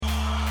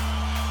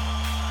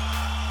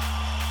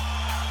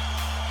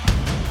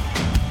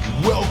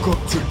Welcome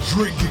to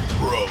Drinking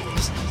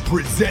Bros,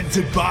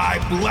 presented by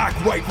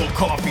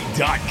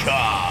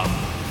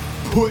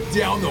BlackRifleCoffee.com. Put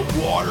down the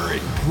water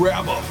and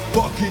grab a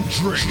fucking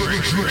drink.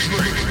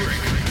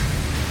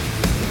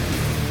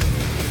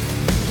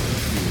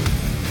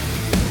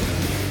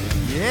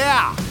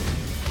 Yeah.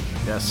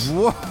 Yes.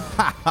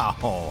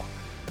 Wow.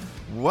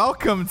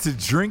 Welcome to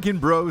Drinking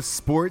Bros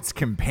Sports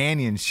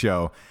Companion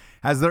Show.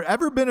 Has there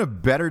ever been a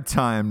better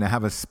time to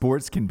have a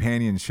sports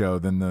companion show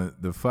than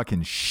the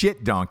fucking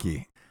shit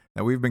donkey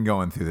that we've been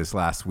going through this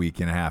last week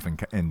and a half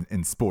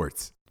in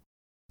sports?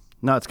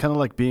 No, it's kind of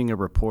like being a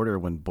reporter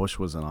when Bush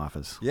was in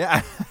office.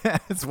 Yeah,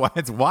 it's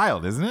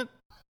wild, isn't it?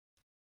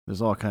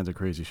 There's all kinds of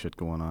crazy shit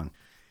going on.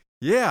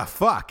 Yeah,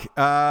 fuck.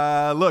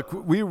 Look,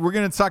 we're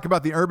going to talk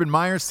about the Urban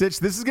Meyer sitch.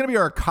 This is going to be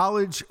our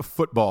college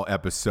football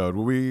episode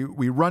where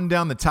we run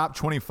down the top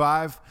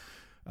 25,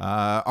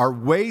 our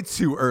way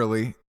too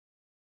early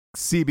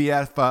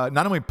CBF,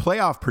 not only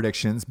playoff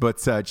predictions, but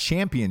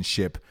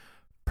championship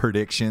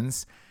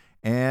predictions.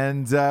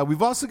 And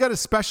we've also got a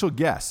special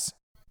guest.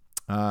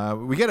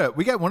 We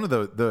got one of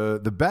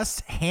the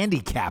best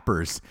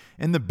handicappers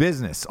in the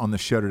business on the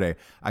show today.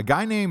 A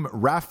guy named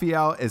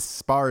Raphael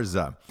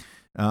Esparza.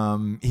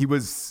 He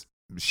was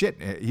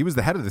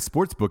the head of the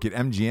sports book at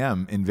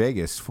MGM in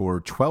Vegas for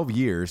 12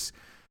 years.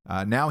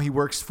 Now he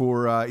works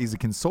for he's a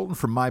consultant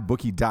for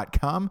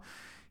mybookie.com.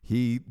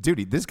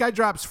 This guy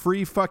drops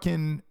free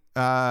fucking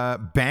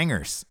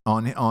bangers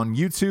on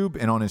YouTube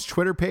and on his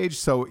Twitter page.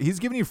 So he's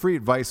giving you free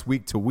advice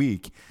week to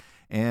week.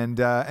 And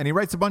he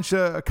writes a bunch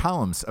of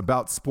columns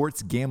about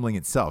sports gambling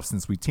itself.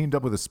 Since we teamed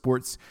up with a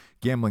sports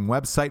gambling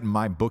website,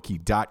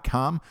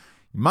 mybookie.com,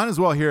 you might as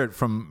well hear it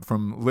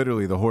from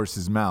literally the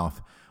horse's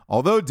mouth.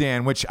 Although,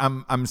 Dan, which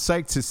I'm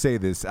psyched to say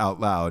this out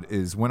loud,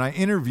 is when I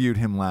interviewed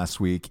him last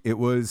week, it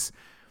was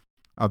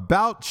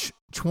about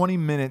 20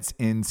 minutes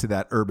into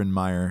that Urban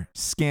Meyer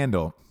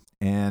scandal.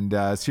 And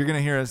so you're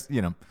going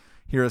to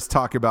hear us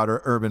talk about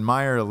Urban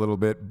Meyer a little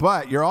bit,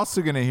 but you're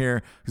also going to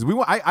hear,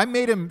 because I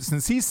made him,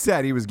 since he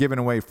said he was giving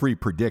away free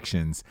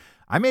predictions,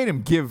 I made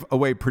him give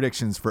away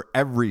predictions for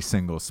every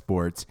single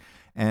sport.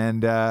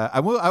 And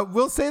I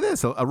will say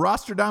this, a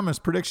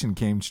Rostradamus prediction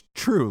came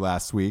true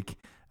last week,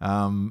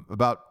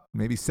 about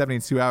maybe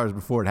 72 hours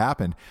before it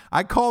happened.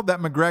 I called that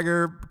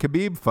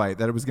McGregor-Khabib fight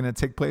that it was going to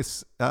take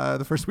place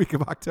the first week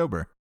of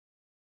October.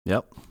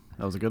 Yep,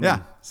 that was a good one.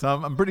 Yeah, so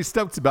I'm pretty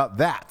stoked about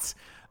that.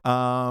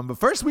 But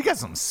first, we got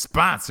some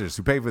sponsors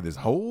who pay for this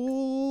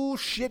whole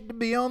shit to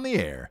be on the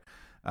air.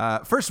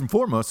 First and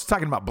foremost,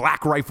 talking about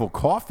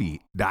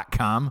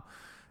BlackRifleCoffee.com.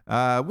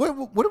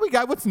 What do we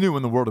got? What's new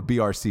in the world of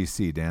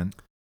BRCC, Dan?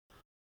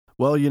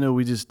 Well,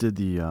 we just did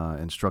the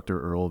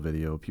Instructor Earl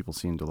video. People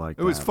seem to like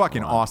it. It was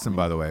fucking awesome,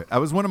 by the way. That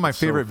was one of my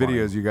favorite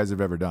videos you guys have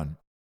ever done.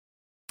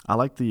 I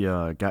like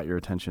the Got Your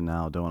Attention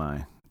Now, don't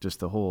I? Just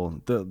the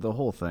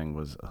whole thing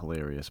was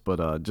hilarious.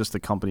 But just the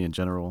company in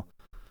general.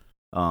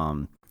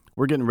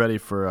 We're getting ready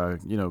for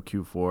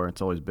Q4.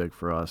 It's always big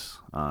for us.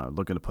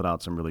 Looking to put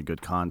out some really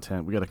good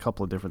content. We got a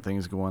couple of different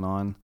things going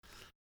on.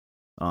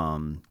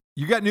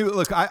 You got new.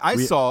 Look, I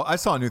saw a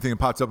new thing that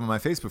popped up on my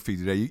Facebook feed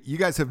today. You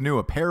guys have new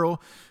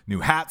apparel, new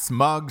hats,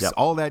 mugs, yep,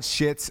 all that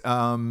shit.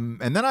 And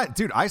then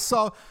I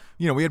saw,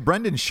 we had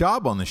Brendan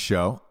Schaub on the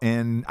show,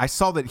 and I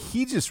saw that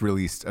he just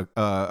released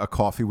a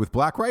coffee with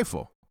Black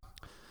Rifle.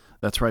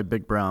 That's right,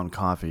 Big Brown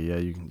Coffee. Yeah,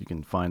 you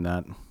can find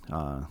that.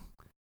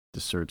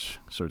 Just search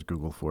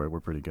Google for it.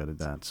 We're pretty good at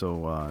that.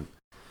 So,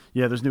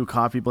 there's new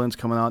coffee blends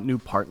coming out, new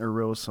partner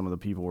roasts. Some of the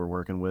people we're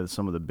working with,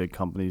 some of the big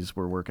companies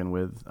we're working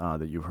with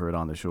that you've heard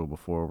on the show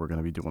before, we're going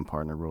to be doing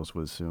partner roasts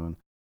with soon.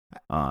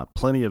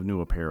 Plenty of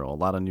new apparel, a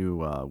lot of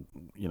new,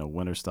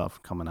 winter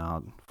stuff coming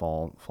out,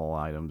 fall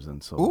items,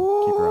 and so keep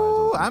your eyes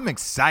open. I'm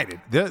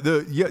excited.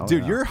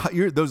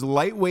 You're those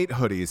lightweight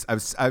hoodies.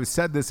 I've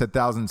said this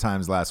 1,000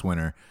 times last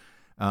winter.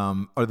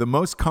 Are the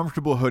most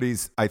comfortable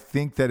hoodies I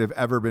think that have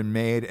ever been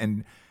made,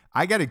 and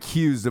I got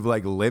accused of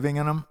living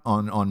in them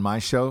on my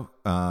show,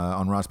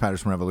 on Ross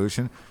Patterson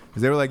Revolution,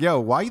 because they were like, yo,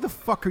 why the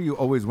fuck are you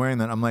always wearing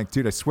that? I'm like,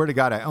 dude, I swear to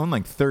God, I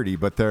own 30,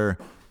 but they're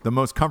the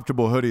most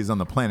comfortable hoodies on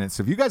the planet.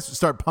 So if you guys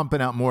start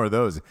pumping out more of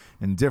those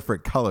in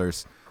different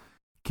colors,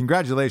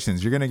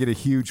 congratulations. You're going to get a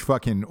huge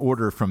fucking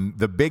order from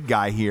the big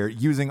guy here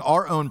using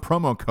our own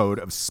promo code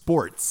of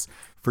sports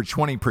for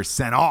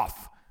 20%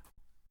 off.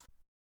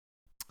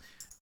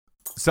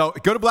 So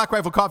go to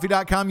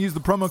BlackRifleCoffee.com, use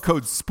the promo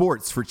code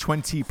SPORTS for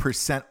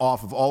 20%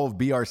 off of all of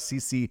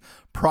BRCC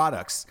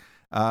products.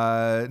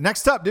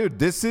 Next up, dude,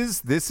 this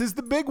is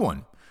the big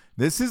one.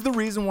 This is the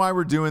reason why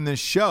we're doing this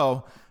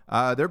show.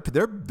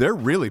 They're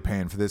really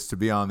paying for this to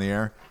be on the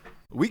air.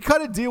 We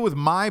cut a deal with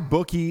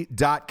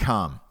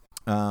MyBookie.com.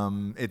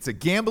 It's a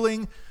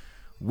gambling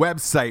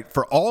website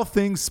for all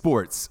things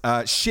sports.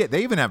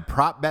 They even have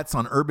prop bets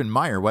on Urban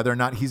Meyer, whether or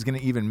not he's going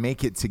to even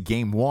make it to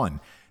game one.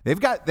 They've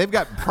got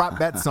prop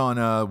bets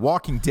on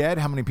Walking Dead,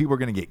 how many people are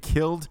going to get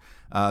killed,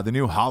 the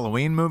new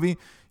Halloween movie.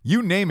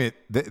 You name it,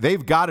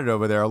 they've got it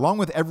over there, along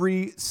with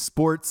every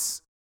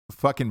sports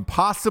fucking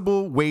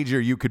possible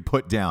wager you could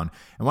put down.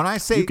 And when I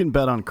say you can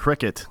bet on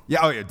cricket,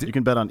 yeah, you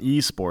can bet on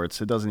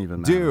esports. It doesn't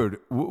even matter, dude.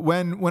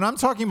 When I'm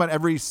talking about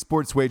every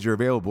sports wager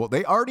available,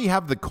 they already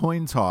have the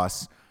coin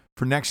toss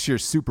for next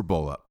year's Super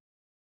Bowl up.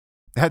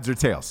 Heads or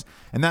tails,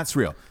 and that's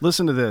real.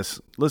 Listen to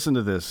this,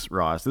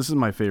 Ross. This is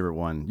my favorite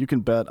one. You can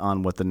bet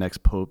on what the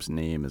next pope's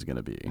name is going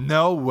to be.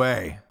 No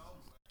way.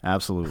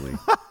 Absolutely.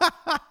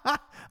 I'm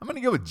going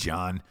to go with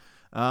John.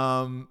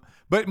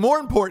 But more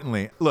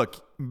importantly,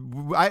 look,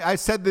 I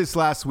said this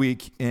last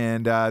week,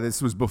 and this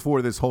was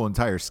before this whole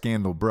entire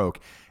scandal broke.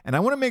 And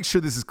I want to make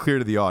sure this is clear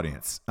to the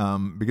audience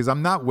because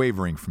I'm not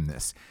wavering from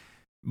this.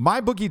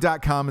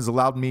 MyBookie.com has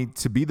allowed me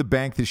to be the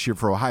bank this year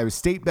for Ohio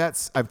State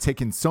bets. I've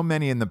taken so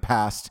many in the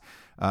past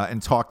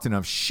and talked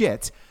enough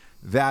shit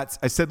that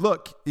I said,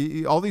 look,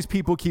 all these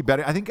people keep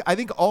betting. I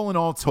think all in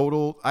all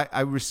total,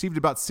 I received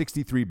about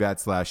 63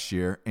 bets last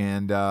year,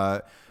 and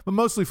but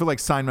mostly for like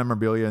signed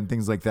memorabilia and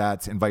things like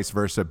that, and vice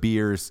versa,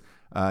 beers,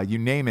 you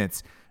name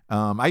it.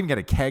 I even got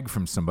a keg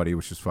from somebody,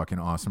 which was fucking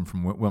awesome,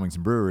 from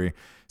Wilmington Brewery.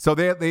 So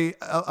they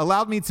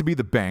allowed me to be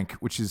the bank,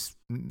 which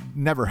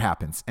never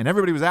happens. And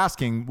everybody was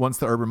asking once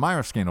the Urban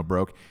Meyer scandal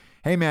broke,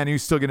 hey man, are you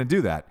still going to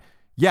do that?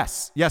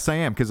 Yes, I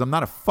am, because I'm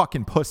not a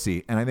fucking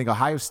pussy, and I think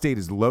Ohio State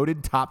is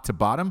loaded top to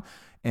bottom.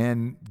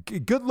 And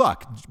good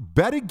luck.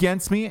 Bet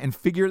against me and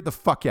figure it the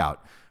fuck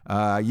out.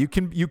 You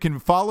can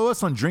follow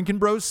us on Drinkin'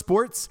 Bros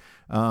Sports.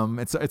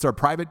 It's our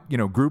private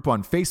group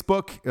on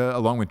Facebook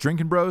along with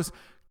Drinkin' Bros.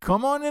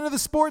 Come on into the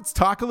sports,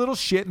 talk a little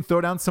shit, and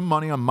throw down some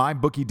money on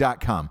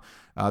mybookie.com.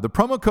 The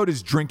promo code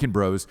is Drinkin'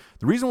 Bros.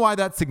 The reason why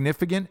that's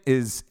significant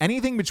is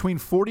anything between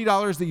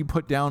 $40 that you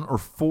put down or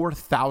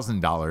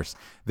 $4,000,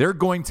 they're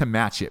going to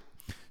match it.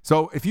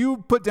 So if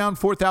you put down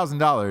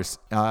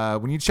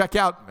 $4,000 when you check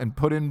out and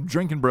put in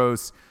Drinkin'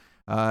 Bros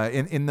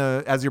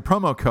as your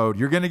promo code,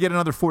 you're going to get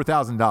another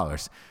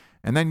 $4,000.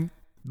 And then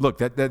look,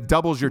 that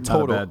doubles your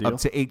total up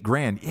to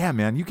 $8,000. Yeah,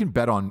 man, you can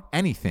bet on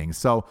anything.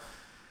 So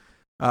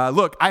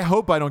look, I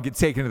hope I don't get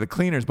taken to the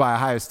cleaners by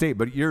Ohio State,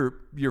 but you're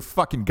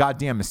fucking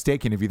goddamn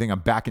mistaken if you think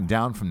I'm backing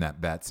down from that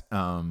bet.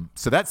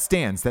 So that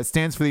stands. That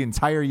stands for the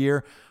entire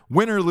year.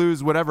 Win or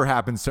lose, whatever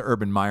happens to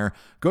Urban Meyer,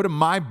 go to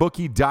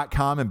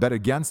mybookie.com and bet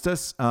against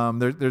us.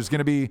 There's going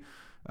to be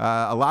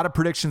a lot of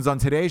predictions on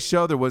today's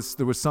show. There was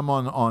some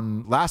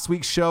on last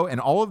week's show, and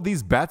all of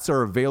these bets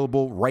are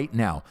available right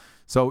now.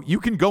 So you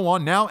can go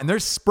on now, and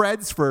there's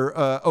spreads for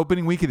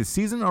opening week of the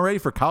season already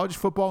for college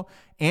football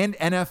and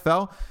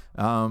NFL.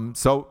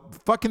 So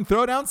fucking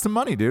throw down some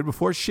money, dude,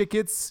 before shit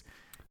gets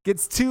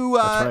too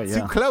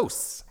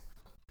close.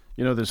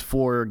 There's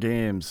 4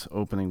 games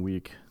opening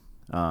week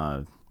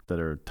that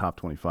are top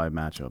 25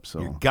 matchups.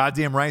 So you're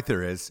goddamn right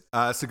there is.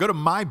 So go to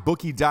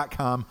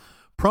mybookie.com,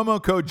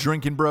 promo code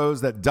Drinkin'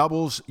 Bros. That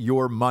doubles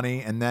your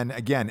money. And then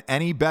again,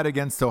 any bet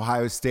against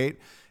Ohio State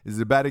is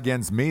a bet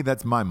against me.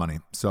 That's my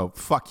money. So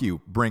fuck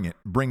you. Bring it.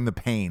 Bring the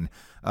pain.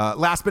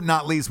 Last but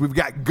not least, we've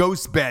got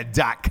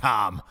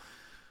ghostbed.com.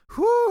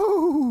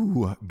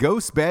 Whoo!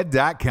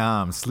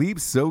 Ghostbed.com. Sleep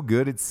so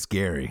good it's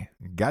scary.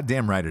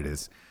 Goddamn right it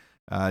is.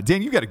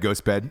 Dan, you got a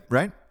ghost bed,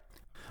 right?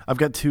 I've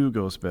got 2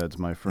 ghost beds,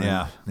 my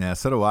friend. Yeah,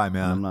 so do I,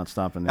 man. I'm not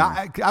stopping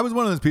there. I was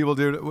one of those people,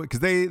 dude, because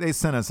they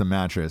sent us a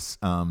mattress.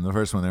 The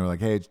first one, they were like,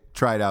 hey,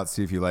 try it out,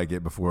 see if you like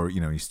it before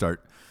you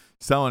start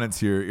selling it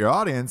to your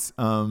audience.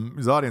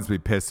 His audience will be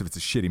pissed if it's a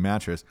shitty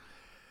mattress.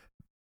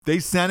 They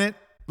sent it.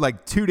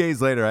 Like 2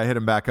 days later, I hit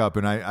him back up,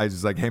 and I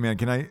was like, hey, man,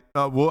 can I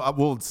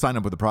we'll sign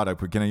up with the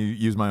product, but can I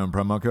use my own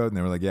promo code? And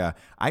they were like, yeah.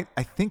 I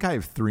think I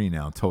have 3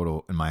 now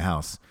total in my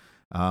house.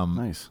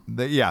 Nice.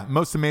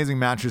 Most amazing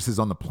mattresses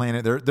on the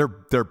planet.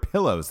 They're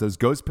pillows. Those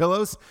ghost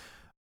pillows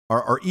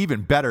are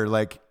even better.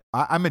 Like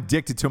I'm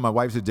addicted to them. My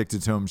wife's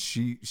addicted to them.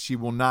 She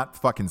will not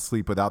fucking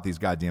sleep without these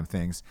goddamn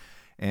things.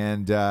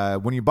 And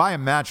when you buy a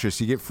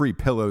mattress, you get free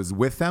pillows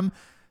with them.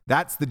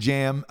 That's the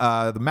jam.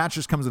 The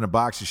mattress comes in a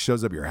box. It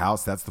shows up at your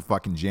house. That's the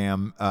fucking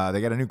jam. They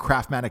got a new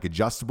Craftmatic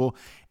adjustable.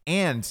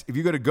 And if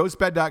you go to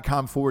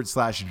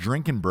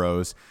ghostbed.com/Drinkin'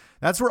 Bros,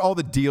 that's where all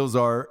the deals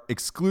are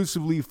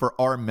exclusively for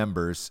our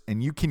members.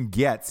 And you can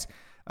get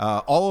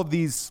all of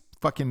these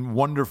fucking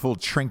wonderful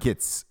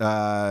trinkets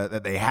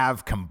that they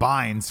have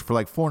combined for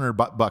like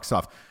 $400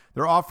 off.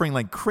 They're offering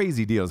like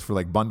crazy deals for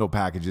like bundle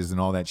packages and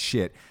all that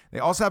shit. They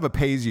also have a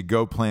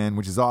pay-as-you-go plan,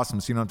 which is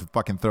awesome. So you don't have to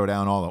fucking throw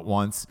down all at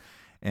once.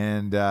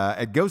 And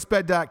at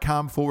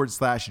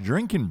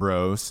ghostbed.com/Drinkin'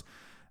 Bros,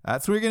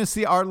 that's where you're going to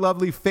see our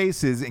lovely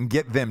faces and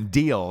get them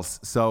deals.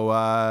 So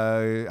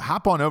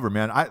hop on over,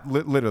 man.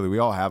 Literally, we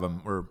all have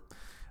them.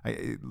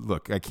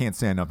 Look, I can't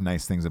say enough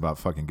nice things about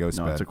fucking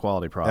GhostBed. No, it's a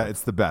quality product.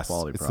 It's the best.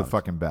 Quality it's product. The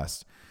fucking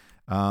best.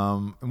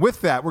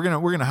 With that, we're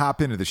gonna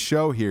hop into the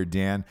show here,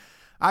 Dan.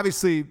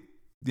 Obviously,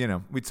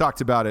 we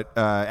talked about it.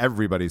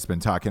 Everybody's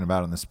been talking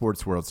about it in the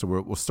sports world, so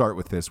we'll start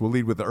with this. We'll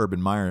lead with the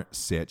Urban Meyer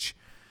sitch.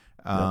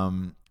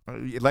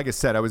 Like I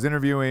said, I was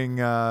interviewing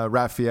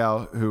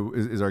Raphael, who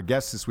is our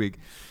guest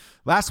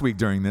last week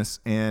during this,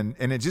 and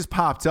it just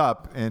popped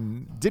up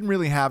and didn't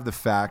really have the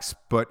facts,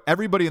 but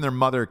everybody and their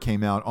mother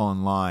came out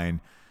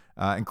online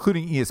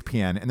including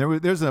ESPN.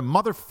 And there's a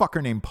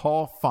motherfucker named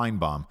Paul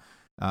Feinbaum.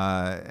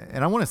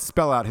 And I want to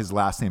spell out his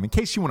last name in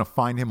case you want to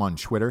find him on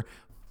Twitter.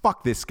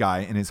 Fuck this guy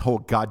and his whole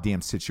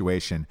goddamn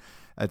situation.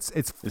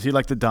 Is he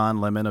like the Don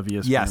Lemon of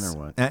ESPN yes, or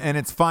what? And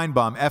it's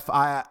Feinbaum,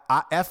 Finebaum,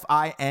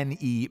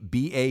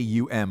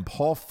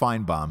 Paul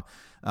Feinbaum.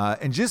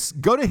 And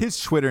just go to his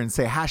Twitter and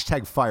say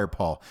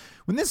 #FirePaul.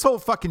 When this whole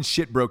fucking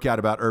shit broke out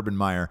about Urban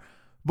Meyer,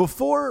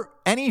 before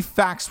any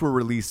facts were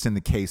released in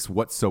the case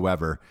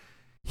whatsoever,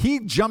 he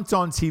jumped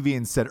on TV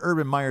and said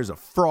Urban Meyer's a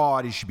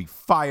fraud. He should be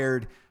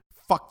fired.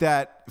 Fuck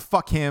that.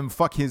 Fuck him.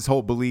 Fuck his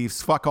whole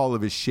beliefs. Fuck all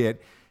of his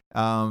shit.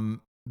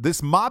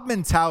 This mob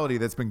mentality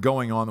that's been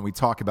going on that we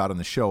talk about on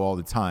the show all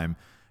the time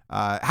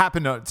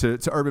happened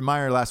to Urban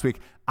Meyer last week.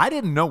 I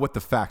didn't know what the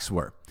facts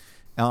were.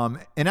 And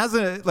as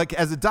a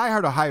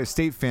diehard Ohio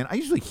State fan, I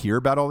usually hear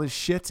about all this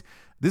shit.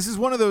 This is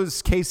one of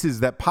those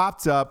cases that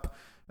popped up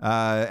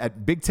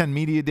at Big Ten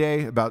Media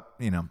Day about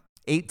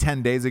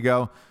 8-10 days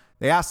ago.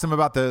 They asked him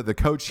about the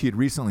coach he had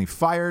recently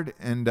fired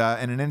and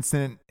an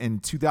incident in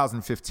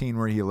 2015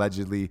 where he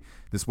allegedly,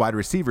 this wide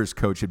receivers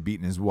coach, had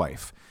beaten his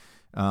wife.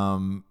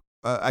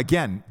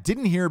 Again,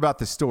 didn't hear about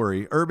the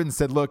story. Urban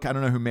said, look, I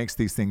don't know who makes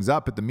these things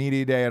up at the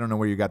media day. I don't know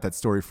where you got that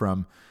story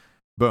from.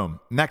 Boom.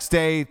 Next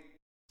day,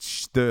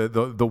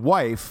 the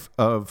wife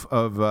of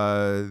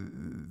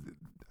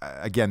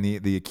again,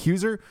 the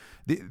accuser,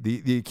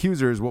 the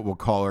accuser is what we'll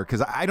call her,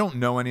 because I don't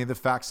know any of the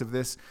facts of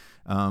this.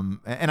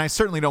 And I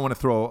certainly don't want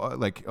to throw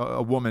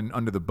a woman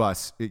under the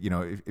bus,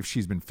 if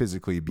she's been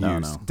physically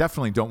abused. No.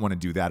 Definitely don't want to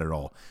do that at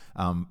all.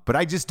 But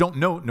I just don't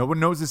know. No one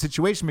knows the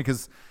situation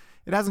because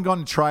it hasn't gone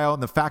to trial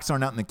and the facts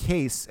aren't out in the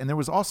case. And there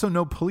was also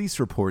no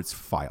police reports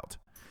filed.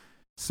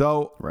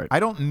 So right. I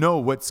don't know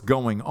what's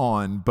going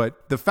on,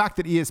 but the fact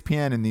that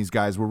ESPN and these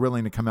guys were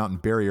willing to come out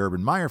and bury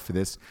Urban Meyer for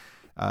this,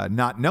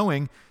 not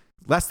knowing,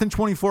 less than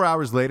 24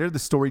 hours later, the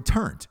story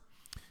turned.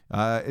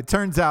 It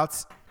turns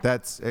out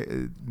that,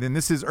 and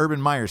this is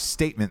Urban Meyer's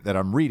statement that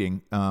I'm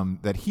reading,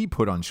 that he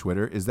put on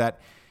Twitter, is that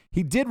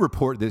he did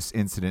report this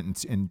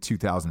incident in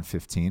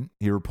 2015.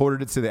 He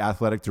reported it to the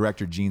athletic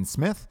director, Gene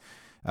Smith.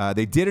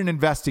 They did an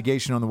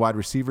investigation on the wide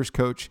receivers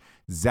coach,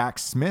 Zach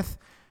Smith.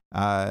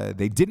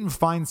 They didn't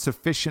find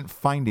sufficient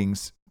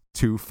findings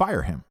to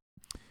fire him.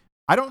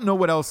 I don't know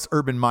what else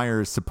Urban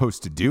Meyer is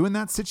supposed to do in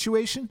that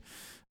situation.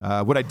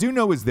 What I do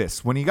know is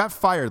this. When he got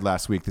fired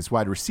last week, this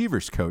wide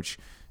receivers coach,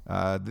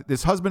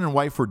 this husband and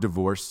wife were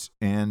divorced,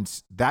 and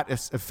that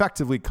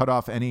effectively cut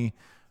off any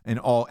and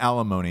all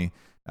alimony.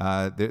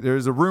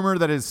 There's a rumor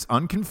that is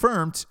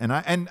unconfirmed, and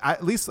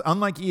at least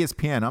unlike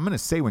ESPN, I'm going to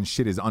say when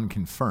shit is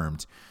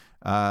unconfirmed,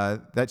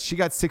 that she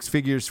got 6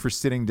 figures for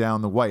sitting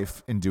down the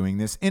wife and doing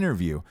this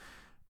interview.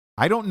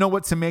 I don't know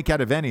what to make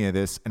out of any of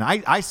this, and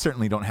I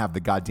certainly don't have the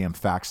goddamn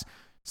facts.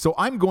 So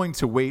I'm going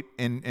to wait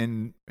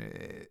and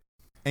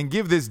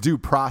give this due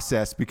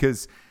process,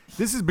 because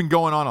this has been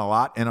going on a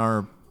lot in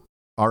our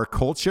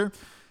culture.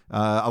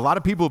 A lot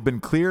of people have been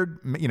cleared,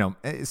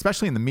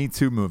 especially in the Me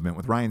Too movement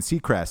with Ryan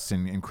Seacrest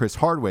and Chris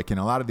Hardwick, and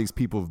a lot of these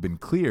people have been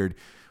cleared.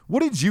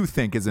 What did you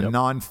think as a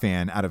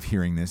non-fan out of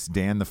hearing this,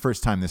 Dan, the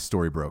first time this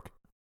story broke?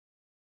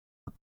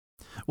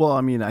 Well,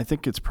 I mean, I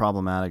think it's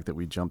problematic that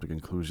we jump to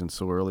conclusions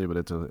so early, but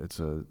it's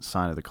a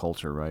sign of the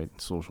culture, right?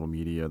 Social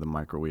media, the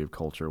microwave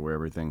culture, where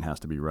everything has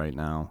to be right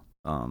now.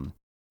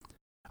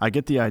 I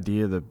get the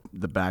idea, the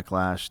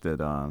backlash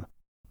that,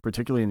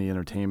 particularly in the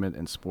entertainment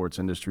and sports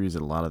industries,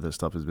 that a lot of this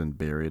stuff has been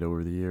buried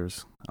over the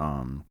years,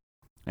 and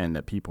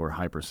that people are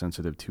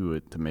hypersensitive to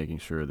it, to making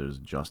sure there's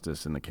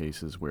justice in the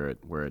cases where it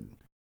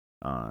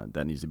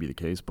that needs to be the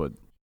case. But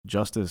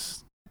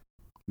justice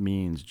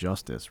means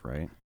justice,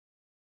 right?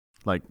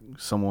 Like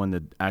someone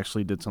that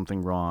actually did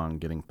something wrong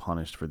getting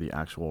punished for the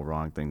actual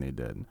wrong thing they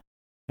did.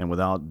 And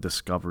without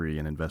discovery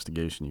and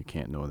investigation, you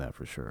can't know that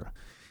for sure.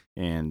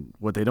 And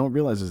what they don't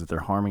realize is that they're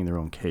harming their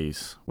own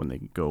case when they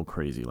go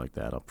crazy like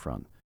that up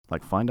front.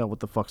 Like, find out what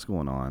the fuck's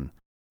going on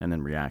and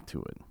then react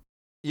to it.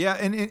 Yeah,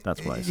 and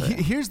that's what I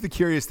say. Here's the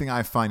curious thing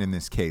I find in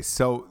this case.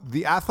 So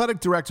the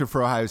athletic director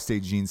for Ohio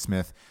State, Gene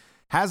Smith,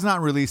 has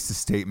not released a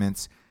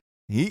statement.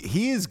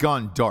 He has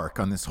gone dark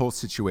on this whole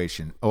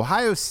situation.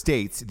 Ohio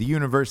State, the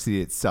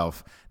university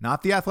itself,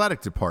 not the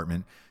athletic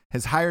department,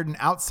 has hired an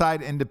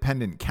outside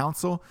independent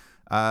counsel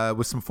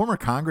with some former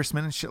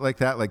congressmen and shit like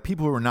that, like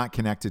people who are not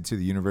connected to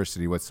the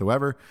university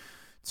whatsoever,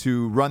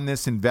 to run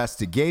this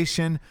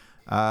investigation.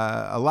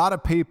 A lot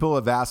of people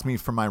have asked me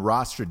for my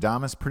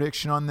Rostradamus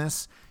prediction on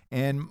this,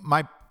 and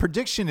my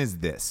prediction is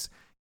this.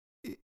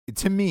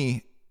 To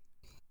me,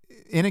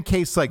 in a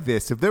case like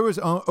this, if there was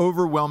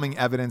overwhelming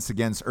evidence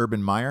against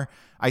Urban Meyer,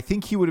 I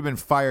think he would have been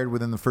fired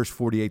within the first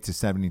 48 to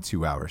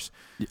 72 hours.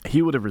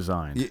 He would have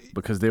resigned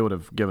because they would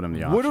have given him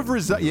the option. Would have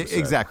resigned,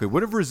 exactly.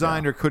 Would have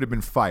resigned or could have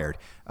been fired.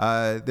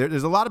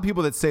 There's a lot of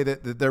people that say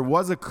that there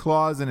was a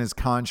clause in his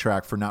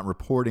contract for not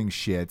reporting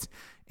shit,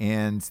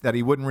 and that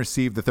he wouldn't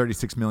receive the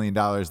 $36 million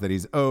that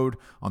he's owed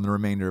on the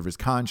remainder of his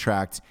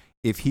contract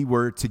if he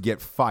were to get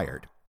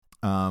fired.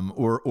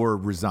 or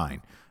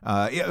resign.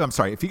 I'm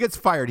sorry. If he gets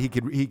fired, he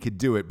could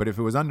do it. But if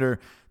it was under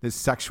this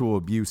sexual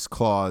abuse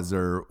clause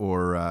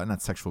or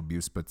not sexual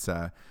abuse, but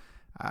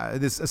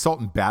this assault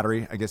and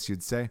battery, I guess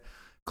you'd say,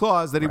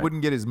 clause, that he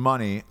wouldn't get his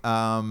money.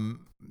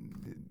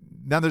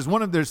 Now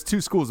there's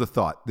two schools of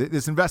thought.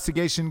 This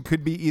investigation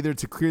could be either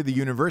to clear the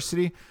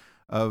university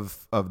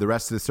of the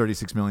rest of the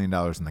 $36 million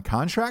in the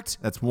contract.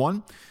 That's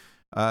one.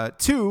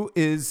 Two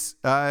is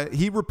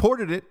he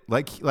reported it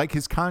like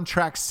his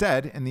contract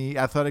said, and the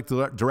athletic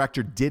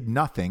director did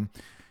nothing,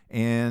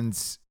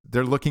 and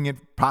they're looking at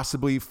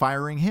possibly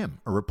firing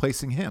him or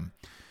replacing him.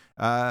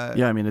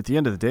 Yeah, I mean, at the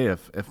end of the day,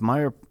 if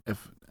Meyer,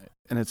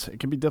 and it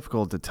can be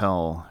difficult to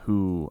tell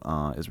who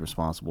is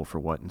responsible for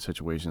what in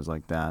situations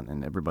like that,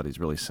 and everybody's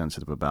really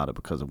sensitive about it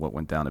because of what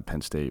went down at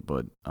Penn State.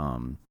 But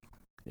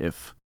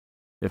if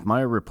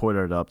Meyer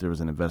reported it up, there was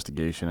an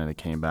investigation, and it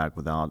came back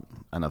without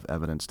enough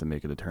evidence to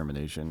make a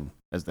determination.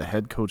 As the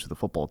head coach of the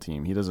football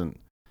team, he doesn't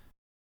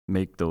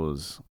make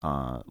those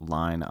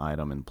line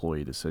item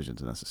employee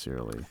decisions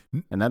necessarily.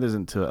 And that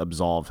isn't to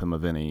absolve him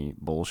of any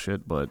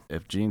bullshit, but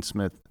if Gene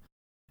Smith,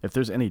 if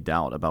there's any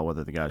doubt about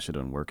whether the guy should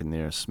have been working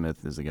there,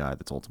 Smith is the guy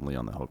that's ultimately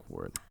on the hook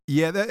for it.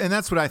 Yeah, and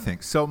that's what I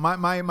think. So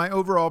my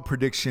overall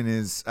prediction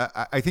is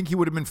I think he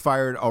would have been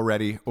fired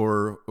already,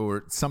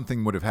 or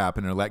something would have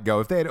happened or let go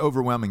if they had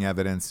overwhelming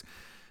evidence.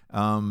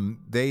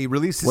 They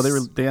released.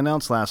 Well, they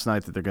announced last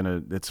night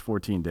that it's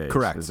 14 days.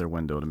 Correct. Is their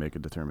window to make a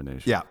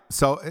determination. Yeah.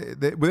 So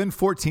within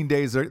 14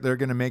 days, they're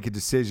going to make a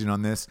decision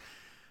on this.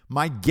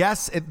 My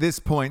guess at this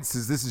point,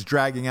 since this is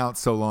dragging out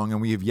so long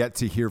and we have yet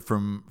to hear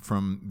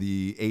from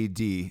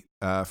the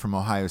AD from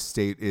Ohio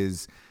State,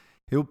 is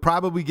he'll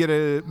probably get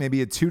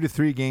maybe a 2 to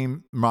 3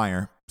 game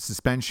Meyer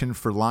suspension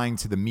for lying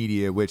to the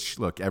media, which,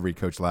 look, every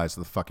coach lies to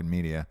the fucking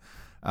media.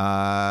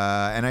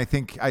 And I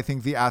think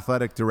the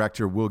athletic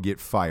director will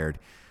get fired.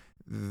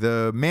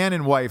 The man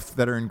and wife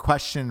that are in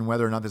question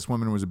whether or not this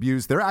woman was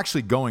abused, they're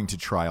actually going to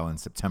trial in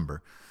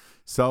September.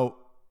 So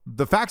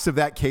the facts of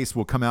that case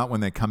will come out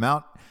when they come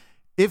out.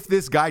 If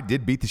this guy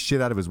did beat the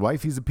shit out of his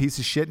wife, he's a piece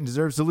of shit and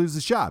deserves to lose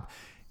his job.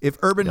 If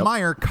Urban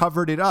Meyer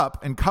covered it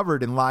up and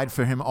lied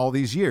for him all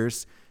these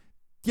years,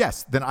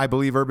 yes, then I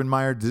believe Urban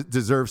Meyer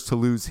deserves to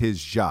lose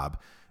his job.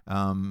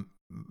 But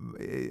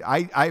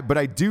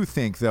I do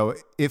think, though,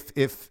 if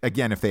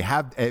they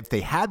had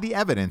the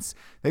evidence,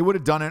 they would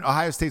have done it.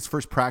 Ohio State's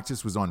first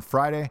practice was on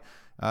Friday.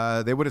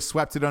 They would have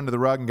swept it under the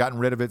rug and gotten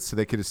rid of it, so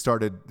they could have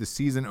started the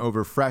season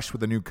over fresh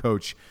with a new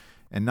coach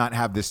and not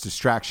have this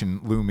distraction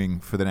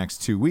looming for the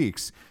next 2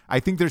 weeks. I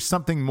think there's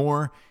something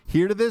more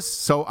here to this,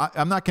 so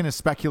I'm not going to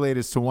speculate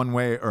as to one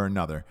way or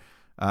another.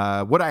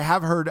 What I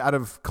have heard out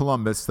of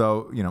Columbus,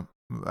 though,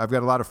 I've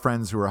got a lot of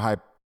friends who are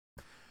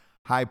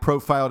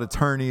high-profile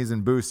attorneys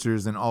and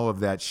boosters and all of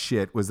that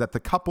shit, was that the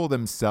couple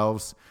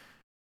themselves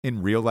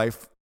in real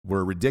life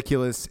were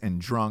ridiculous and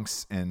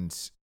drunks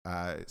and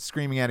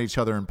screaming at each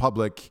other in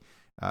public,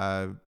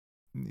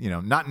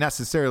 not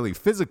necessarily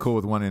physical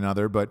with one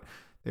another, but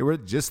they were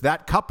just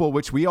that couple,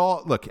 which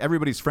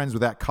everybody's friends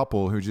with that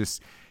couple who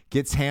just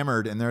gets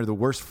hammered, and they're the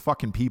worst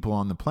fucking people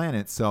on the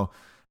planet. So,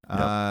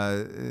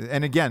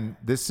 and again,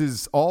 this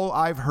is all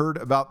I've heard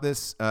about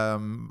this.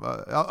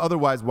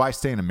 Otherwise, why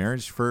stay in a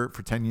marriage for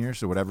 10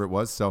 years or whatever it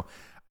was? So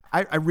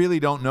I really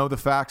don't know the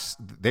facts.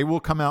 They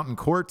will come out in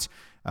court.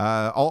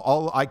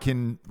 All I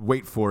can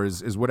wait for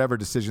is whatever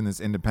decision this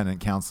independent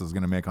counsel is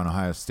going to make on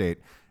Ohio State,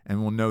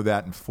 and we'll know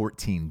that in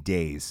 14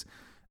 days.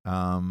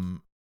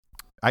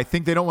 I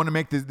think they don't want to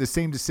make the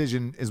same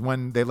decision as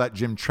when they let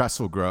Jim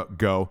Tressel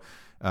go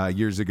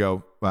years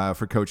ago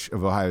for coach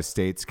of Ohio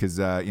State, because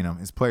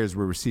his players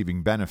were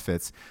receiving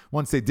benefits.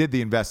 Once they did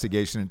the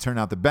investigation, it turned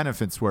out the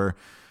benefits were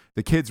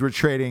the kids were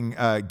trading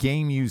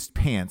game-used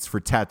pants for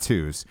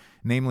tattoos,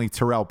 namely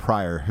Terrell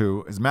Pryor,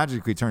 who has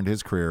magically turned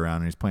his career around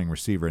and he's playing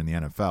receiver in the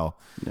NFL.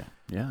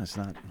 Yeah, it's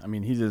not. I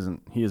mean, he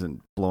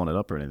isn't blowing it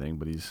up or anything,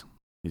 but he's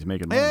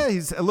making money. Yeah,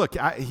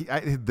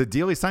 the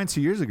deal he signed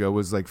 2 years ago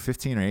was like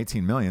 15 or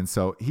 18 million,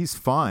 so he's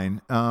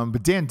fine.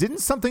 But Dan, didn't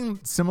something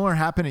similar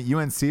happen at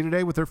UNC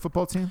today with their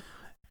football team?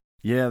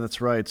 Yeah,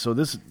 that's right. So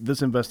this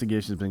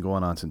investigation has been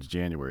going on since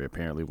January,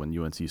 apparently, when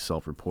UNC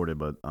self-reported,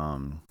 but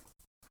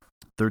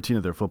 13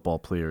 of their football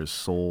players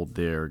sold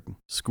their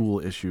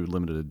school-issued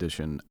limited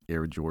edition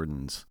Air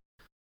Jordans.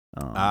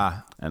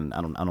 And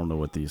I don't know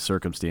what the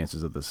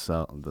circumstances of the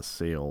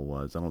sale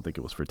was. I don't think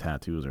it was for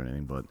tattoos or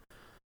anything, but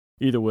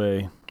either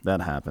way,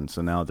 that happened.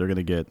 So now they're going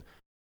to get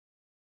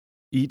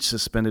each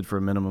suspended for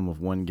a minimum of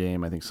 1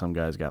 game. I think some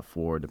guys got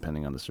 4,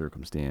 depending on the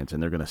circumstance.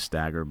 And they're going to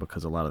stagger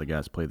because a lot of the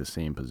guys play the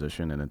same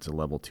position, and it's a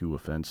level 2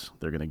 offense.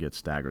 They're going to get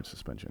staggered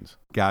suspensions.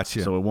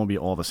 Gotcha. So it won't be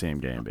all the same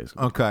game,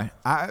 basically. Okay.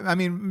 I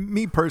mean,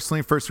 me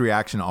personally, first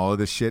reaction to all of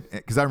this shit,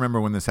 because I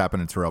remember when this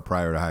happened to Terrell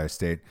Pryor at Ohio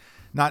State.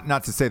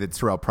 Not to say that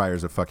Terrell Pryor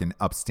is a fucking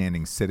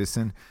upstanding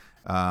citizen,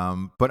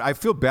 but I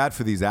feel bad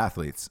for these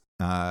athletes.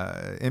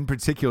 In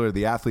particular,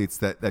 the athletes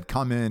that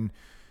come in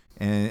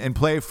and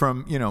play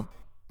from,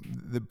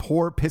 the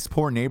piss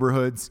poor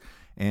neighborhoods.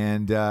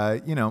 And,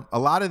 a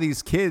lot of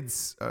these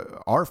kids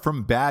are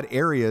from bad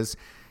areas.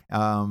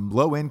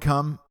 low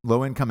income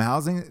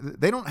housing.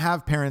 They don't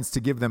have parents to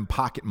give them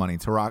pocket money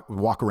to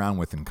walk around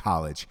with in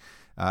college.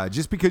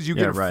 Just because you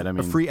get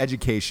a free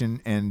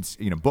education and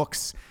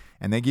books,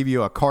 and they give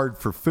you a card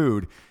for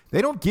food,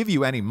 they don't give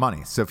you any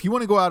money. So if you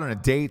want to go out on a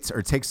date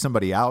or take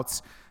somebody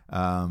out,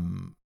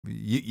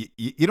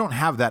 you don't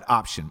have that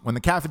option. When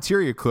the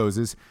cafeteria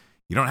closes,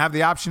 you don't have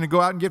the option to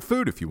go out and get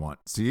food if you want.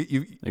 So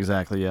you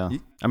exactly, yeah.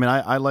 I mean,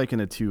 I liken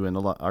it to, and a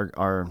lot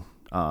our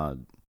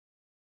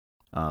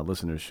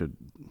listeners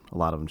a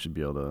lot of them should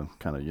be able to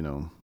kind of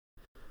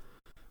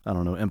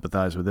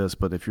empathize with this.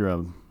 But if you're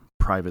a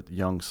private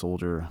young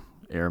soldier,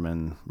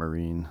 airman,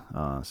 Marine,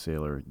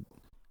 sailor,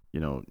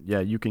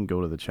 you can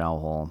go to the chow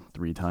hall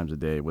 3 times a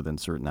day within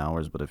certain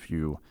hours. But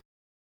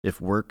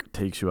if work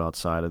takes you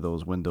outside of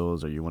those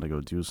windows, or you want to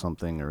go do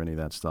something or any of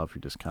that stuff,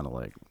 you're just kind of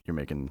like, you're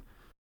making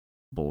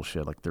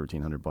bullshit like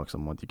 $1,300 a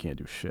month. You can't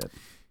do shit,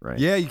 right?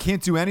 Yeah, you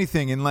can't do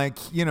anything. And like,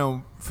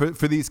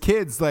 for these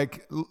kids,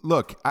 like,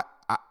 look,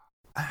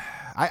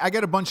 I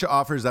got a bunch of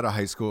offers out of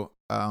high school.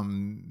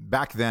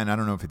 Back then, I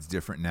don't know if it's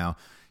different now.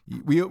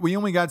 We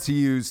only got to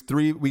use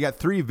 3. We got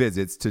 3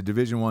 visits to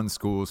Division I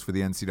schools for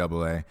the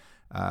NCAA.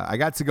 I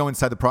got to go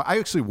inside the I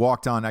actually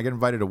walked on. I got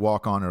invited to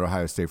walk on at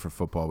Ohio State for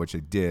football, which I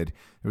did.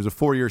 There was a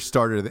 4-year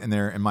starter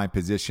in my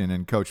position,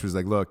 and coach was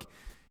like, "Look,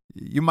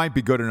 you might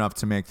be good enough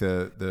to make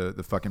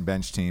the fucking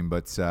bench team,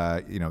 but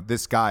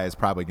this guy is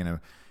probably going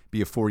to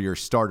be a 4-year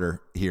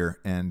starter here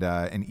and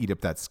eat up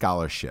that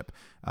scholarship."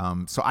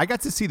 So I got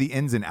to see the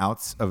ins and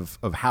outs of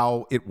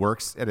how it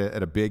works at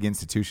a big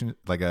institution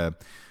like an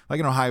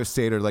Ohio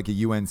State or like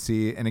a UNC.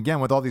 And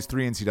again, with all these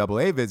 3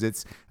 NCAA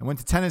visits, I went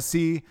to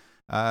Tennessee,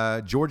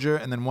 Georgia,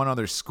 and then one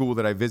other school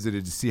that I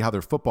visited to see how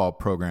their football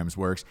programs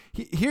works.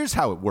 Here's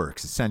how it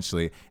works,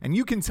 essentially. And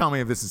you can tell me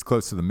if this is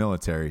close to the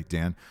military,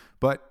 Dan.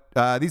 But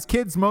these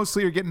kids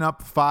mostly are getting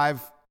up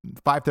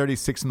 5:30,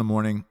 6 in the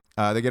morning.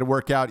 They get a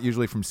workout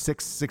usually from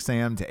 6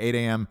 a.m. to 8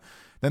 a.m.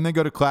 Then they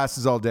go to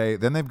classes all day.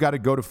 Then they've got to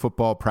go to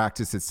football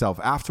practice itself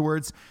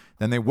afterwards.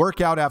 Then they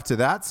work out after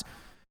that.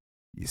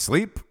 You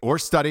sleep or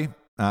study,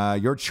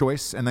 your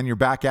choice. And then you're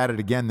back at it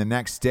again the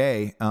next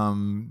day.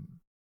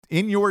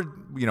 In your,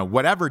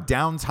 whatever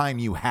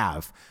downtime you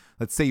have,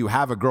 let's say you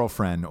have a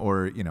girlfriend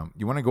or,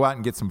 you want to go out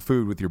and get some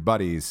food with your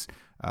buddies.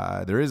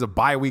 There is a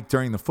bye week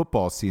during the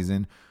football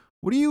season.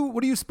 What are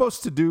you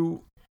supposed to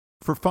do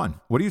for fun?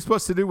 What are you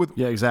supposed to do with?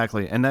 Yeah,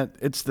 exactly. And that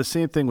it's the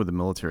same thing with the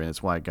military. And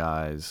it's why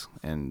guys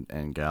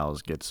and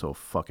gals get so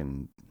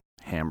fucking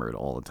hammered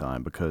all the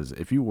time. Because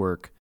if you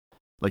work,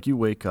 like you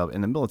wake up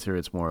in the military,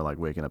 it's more like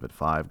waking up at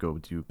 5, go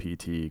do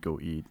PT, go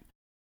eat,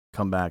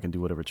 come back and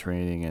do whatever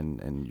training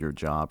and your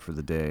job for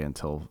the day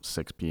until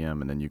 6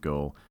 p.m. And then you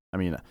go, I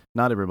mean,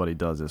 not everybody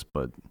does this,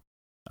 but,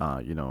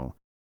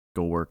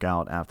 go work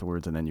out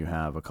afterwards. And then you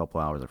have a couple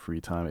hours of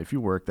free time. If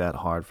you work that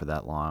hard for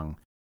that long,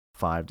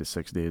 5 to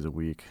 6 days a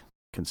week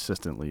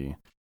consistently,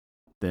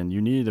 then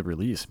you need a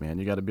release, man.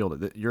 You got to be able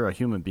to, you're a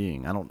human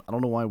being. I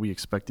don't know why we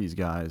expect these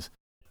guys,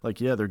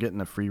 like, yeah, they're getting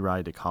a free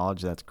ride to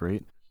college. That's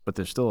great. But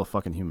they're still a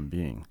fucking human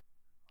being.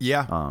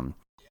 Yeah.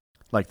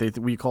 Like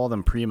we call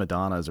them prima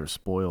donnas or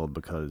spoiled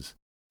because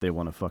they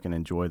want to fucking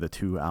enjoy the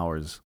 2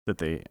 hours that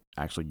they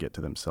actually get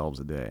to themselves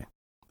a day.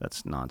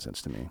 That's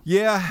nonsense to me.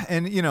 Yeah,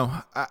 and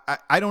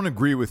I don't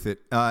agree with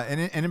it. And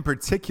in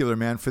particular,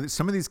 man, for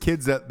some of these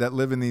kids that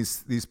live in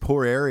these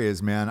poor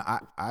areas, man,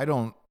 I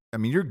don't. I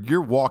mean,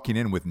 you're walking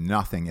in with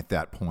nothing at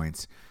that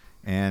point,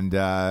 and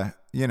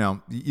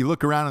you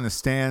look around in the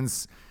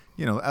stands.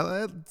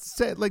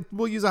 Say, like,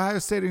 we'll use Ohio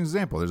State as an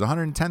example. There's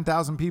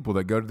 110,000 people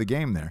that go to the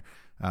game there.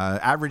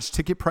 Average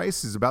ticket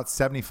price is about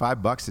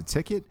 $75 a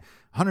ticket.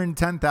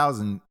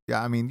 110,000.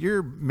 I mean,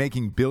 you're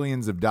making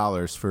billions of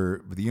dollars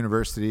for the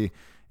university,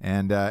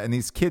 and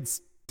these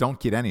kids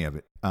don't get any of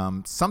it.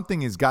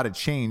 Something has got to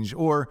change,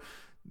 or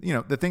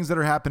the things that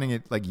are happening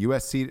at like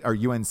USC or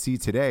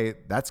UNC today,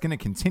 that's going to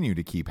continue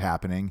to keep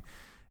happening.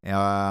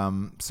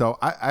 So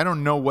I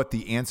don't know what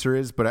the answer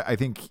is, but I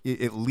think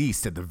at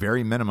least at the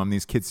very minimum,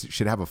 these kids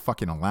should have a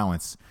fucking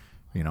allowance,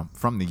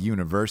 from the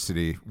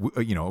university,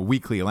 a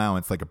weekly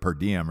allowance, like a per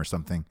diem or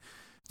something.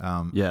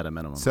 At a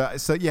minimum.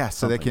 So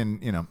they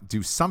can,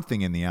 do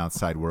something in the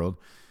outside world.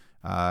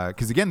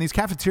 Cause again, these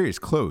cafeterias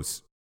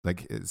close,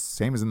 like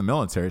same as in the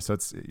military. So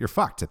you're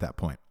fucked at that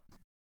point.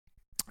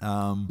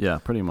 Yeah,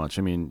 pretty much.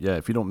 I mean,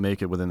 if you don't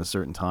make it within a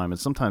certain time, and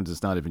sometimes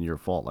it's not even your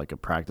fault, like a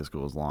practice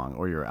goes long,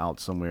 or you're out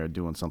somewhere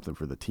doing something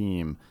for the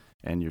team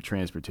and your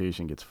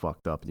transportation gets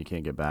fucked up and you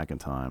can't get back in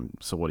time.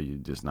 So what do you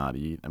just not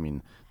eat? I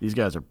mean, these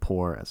guys are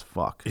poor as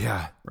fuck.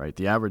 Yeah. Right.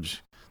 The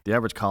average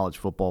college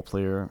football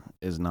player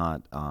is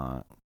not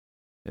a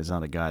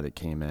guy that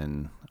came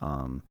in,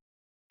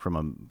 from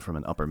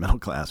an upper middle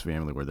class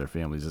family where their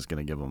family's just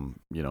going to give them,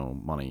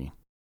 money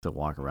to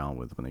walk around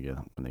with when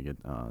they get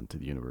to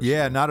the university.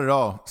 Yeah, not at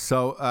all.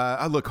 So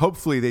look,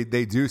 hopefully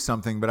they do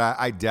something, but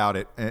I doubt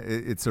it.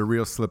 It's a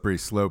real slippery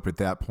slope at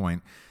that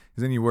point.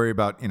 Because then you worry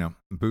about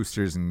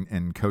boosters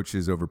and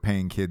coaches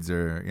overpaying kids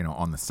or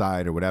on the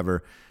side or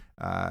whatever.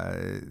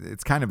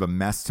 It's kind of a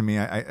mess to me.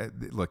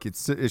 Look,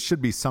 it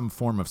should be some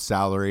form of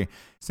salary,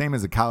 same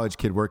as a college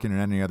kid working in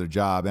any other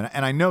job.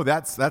 And I know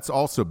that's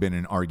also been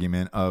an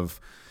argument of,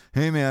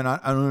 hey man, I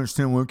don't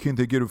understand, why can't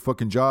they get a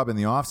fucking job in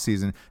the off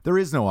season? There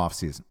is no off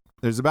season.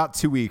 There's about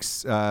 2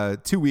 weeks.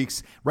 2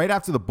 weeks right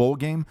after the bowl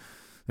game.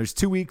 There's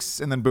 2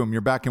 weeks, and then boom,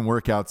 you're back in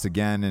workouts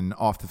again and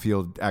off the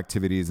field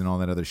activities and all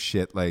that other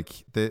shit.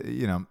 Like,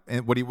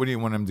 and what do you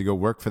want them to go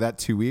work for that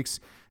 2 weeks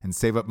and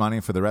save up money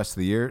for the rest of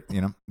the year?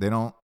 They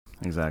don't.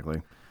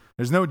 Exactly.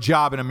 There's no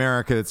job in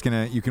America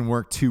you can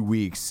work 2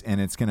 weeks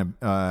and it's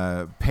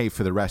gonna pay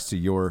for the rest of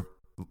your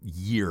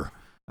year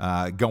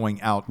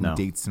going out and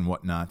dates and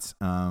whatnot.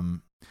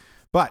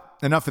 But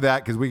enough of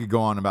that, because we could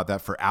go on about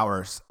that for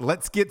hours.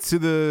 Let's get to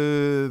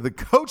the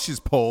coaches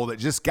poll that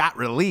just got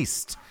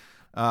released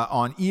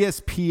on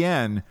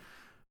ESPN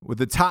with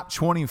the top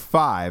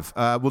 25.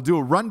 We'll do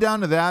a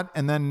rundown of that,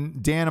 and then,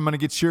 Dan, I'm going to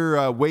get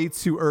your way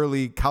too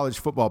early college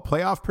football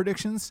playoff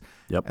predictions,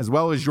 as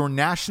well as your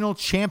national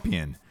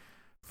champion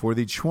for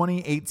the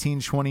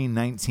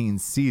 2018-2019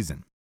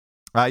 season.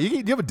 Do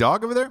you have a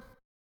dog over there?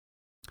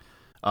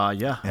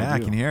 Yeah, I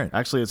can hear it.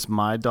 Actually, it's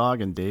my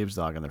dog and Dave's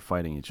dog, and they're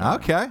fighting each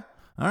other. Okay.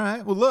 All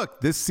right. Well, look,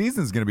 this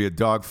season's going to be a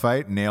dog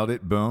fight. Nailed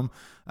it. Boom.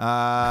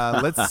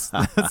 Let's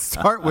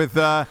start with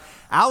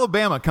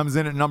Alabama comes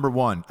in at number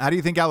 1. How do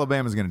you think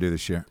Alabama's going to do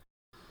this year?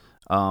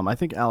 I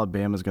think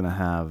Alabama's going to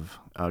have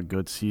a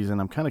good season.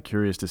 I'm kind of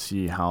curious to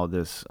see how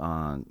this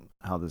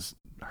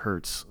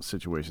Hurts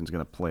situation is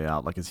going to play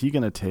out. Like, is he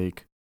going to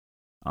take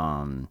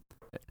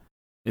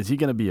is he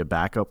going to be a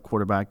backup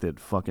quarterback that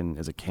fucking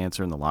is a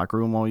cancer in the locker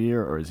room all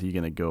year, or is he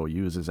going to go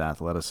use his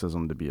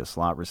athleticism to be a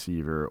slot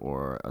receiver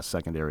or a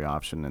secondary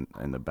option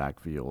in the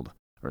backfield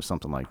or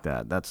something like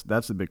that? That's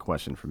the big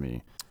question for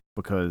me,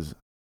 because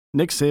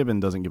Nick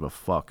Saban doesn't give a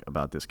fuck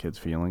about this kid's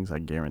feelings. I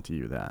guarantee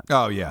you that.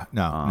 Oh, yeah.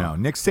 No.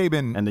 Nick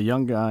Saban. And the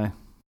young guy,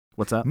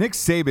 what's that? Nick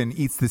Saban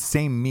eats the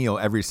same meal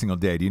every single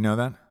day. Do you know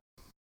that?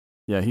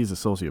 Yeah, he's a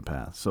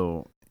sociopath.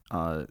 So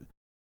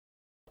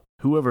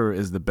whoever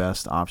is the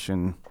best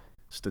option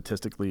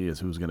statistically is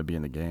who's going to be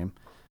in the game.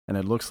 And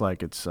it looks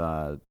like it's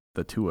the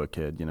Tua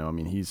kid.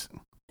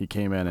 He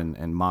came in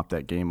and mopped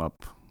that game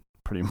up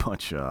pretty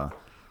much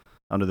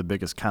under the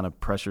biggest kind of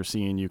pressure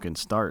scene you can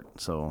start.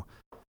 So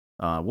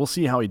we'll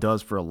see how he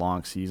does for a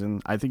long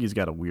season. I think he's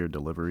got a weird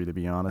delivery, to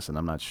be honest, and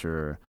I'm not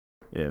sure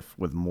if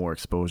with more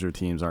exposure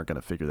teams aren't going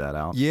to figure that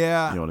out.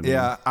 Yeah, you know what I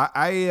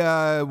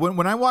mean? I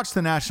when I watched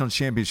the national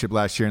championship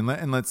last year,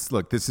 and let's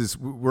look,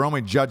 we're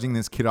only judging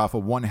this kid off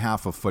of one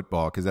half of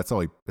football because that's all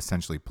he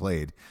essentially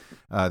played.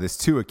 This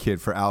Tua kid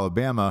for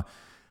Alabama.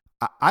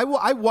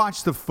 I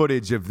watched the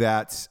footage of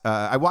that.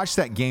 I watched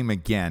that game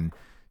again.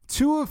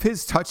 2 of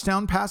his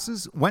touchdown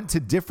passes went to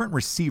different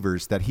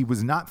receivers that he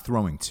was not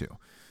throwing to.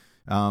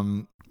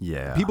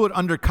 People had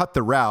undercut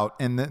the route,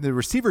 and the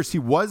receivers he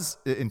was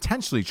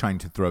intentionally trying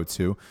to throw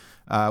to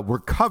were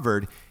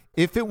covered.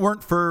 If it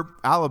weren't for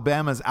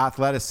Alabama's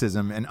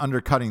athleticism and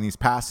undercutting these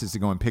passes to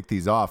go and pick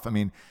these off, I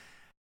mean,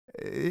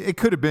 it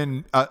could have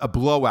been a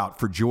blowout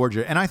for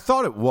Georgia, and I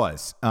thought it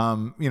was. At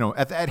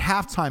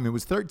halftime, it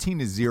was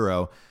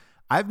 13-0.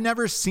 I've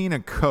never seen a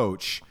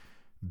coach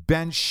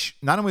bench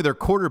not only their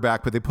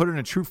quarterback, but they put in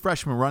a true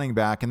freshman running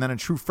back and then a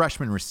true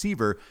freshman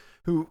receiver,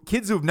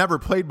 kids who have never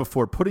played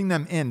before, putting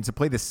them in to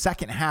play the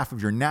second half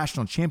of your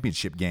national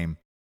championship game.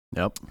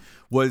 Yep.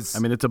 It's a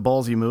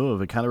ballsy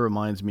move. It kind of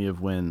reminds me of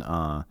when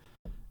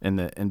in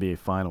the NBA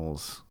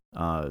Finals,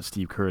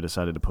 Steve Kerr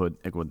decided to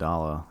put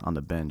Iguodala on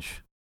the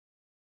bench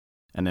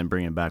and then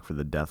bring him back for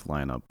the death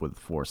lineup with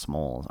 5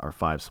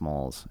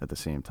 smalls at the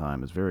same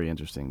time. It's very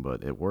interesting,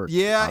 but it worked.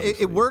 Yeah,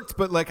 it worked,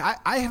 but like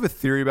I have a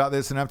theory about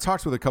this, and I've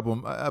talked with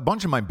a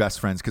bunch of my best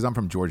friends, because I'm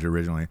from Georgia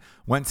originally,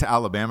 went to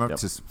Alabama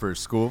for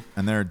school,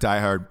 and they're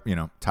diehard,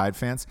 Tide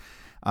fans.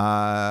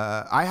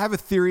 I have a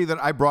theory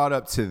that I brought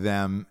up to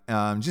them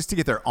just to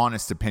get their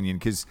honest opinion,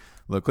 because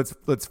look,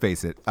 let's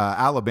face it,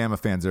 Alabama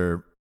fans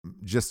are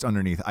just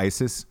underneath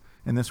ISIS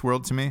in this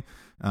world to me.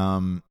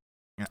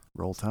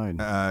 Roll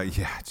Tide.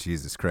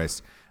 Jesus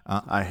Christ.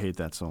 I hate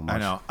that so much. I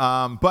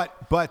know.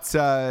 But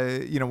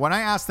when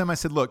I asked them, I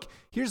said, look,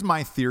 here's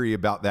my theory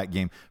about that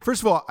game.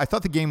 First of all, I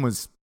thought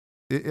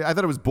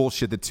it was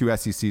bullshit that 2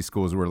 SEC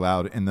schools were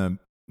allowed in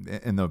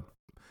the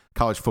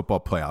college football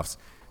playoffs.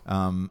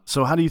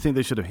 So how do you think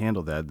they should have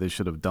handled that? They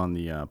should have done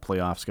the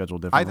playoff schedule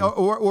differently?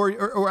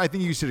 Or I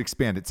think you should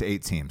expand it to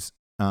 8 teams.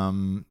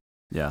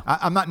 Yeah.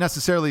 I'm not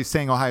necessarily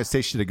saying Ohio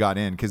State should have got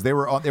in, because they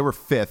were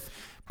 5th.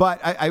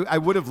 But I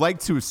would have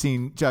liked to have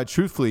seen,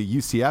 truthfully,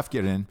 UCF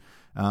get in.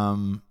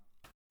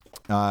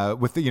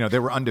 They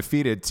were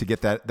undefeated to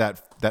get that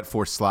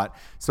 4th slot.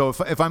 So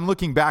if I'm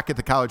looking back at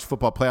the college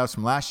football playoffs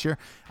from last year,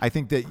 I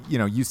think that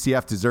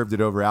UCF deserved it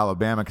over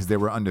Alabama because they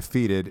were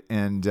undefeated,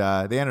 and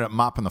they ended up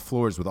mopping the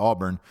floors with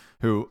Auburn,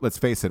 who, let's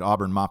face it,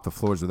 Auburn mopped the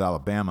floors with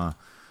Alabama.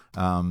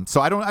 So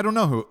I don't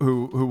know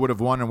who would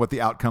have won and what the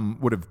outcome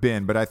would have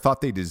been, but I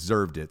thought they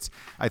deserved it.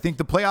 I think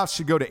the playoffs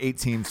should go to 8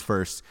 teams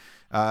first.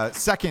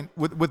 Second,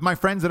 with my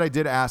friends that I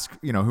did ask,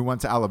 who went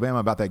to Alabama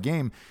about that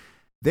game,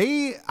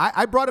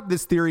 I brought up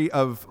this theory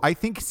of, I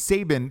think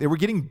Saban, they were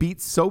getting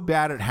beat so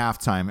bad at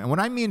halftime. And when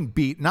I mean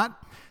beat,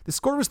 not the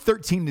score was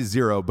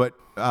 13-0, but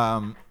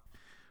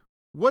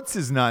what's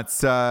his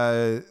nuts?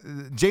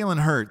 Jalen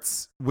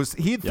Hurts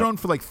he had thrown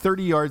for like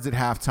 30 yards at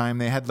halftime.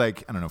 They had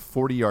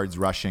 40 yards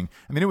rushing.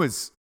 I mean, it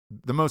was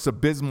the most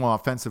abysmal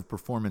offensive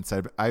performance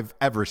I've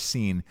ever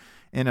seen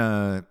in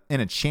a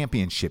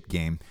championship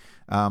game.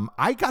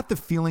 I got the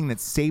feeling that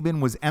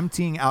Saban was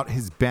emptying out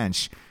his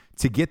bench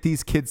to get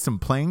these kids some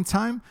playing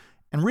time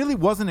and really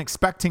wasn't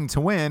expecting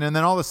to win. And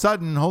then all of a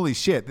sudden, holy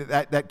shit,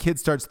 that kid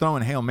starts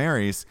throwing Hail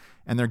Marys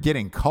and they're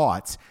getting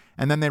caught.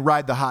 And then they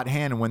ride the hot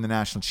hand and win the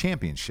national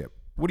championship.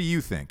 What do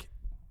you think?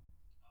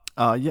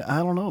 Yeah, I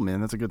don't know, man.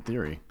 That's a good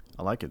theory.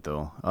 I like it,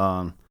 though.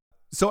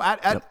 So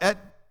at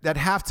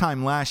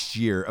halftime last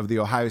year of the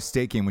Ohio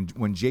State game,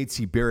 when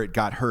JT Barrett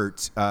got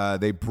hurt,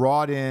 they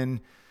brought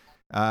in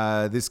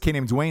this kid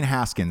named Dwayne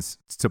Haskins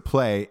to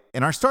play.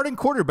 And our starting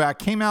quarterback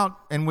came out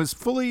and was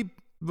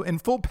in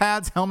full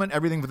pads, helmet,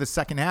 everything for the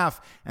second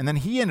half. And then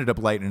he ended up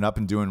lighting it up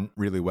and doing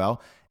really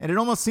well. And it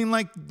almost seemed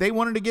like they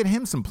wanted to get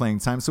him some playing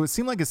time. So it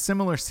seemed like a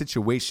similar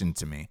situation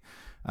to me.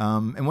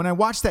 And when I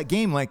watched that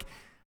game,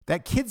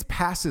 that kid's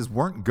passes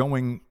weren't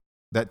going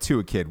to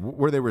a kid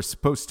where they were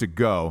supposed to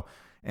go.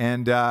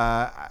 And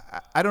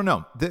I don't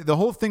know. The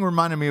whole thing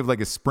reminded me of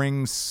like a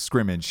spring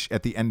scrimmage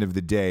at the end of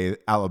the day,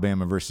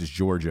 Alabama versus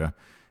Georgia.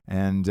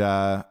 And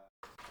I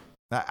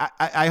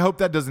hope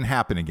that doesn't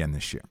happen again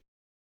this year.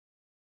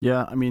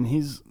 Yeah, I mean,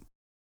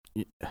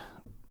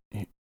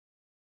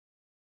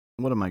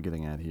 what am I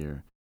getting at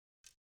here?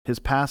 His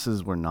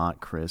passes were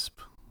not crisp.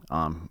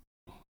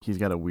 He's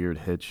got a weird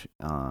hitch,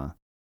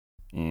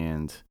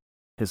 and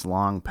his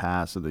long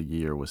pass of the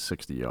year was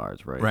 60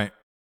 yards, right? Right.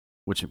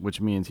 Which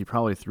means he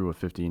probably threw a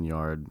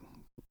 15-yard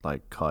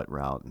cut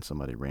route and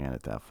somebody ran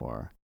it that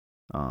far.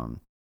 And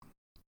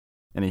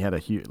he had a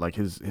huge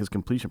his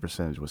completion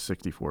percentage was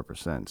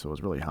 64%, so it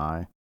was really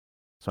high.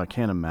 So I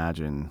can't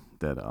imagine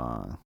that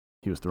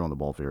he was throwing the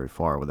ball very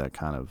far with that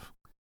kind of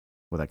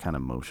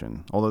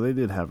motion. Although they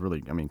did have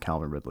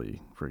Calvin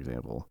Ridley, for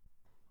example.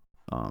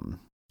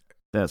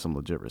 They had some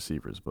legit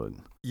receivers, but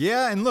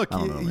yeah, and look,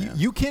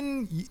 you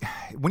can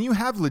when you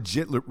have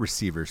legit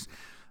receivers.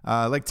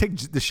 Take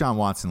Deshaun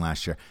Watson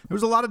last year. There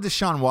was a lot of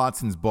Deshaun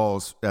Watson's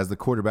balls as the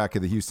quarterback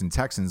of the Houston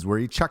Texans where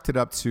he chucked it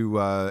up to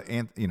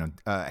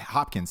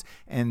Hopkins.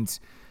 And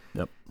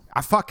yep.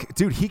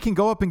 Dude, he can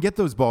go up and get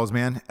those balls,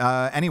 man,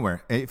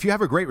 anywhere. If you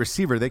have a great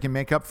receiver, they can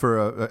make up for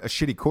a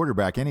shitty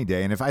quarterback any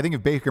day. And I think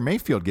if Baker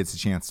Mayfield gets a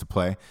chance to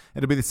play,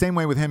 it'll be the same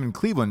way with him in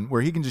Cleveland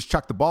where he can just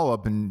chuck the ball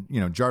up and,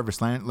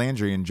 Jarvis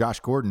Landry and Josh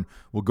Gordon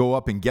will go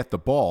up and get the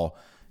ball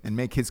and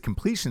make his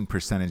completion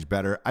percentage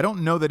better. I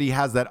don't know that he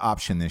has that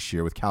option this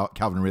year with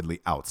Calvin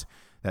Ridley out,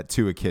 that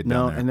Tua kid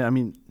down there. And I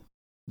mean,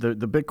 the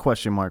big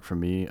question mark for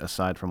me,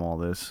 aside from all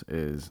this,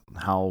 is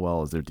how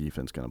well is their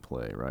defense going to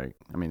play, right?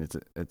 I mean,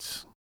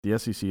 it's the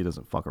SEC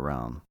doesn't fuck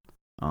around.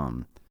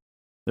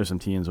 There's some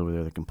teams over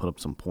there that can put up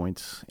some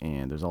points,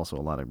 and there's also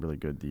a lot of really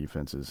good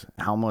defenses.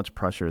 How much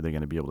pressure are they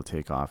going to be able to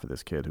take off of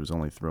this kid who's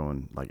only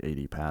thrown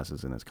 80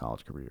 passes in his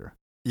college career?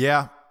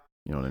 Yeah.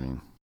 You know what I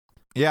mean?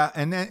 Yeah,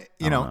 and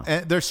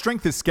their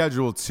strength of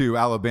schedule too.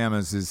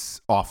 Alabama's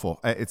is awful.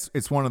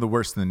 It's one of the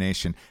worst in the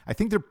nation. I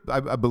think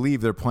I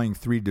believe they're playing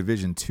 3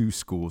 Division II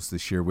schools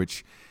this year,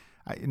 which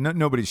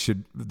nobody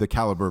should. The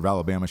caliber of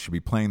Alabama should be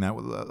playing that.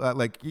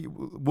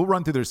 We'll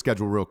run through their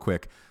schedule real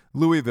quick.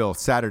 Louisville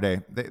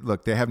Saturday.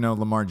 They have no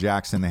Lamar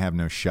Jackson. They have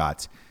no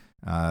shot.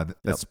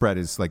 That spread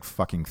is like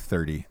fucking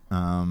 30.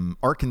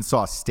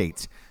 Arkansas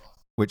State,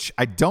 which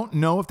I don't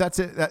know if that's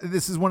it.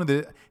 This is one of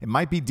the. It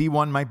might be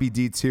D1, might be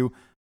D2.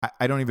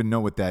 I don't even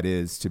know what that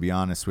is, to be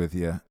honest with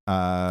you.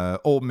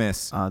 Ole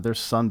Miss. They're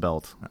Sun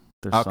Belt.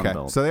 Okay,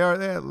 so they are.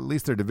 At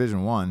least they're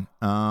Division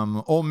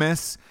I. Ole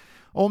Miss.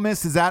 Ole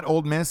Miss is at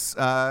Ole Miss.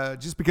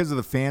 Just because of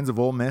the fans of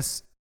Ole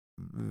Miss,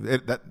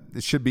 it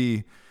should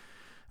be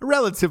a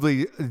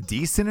relatively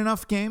decent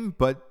enough game.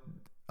 But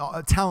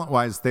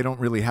talent-wise, they don't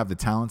really have the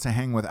talent to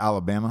hang with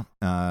Alabama.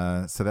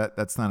 So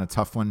that's not a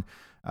tough one.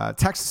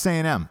 Texas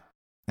A&M.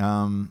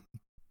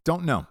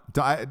 Don't know.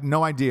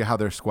 No idea how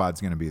their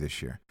squad's going to be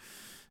this year.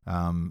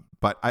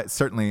 But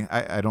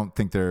I don't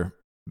think they're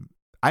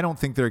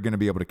going to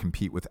be able to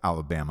compete with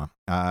Alabama.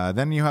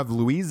 Then you have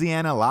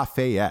Louisiana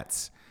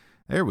Lafayette.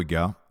 There we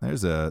go.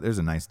 There's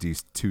a nice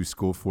D2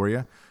 school for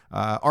you.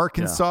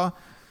 Arkansas,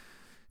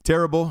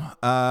 terrible.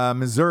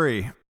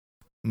 Missouri,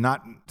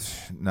 not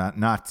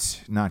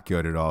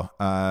good at all.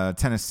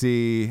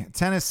 Tennessee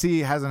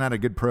hasn't had a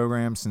good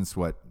program since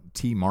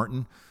T.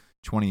 Martin,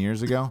 20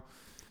 years ago.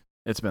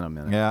 It's been a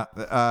minute. Yeah.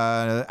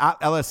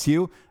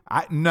 LSU.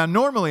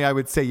 Normally I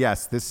would say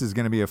yes. This is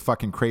going to be a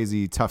fucking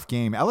crazy tough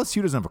game.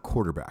 LSU doesn't have a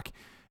quarterback,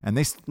 and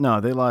they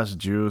lost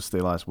Juice, they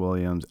lost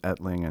Williams,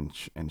 Etling,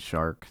 and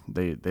Shark.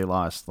 They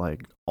lost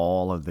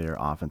all of their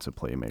offensive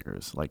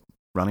playmakers,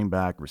 running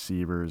back,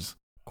 receivers,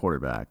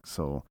 quarterback.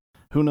 So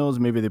who knows?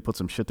 Maybe they put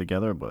some shit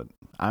together, but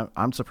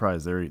I'm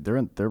surprised they're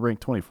ranked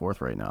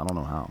 24th right now. I don't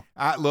know how.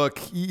 Look,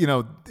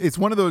 it's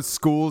one of those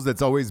schools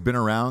that's always been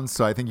around,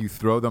 so I think you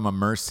throw them a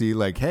mercy,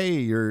 like, hey,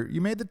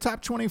 you made the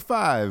top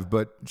 25,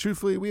 but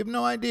truthfully, we have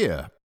no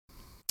idea.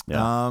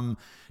 Yeah.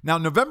 Now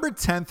November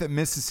 10th at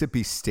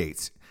Mississippi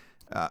State.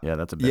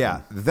 That's a big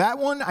one. That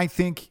one, I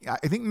think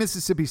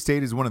Mississippi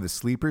State is one of the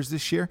sleepers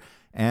this year,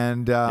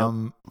 and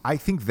I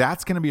think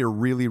that's going to be a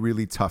really,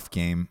 really tough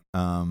game.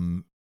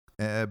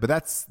 But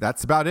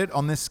that's about it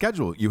on this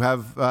schedule. You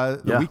have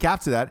the week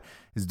after that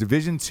is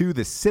Division II,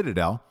 the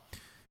Citadel.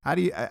 How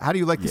do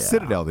you like the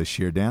Citadel this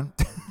year, Dan?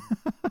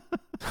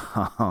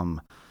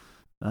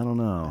 I don't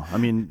know. I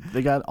mean,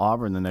 they got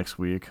Auburn the next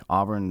week.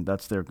 Auburn,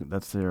 that's their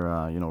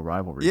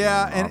rivalry.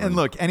 Yeah, and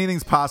look,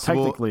 anything's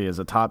possible. Technically, is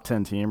a top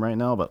 10 team right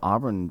now, but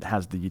Auburn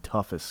has the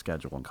toughest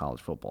schedule in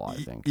college football, I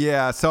think.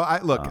 Yeah. So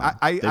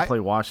they play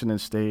Washington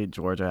State,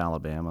 Georgia,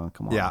 Alabama.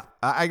 Come on. Yeah,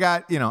 I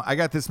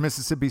got this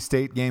Mississippi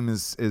State game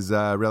is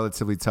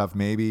relatively tough.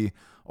 Maybe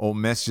Ole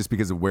Miss just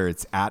because of where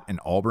it's at in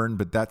Auburn,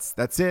 but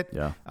that's it.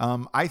 Yeah.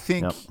 I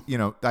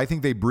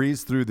think they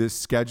breeze through this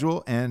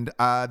schedule, and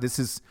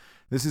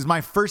this is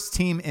my first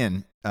team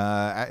into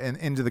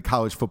the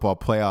college football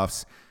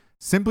playoffs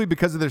simply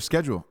because of their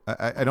schedule.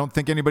 I don't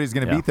think anybody's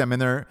going to beat them, and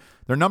they're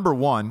number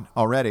one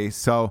already.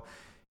 So,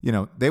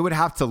 they would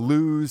have to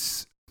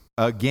lose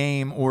a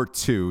game or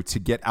two to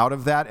get out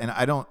of that, and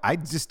I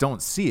just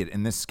don't see it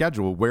in this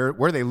schedule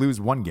where they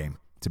lose one game,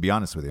 to be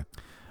honest with you.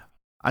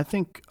 I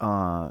think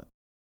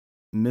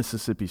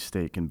Mississippi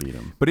State can beat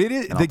them. But it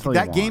is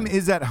that game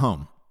is at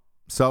home.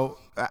 So,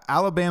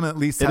 Alabama at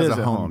least has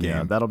a home game.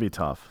 Yeah, that'll be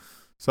tough.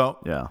 So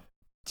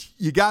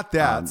you got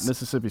that.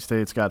 Mississippi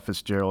State's got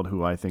Fitzgerald,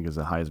 who I think is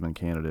a Heisman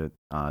candidate.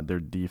 Their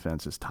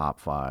defense is top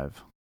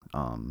 5.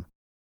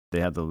 They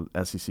have the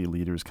SEC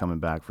leaders coming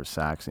back for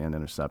sacks and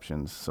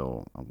interceptions.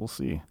 So we'll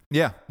see.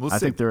 Yeah, we'll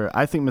see.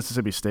 I think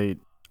Mississippi State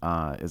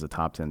is a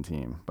top 10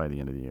 team by the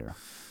end of the year.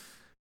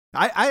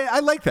 I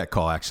like that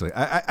call, actually.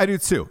 I do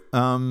too.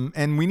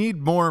 And we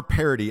need more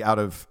parity out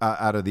of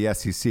the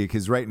SEC,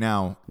 because right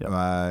now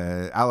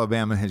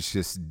Alabama has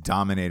just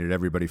dominated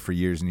everybody for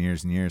years and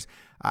years and years.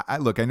 I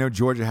know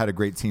Georgia had a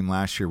great team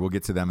last year. We'll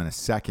get to them in a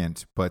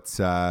second, but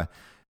to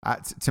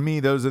me,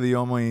 those are the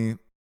only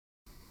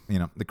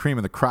the cream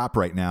of the crop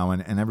right now,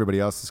 and everybody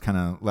else is kind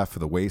of left for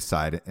the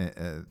wayside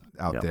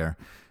out there.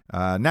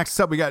 Next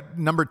up, we got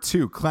number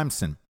 2,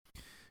 Clemson.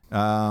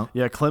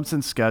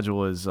 Clemson's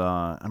schedule is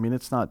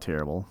it's not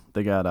terrible.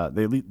 They got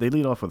they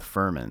lead off with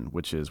Furman,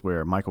 which is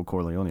where Michael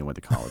Corleone went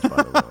to college,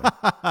 by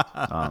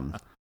the way.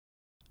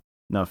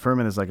 No,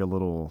 Furman is like a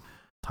little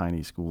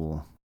tiny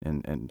school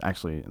in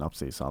actually in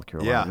upstate South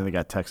Carolina. Yeah. And then they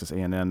got Texas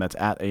A&M. That's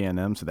at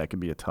A&M, so that could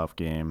be a tough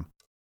game.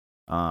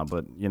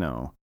 But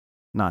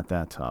not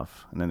that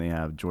tough. And then they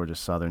have Georgia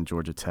Southern,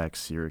 Georgia Tech,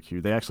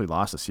 Syracuse. They actually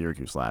lost to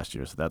Syracuse last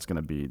year, so that's going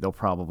to be, they'll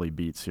probably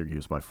beat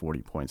Syracuse by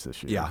 40 points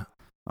this year. Yeah.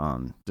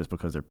 Just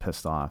because they're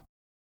pissed off.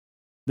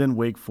 Then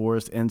Wake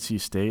Forest, NC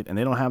State, and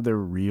they don't have their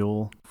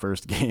real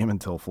first game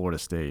until Florida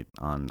State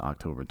on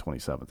October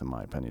 27th, in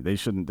my opinion.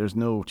 There's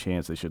no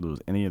chance they should lose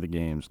any of the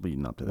games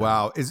leading up to that.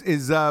 Wow.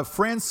 Is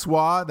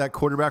Francois, that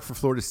quarterback for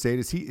Florida State,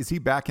 is he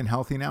back and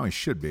healthy now? He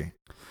should be.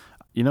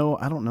 I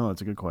don't know.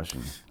 It's a good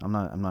question. I'm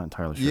not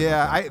entirely sure.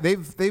 Yeah,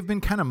 they've been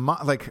kind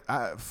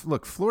of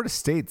look, Florida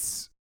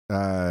State's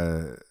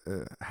I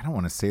don't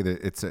want to say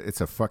that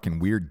it's a fucking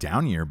weird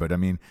down year, but I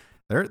mean,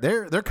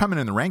 they're coming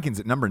in the rankings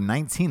at number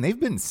 19. They've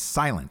been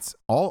silent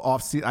all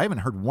offseason. I haven't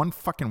heard one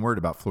fucking word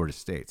about Florida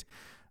State.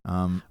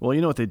 Well,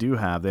 you know what they do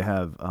have? They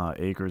have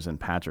Akers and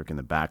Patrick in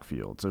the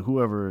backfield.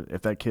 So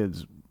if that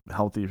kid's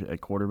healthy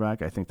at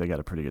quarterback, I think they got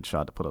a pretty good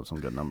shot to put up some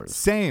good numbers.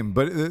 Same,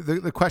 but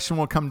the question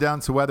will come down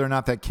to whether or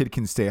not that kid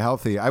can stay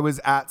healthy. I was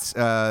at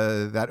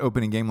that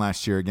opening game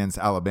last year against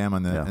Alabama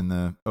in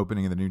the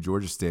opening of the new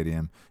Georgia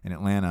Stadium in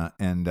Atlanta,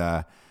 and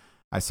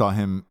I saw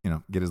him,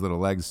 get his little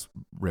legs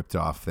ripped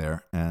off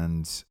there.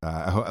 And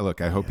I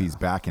hope he's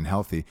back and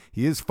healthy.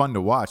 He is fun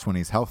to watch when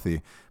he's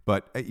healthy,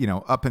 but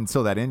up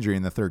until that injury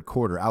in the third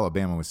quarter,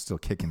 Alabama was still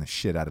kicking the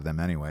shit out of them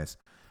anyways.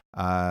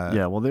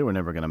 Well, they were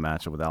never going to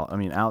match it without. I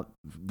mean,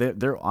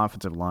 their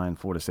offensive line,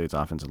 Florida State's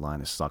offensive line,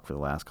 has sucked for the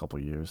last couple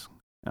of years.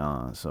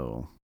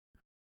 So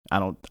I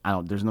don't.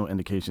 There's no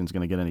indication it's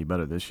going to get any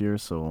better this year.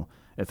 So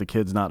if the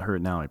kid's not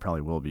hurt now, he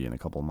probably will be in a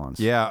couple of months.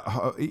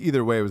 Yeah.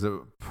 Either way, it was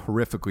a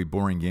horrifically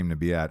boring game to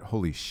be at.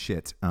 Holy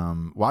shit.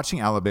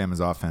 Watching Alabama's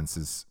offense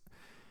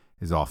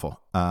is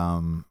awful.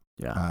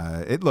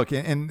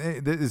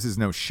 This is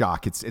no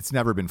shock. It's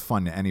never been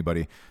fun to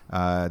anybody.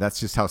 That's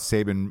just how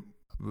Saban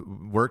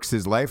works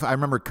his life. I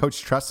remember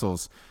Coach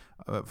Tressel's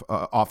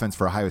offense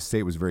for Ohio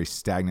State was very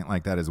stagnant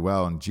like that as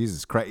well. And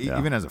Jesus Christ,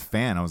 even as a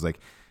fan, I was like,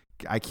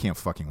 I can't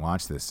fucking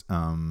watch this.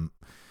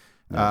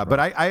 But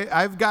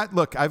I've got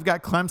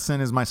Clemson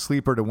as my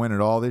sleeper to win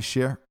it all this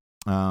year.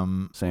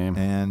 Same.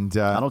 And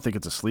I don't think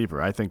it's a sleeper.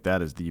 I think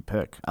that is the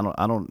pick.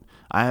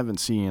 I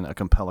haven't seen a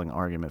compelling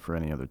argument for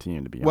any other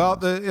team, to be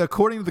honest. Well,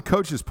 according to the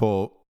coaches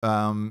poll,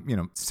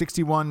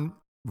 61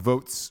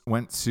 votes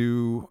went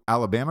to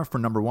Alabama for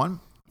number 1.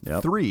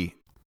 Yep. 3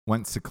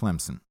 went to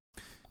Clemson.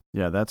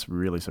 Yeah, that's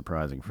really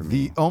surprising for me.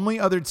 The only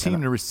other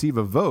team to receive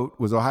a vote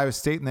was Ohio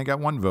State, and they got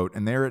 1 vote,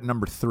 and they're at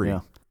number 3. Yeah.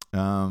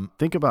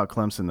 Think about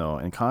Clemson, though,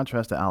 in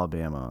contrast to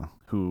Alabama,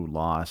 who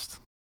lost,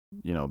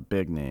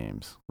 big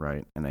names,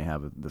 right? And they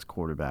have this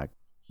quarterback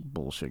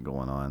bullshit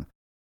going on.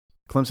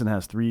 Clemson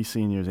has 3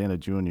 seniors and a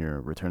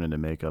junior returning to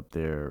make up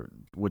there,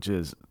 which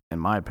is, in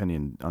my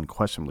opinion,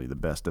 unquestionably the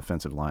best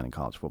defensive line in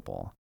college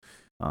football.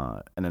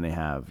 And then they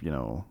have,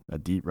 a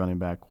deep running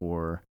back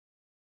core.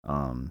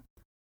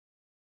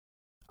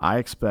 I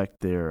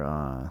expect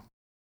their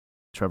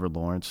Trevor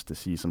Lawrence to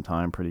see some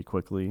time pretty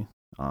quickly,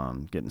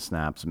 getting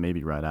snaps,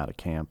 maybe right out of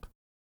camp.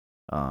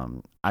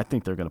 I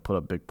think they're going to put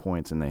up big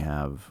points, and they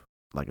have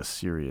like a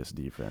serious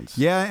defense.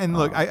 Yeah, and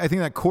look, I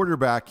think that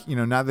quarterback,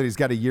 now that he's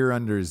got a year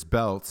under his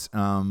belt,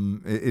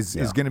 is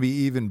going to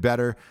be even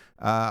better.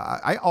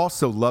 I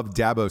also love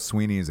Dabo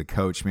Swinney as a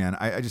coach, man.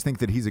 I just think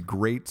that he's a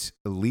great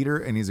leader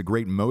and he's a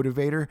great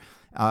motivator.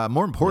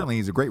 More importantly,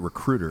 he's a great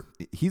recruiter.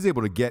 He's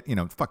able to get,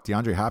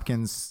 DeAndre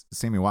Hopkins,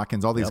 Sammy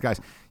Watkins, all these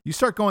guys. You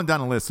start going down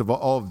a list of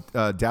all of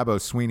Dabo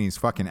Swinney's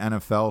fucking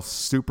NFL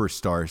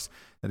superstars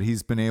that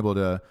he's been able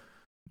to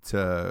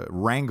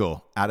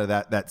wrangle out of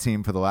that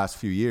team for the last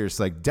few years.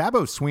 Like,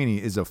 Dabo Swinney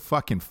is a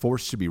fucking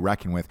force to be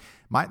reckoned with.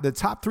 The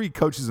top 3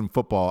 coaches in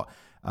football,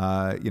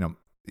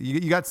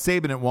 you got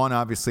Saban at 1,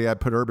 obviously. I'd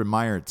put Urban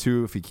Meyer at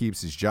 2 if he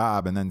keeps his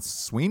job, and then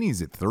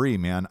Sweeney's at 3,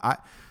 man.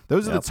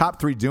 Those are the top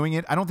 3 doing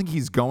it. I don't think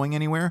he's going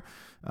anywhere.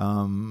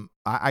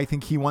 I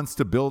think he wants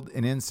to build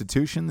an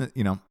institution that,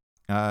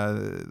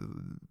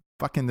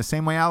 fucking the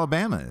same way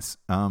Alabama is.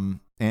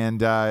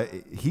 And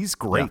he's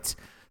great.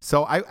 Yeah.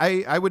 So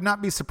I would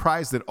not be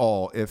surprised at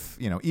all if,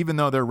 even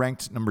though they're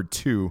ranked number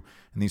 2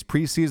 in these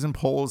preseason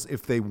polls,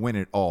 if they win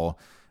it all,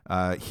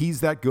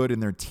 he's that good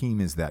and their team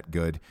is that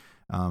good.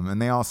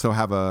 And they also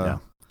have a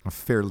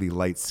fairly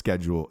light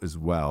schedule as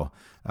well.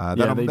 They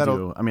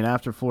do. I mean,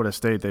 after Florida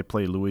State, they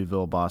play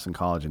Louisville, Boston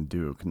College, and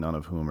Duke, none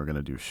of whom are going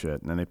to do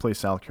shit. And then they play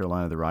South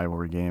Carolina, the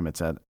rivalry game.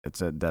 It's at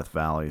Death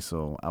Valley,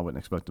 so I wouldn't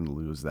expect them to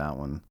lose that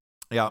one.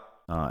 Yeah.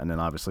 And then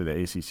obviously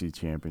the ACC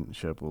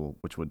championship,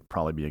 which would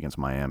probably be against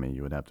Miami,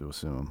 you would have to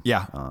assume.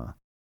 Yeah.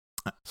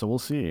 So we'll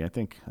see. I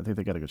think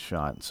they got a good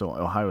shot. So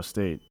Ohio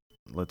State,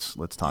 let's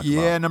talk.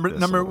 Yeah, about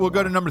number. We'll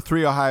go to number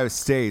 3, Ohio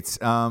State.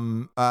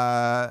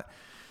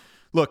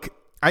 Look,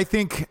 I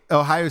think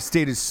Ohio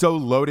State is so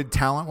loaded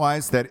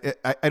talent-wise that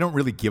I don't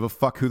really give a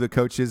fuck who the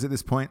coach is at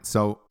this point.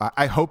 So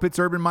I hope it's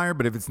Urban Meyer,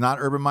 but if it's not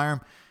Urban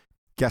Meyer,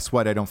 guess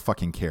what? I don't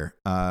fucking care.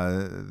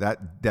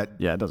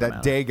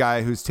 That Day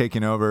guy who's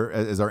taken over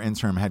as our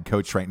interim head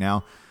coach right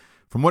now,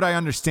 from what I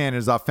understand,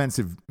 is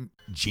offensive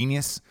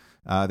genius.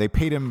 They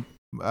paid him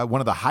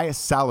one of the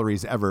highest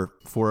salaries ever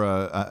for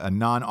a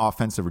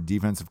non-offensive or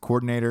defensive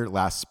coordinator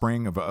last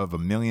spring of $1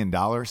 million.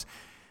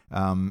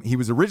 He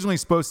was originally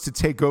supposed to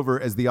take over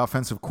as the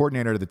offensive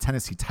coordinator of the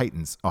Tennessee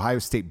Titans. Ohio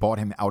State bought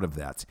him out of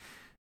that.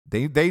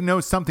 They know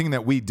something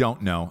that we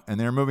don't know, and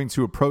they're moving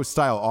to a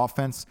pro-style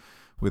offense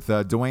with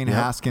Dwayne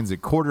Haskins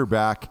at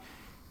quarterback.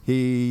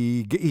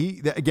 He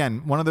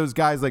again, one of those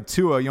guys like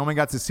Tua, you only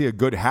got to see a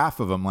good half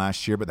of him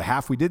last year, but the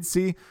half we did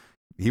see,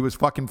 he was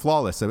fucking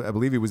flawless. I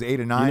believe he was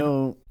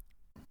 8-9.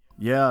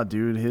 Yeah,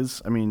 dude.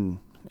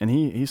 And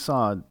he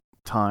saw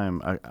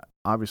time.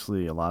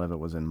 Obviously, a lot of it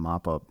was in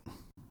mop-up,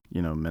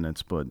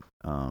 minutes, but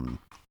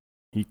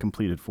he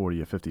completed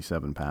 40 of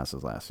 57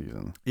 passes last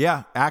season.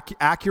 Yeah,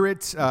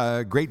 accurate,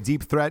 great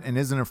deep threat, and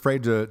isn't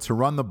afraid to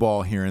run the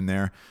ball here and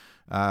there.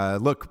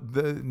 Look,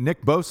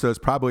 Nick Bosa is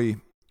probably,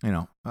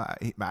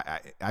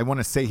 I want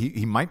to say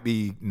he might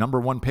be number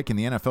 1 pick in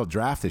the NFL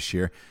draft this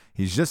year.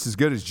 He's just as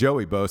good as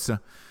Joey Bosa.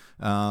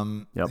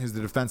 He's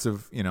the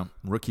defensive,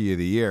 rookie of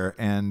the year.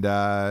 And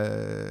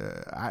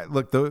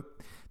look,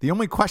 the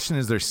only question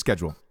is their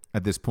schedule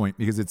at this point,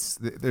 because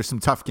there's some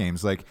tough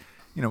games. Like,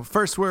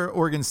 first we're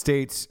Oregon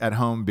State at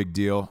home, big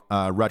deal.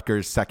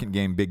 Rutgers, second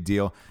game, big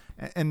deal.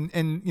 And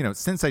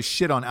since I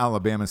shit on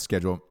Alabama's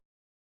schedule,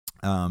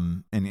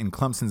 and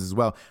Clemson's as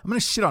well, I'm going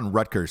to shit on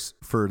Rutgers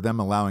for them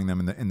allowing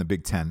them in the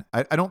Big Ten.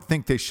 I don't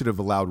think they should have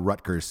allowed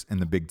Rutgers in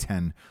the Big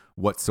Ten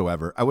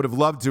whatsoever. I would have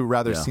loved to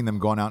rather seen them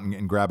going out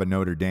and grab a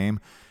Notre Dame.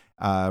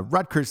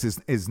 Rutgers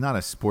is not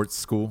a sports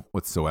school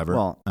whatsoever.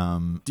 Well,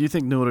 do you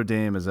think Notre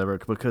Dame is ever,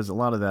 because a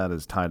lot of that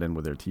is tied in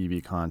with their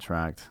TV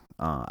contract?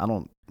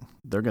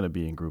 They're going to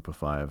be in Group of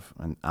 5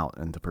 and out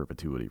into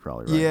perpetuity,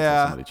 probably, right?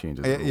 Yeah. Somebody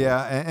changes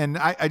and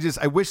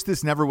I wish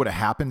this never would have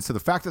happened. So the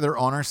fact that they're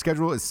on our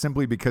schedule is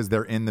simply because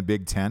they're in the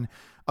Big Ten.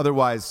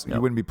 Otherwise,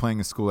 you wouldn't be playing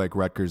a school like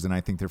Rutgers, and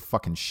I think they're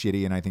fucking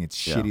shitty, and I think it's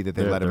shitty that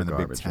they let them in the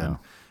Big Ten.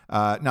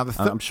 Now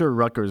I'm sure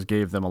Rutgers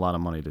gave them a lot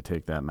of money to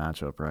take that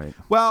matchup, right?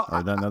 Well,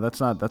 no,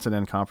 that's an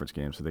in-conference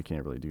game, so they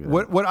can't really do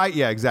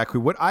that. Exactly.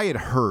 What I had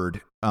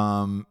heard,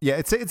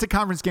 it's a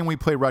conference game. We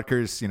play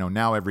Rutgers,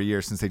 now every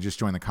year since they just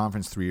joined the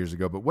conference 3 years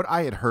ago. But what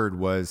I had heard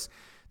was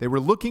they were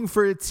looking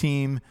for a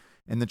team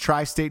in the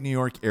tri-state New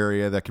York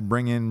area that can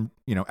bring in,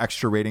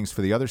 extra ratings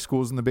for the other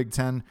schools in the Big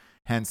Ten.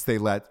 Hence, they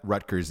let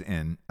Rutgers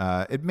in.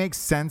 It makes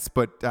sense,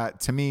 but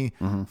to me,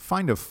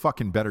 find a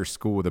fucking better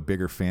school with a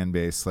bigger fan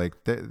base. Like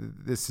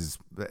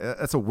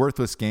that's a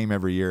worthless game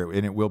every year,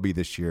 and it will be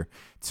this year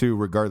too,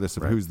 regardless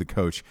of who's the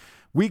coach.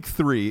 Week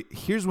 3,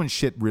 here's when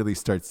shit really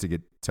starts to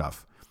get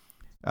tough.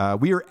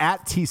 We are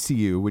at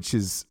TCU, which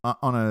is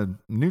on a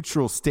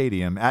neutral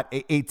stadium at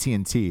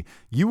AT&T.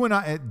 You and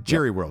I at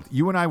Jerry World.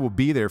 You and I will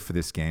be there for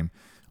this game.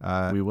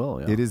 We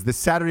will. Yeah. It is the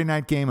Saturday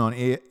night game on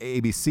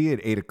ABC at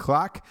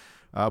 8:00.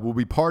 We'll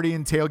be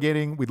partying,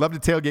 tailgating. We'd love to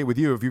tailgate with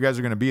you if you guys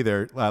are going to be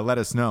there. Let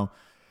us know.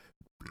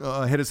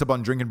 Hit us up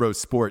on Drinking Bros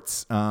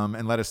Sports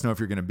and let us know if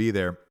you're going to be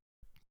there.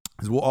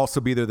 Because we'll also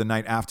be there the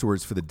night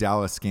afterwards for the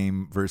Dallas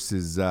game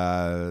versus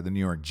the New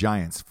York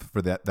Giants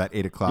for that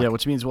 8:00. Yeah,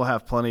 which means we'll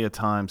have plenty of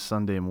time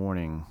Sunday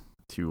morning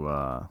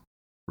to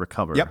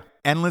recover. Yep.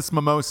 Endless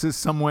mimosas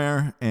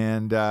somewhere.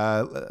 And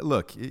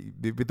look,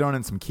 you've been throwing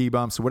in some key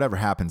bumps. So whatever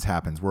happens.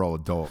 We're all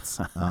adults.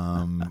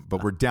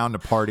 But we're down to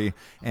party.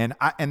 And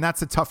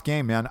that's a tough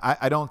game, man.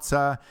 I don't...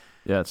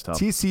 yeah, it's tough.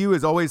 TCU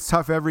is always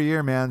tough every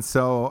year, man.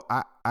 So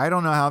I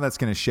don't know how that's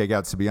going to shake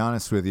out, to be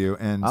honest with you.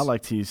 And I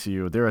like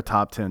TCU. They're a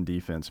top 10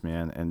 defense,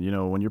 man. And,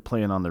 when you're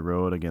playing on the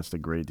road against a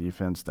great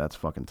defense, that's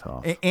fucking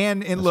tough.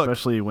 And look,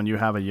 especially when you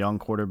have a young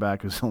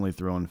quarterback who's only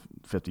thrown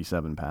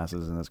 57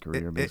 passes in his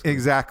career. Basically.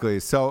 Exactly.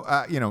 So,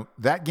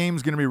 that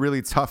game's going to be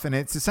really tough, and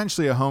it's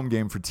essentially a home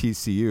game for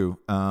TCU.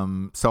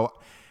 So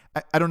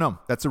I don't know.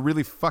 That's a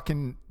really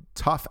fucking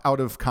tough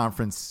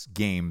out-of-conference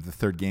game, the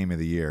third game of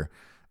the year.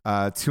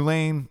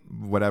 Tulane,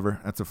 whatever.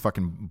 That's a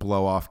fucking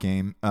blow-off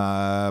game.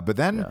 But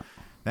then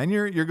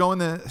you're going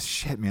to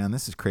shit, man.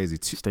 This is crazy.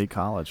 State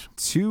College.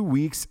 2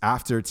 weeks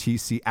after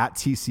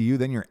TCU,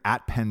 then you're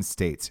at Penn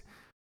State.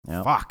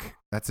 Yep. Fuck,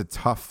 that's a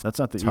tough. That's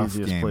not the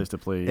easiest game. Place to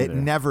play either. It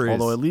never is.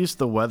 Although at least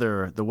the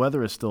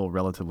weather is still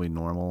relatively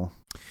normal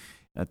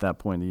at that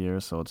point in the year,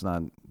 so it's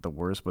not the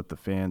worst, but the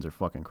fans are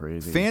fucking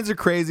crazy. Fans are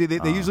crazy.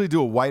 They usually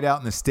do a whiteout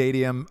in the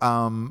stadium.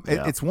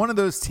 It's one of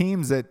those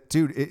teams that,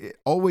 dude, it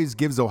always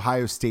gives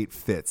Ohio State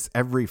fits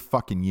every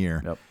fucking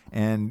year. Yep.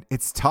 And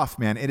it's tough,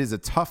 man. It is a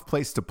tough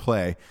place to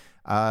play.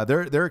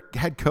 Their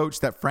head coach,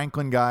 that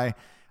Franklin guy,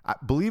 I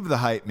believe the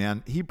hype,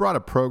 man. He brought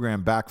a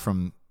program back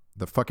from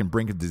the fucking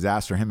brink of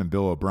disaster, him and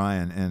Bill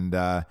O'Brien.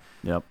 And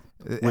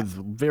with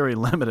very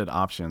limited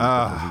options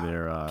because of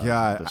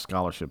their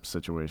scholarship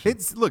situation.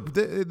 It's look,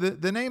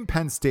 the name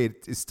Penn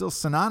State is still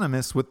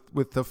synonymous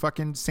with the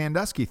fucking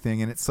Sandusky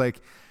thing, and it's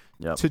like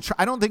to try.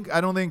 I don't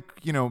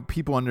think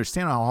people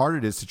understand how hard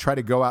it is to try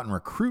to go out and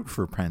recruit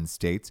for Penn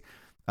State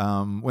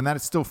when that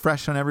is still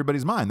fresh on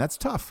everybody's mind. That's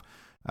tough.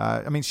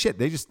 Shit.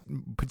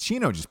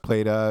 Pacino just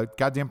played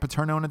goddamn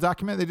Paterno in a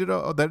documentary.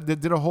 They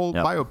did a whole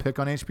biopic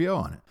on HBO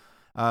on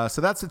it. So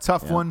that's a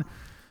tough one.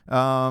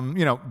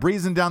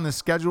 Breezing down the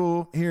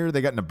schedule here,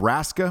 they got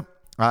Nebraska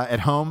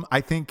at home.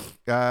 I think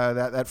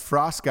that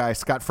Frost guy,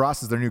 Scott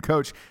Frost, is their new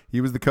coach.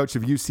 He was the coach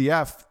of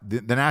UCF,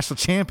 the national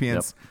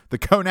champions, the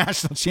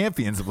co-national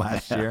champions of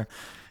last year,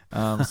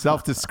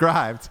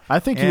 self-described. I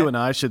think you and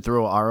I should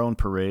throw our own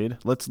parade.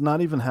 Let's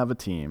not even have a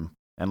team,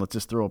 and let's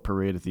just throw a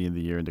parade at the end of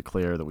the year and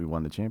declare that we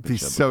won the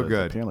championship. It'd be so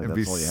good. It'd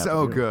be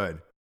so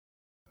good.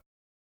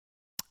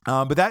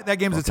 But that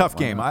game's a tough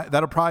game.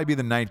 That'll probably be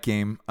the night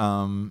game.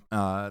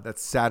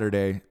 That's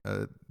Saturday,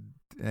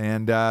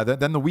 and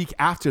then the week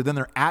after, then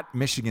they're at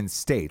Michigan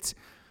State.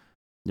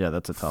 Yeah,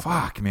 that's a tough.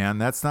 Fuck, one. Man,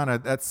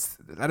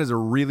 that is a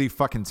really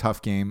fucking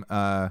tough game.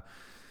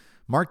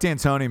 Mark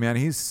D'Antoni, man,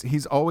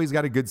 he's always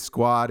got a good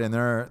squad, and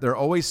they're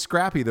always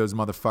scrappy, those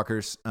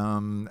motherfuckers.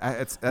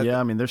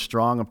 They're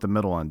strong up the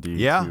middle on D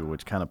too,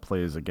 which kind of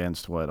plays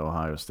against what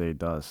Ohio State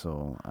does.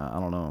 So I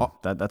don't know.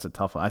 That's a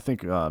tough one. I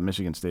think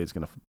Michigan State's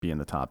going to be in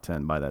the top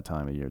 10 by that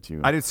time of year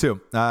too. I do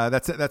too.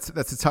 That's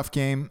a tough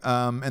game.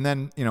 And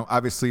then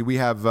obviously we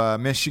have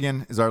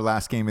Michigan is our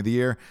last game of the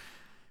year.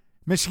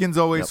 Michigan's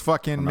always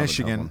fucking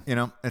Michigan.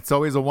 It's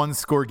always a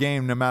one-score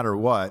game no matter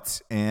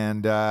what.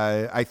 And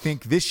I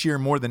think this year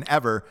more than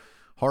ever,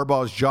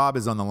 Harbaugh's job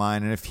is on the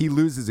line. And if he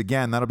loses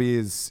again, that'll be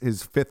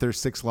his fifth or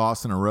sixth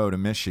loss in a row to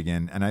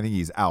Michigan. And I think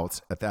he's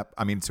out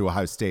to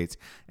Ohio State.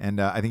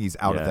 And I think he's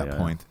out at that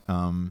point.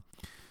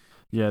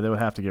 They would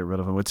have to get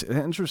rid of him. It's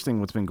interesting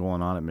what's been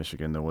going on at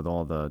Michigan, though, with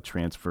all the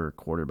transfer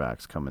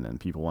quarterbacks coming in.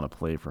 People want to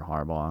play for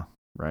Harbaugh,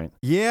 right?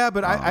 Yeah,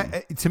 but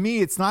I to me,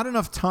 it's not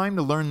enough time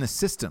to learn the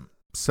system.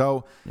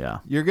 So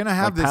you're gonna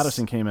have this.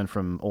 Patterson came in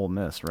from Ole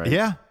Miss, right?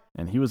 Yeah,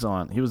 and he was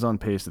on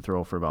pace to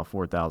throw for about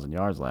 4,000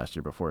 yards last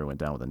year before he went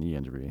down with a knee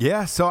injury.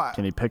 Yeah, so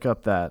can he pick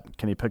up that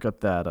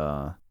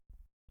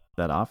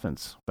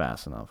offense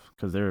fast enough?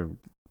 Because their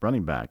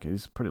running back,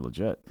 he's pretty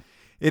legit.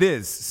 It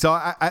is. So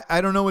I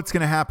don't know what's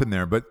going to happen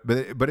there, but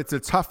it's a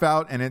tough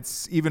out, and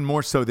it's even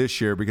more so this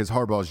year because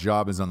Harbaugh's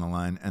job is on the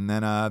line, and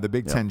then the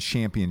Big Ten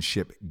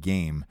championship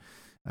game.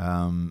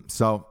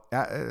 So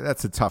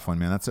that's a tough one,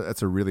 man.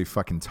 That's a really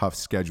fucking tough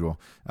schedule.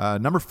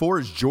 Number 4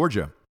 is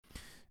Georgia.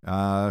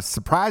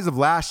 Surprise of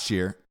last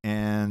year,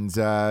 and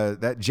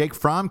that Jake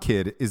Fromm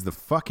kid is the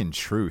fucking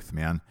truth,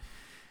 man.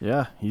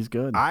 Yeah, he's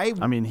good. I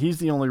mean, he's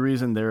the only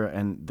reason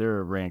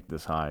they're ranked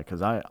this high.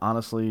 Because I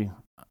honestly,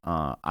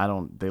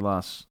 They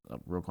lost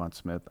Roquan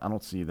Smith. I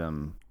don't see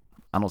them.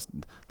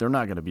 They're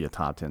not going to be a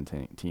top 10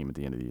 team at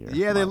the end of the year.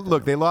 Yeah,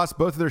 they lost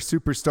both of their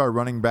superstar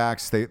running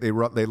backs. They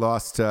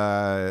lost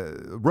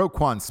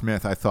Roquan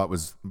Smith. I thought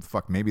was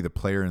maybe the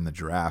player in the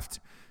draft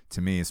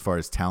to me as far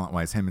as talent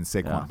wise. Him and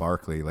Saquon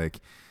Barkley, like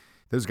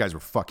those guys were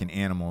fucking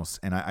animals.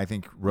 And I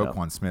think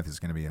Roquan Smith is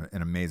going to be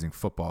an amazing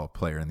football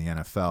player in the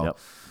NFL. Yep.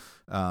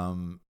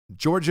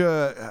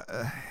 Georgia,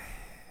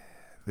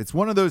 it's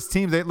one of those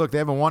teams. They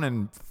haven't won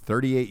in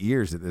 38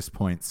 years at this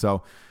point.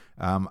 So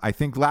I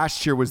think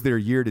last year was their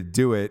year to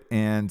do it.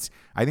 And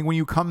I think when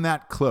you come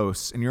that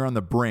close and you're on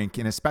the brink,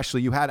 and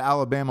especially you had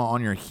Alabama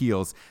on your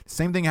heels, the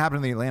same thing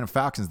happened to the Atlanta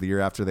Falcons the year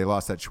after they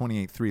lost that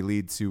 28-3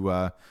 lead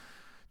to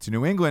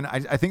New England.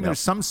 I think there's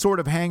some sort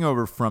of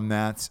hangover from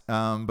that.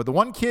 But the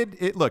one kid,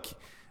 the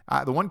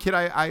one kid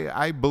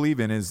I believe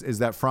in is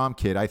that Fromm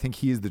kid. I think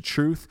he is the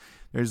truth.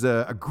 There's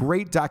a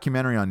great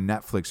documentary on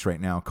Netflix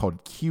right now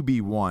called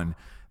QB1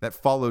 that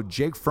followed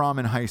Jake Fromm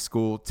in high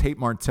school, Tate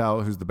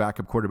Martell, who's the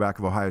backup quarterback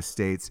of Ohio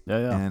State,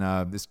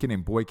 and this kid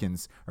named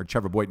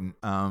Trevor Boykin,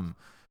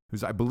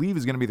 who's I believe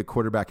is going to be the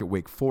quarterback at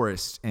Wake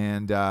Forest.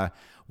 And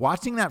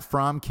watching that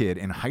Fromm kid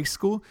in high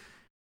school,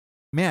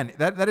 man,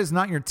 that is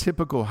not your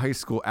typical high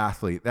school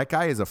athlete. That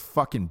guy is a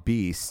fucking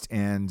beast.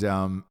 And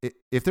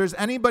if there's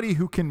anybody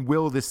who can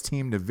will this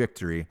team to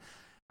victory,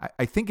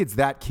 I think it's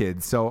that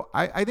kid. So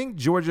I think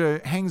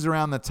Georgia hangs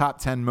around the top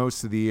 10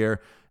 most of the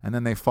year, and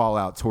then they fall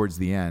out towards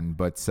the end.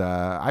 But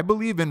I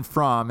believe in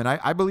Fromm, and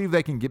I believe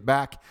they can get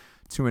back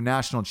to a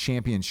national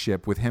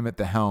championship with him at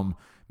the helm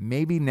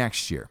maybe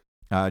next year,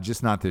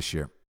 just not this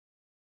year.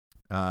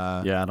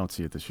 I don't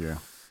see it this year.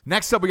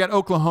 Next up, we got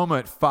Oklahoma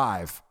at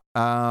 5.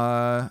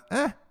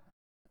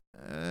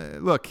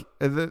 Look,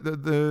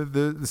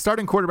 the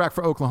starting quarterback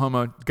for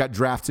Oklahoma got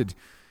drafted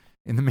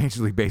in the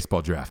Major League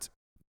Baseball draft.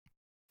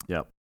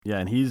 Yep. Yeah,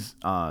 and he's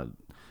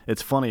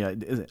it's funny.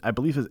 I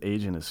believe his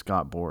agent is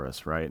Scott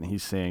Boras, right? And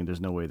he's saying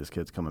there's no way this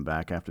kid's coming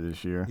back after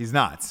this year. He's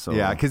not. So,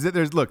 yeah, because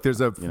there's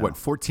a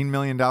 $14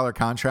 million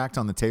contract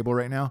on the table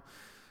right now.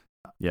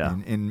 Yeah,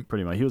 in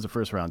pretty much. He was a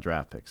first-round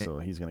draft pick, so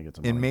he's going to get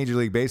some money. In Major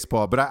League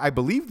Baseball. But I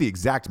believe the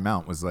exact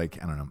amount was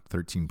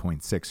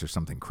 13.6 or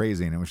something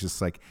crazy. And it was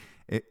just like,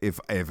 if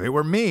it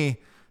were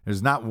me,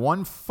 there's not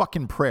one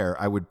fucking prayer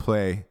I would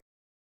play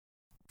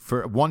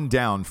for one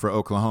down for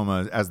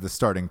Oklahoma as the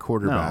starting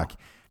quarterback. No,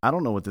 I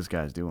don't know what this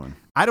guy's doing.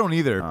 I don't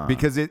either,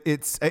 because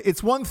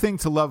it's one thing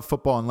to love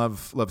football and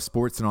love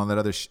sports and all that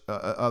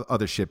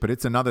other shit, but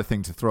it's another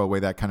thing to throw away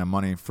that kind of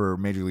money for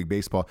Major League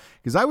Baseball.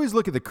 Because I always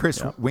look at the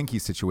Chris Winkie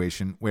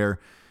situation where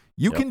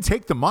you can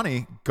take the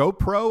money, go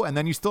pro, and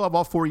then you still have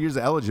all 4 years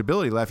of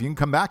eligibility left. You can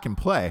come back and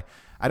play.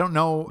 I don't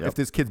know if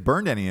this kid's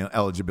burned any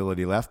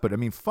eligibility left, but I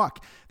mean,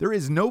 fuck. There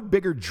is no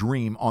bigger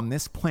dream on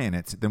this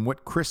planet than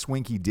what Chris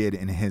Winkie did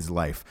in his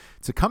life.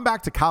 To come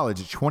back to college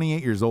at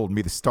 28 years old and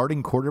be the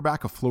starting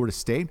quarterback of Florida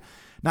State,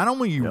 not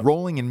only are you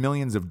rolling in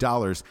millions of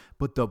dollars,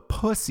 but the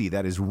pussy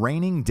that is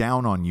raining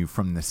down on you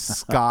from the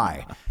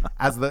sky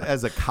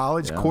as a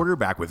college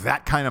quarterback with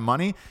that kind of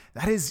money,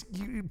 that is,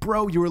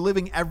 bro, you were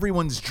living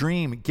everyone's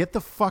dream. Get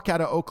the fuck out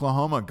of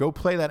Oklahoma. Go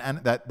play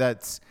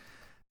that's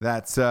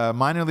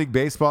minor league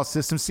baseball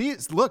system. See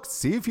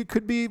if you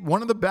could be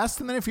one of the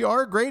best, and then if you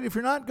are, great. If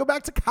you're not, go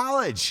back to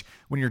college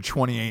when you're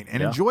 28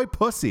 and enjoy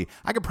pussy.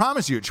 I can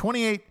promise you, at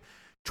 28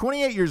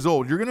 years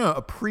old, you're going to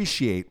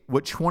appreciate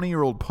what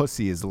 20-year-old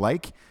pussy is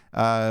like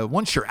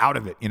once you're out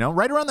of it.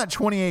 Right around that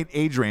 28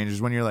 age range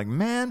is when you're like,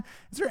 man,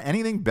 is there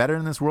anything better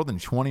in this world than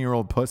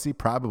 20-year-old pussy?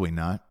 Probably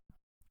not.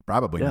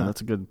 Not. Yeah,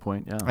 that's a good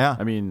point. Yeah.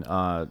 I mean,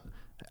 I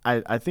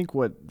think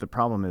what the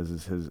problem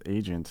is his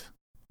agent,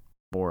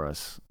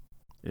 Boras,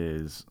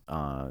 is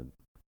I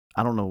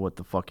don't know what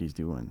the fuck he's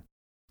doing.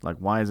 Like,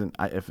 why isn't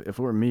if it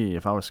were me,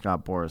 if I was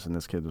Scott Boras and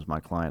this kid was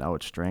my client, I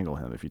would strangle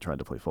him if he tried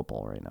to play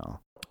football right now.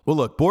 Well,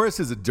 look,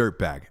 Boras is a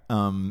dirtbag,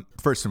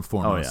 first and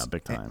foremost. Oh, yeah,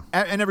 big time.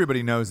 And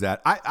everybody knows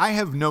that. I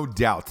have no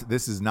doubt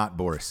this is not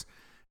Boras.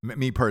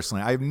 Me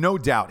personally, I have no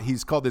doubt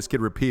he's called this kid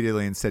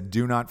repeatedly and said,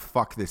 do not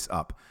fuck this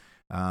up.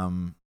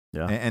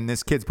 And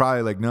this kid's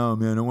probably like, no,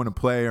 man, I don't want to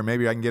play, or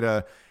maybe I can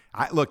get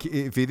look,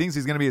 if he thinks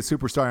he's going to be a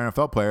superstar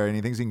NFL player and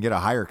he thinks he can get a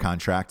higher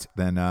contract,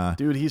 then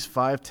dude, he's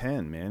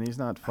 5'10", man. He's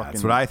not fucking.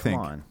 That's what I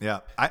think. Yeah,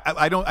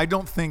 I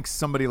don't think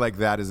somebody like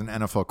that is an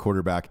NFL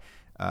quarterback.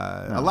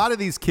 No. A lot of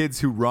these kids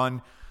who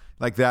run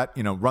like that,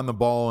 run the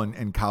ball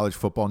in college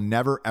football,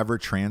 never ever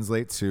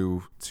translate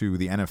to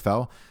the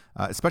NFL,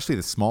 especially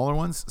the smaller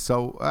ones.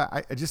 So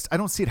I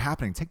don't see it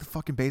happening. Take the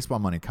fucking baseball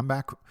money. Come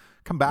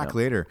back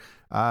later.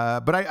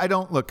 But I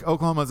don't look.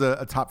 Oklahoma's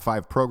a top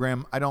 5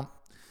 program. I don't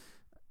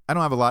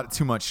have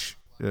too much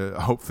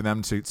hope for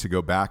them to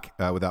go back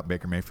without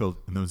Baker Mayfield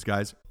and those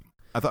guys.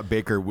 I thought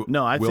Baker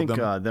No, I think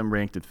them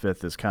ranked at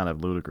 5th is kind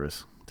of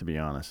ludicrous, to be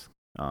honest.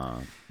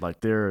 Like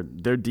their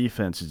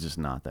defense is just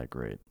not that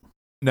great.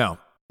 No.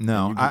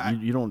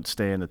 You don't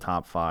stay in the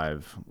top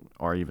 5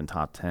 or even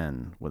top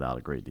 10 without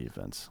a great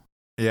defense.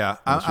 Yeah,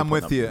 Unless you're I'm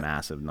with putting you. up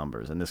massive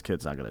numbers, and this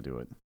kid's not going to do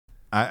it.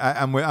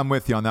 I'm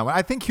with you on that one.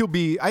 I think he'll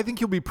be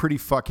pretty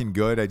fucking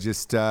good. I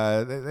just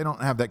they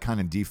don't have that kind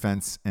of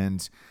defense,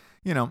 and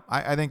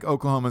I think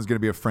Oklahoma is going to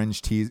be a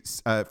fringe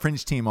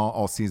team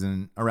all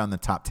season around the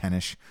top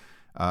 10ish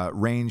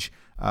range.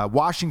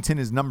 Washington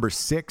is number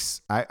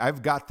 6.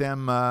 I've got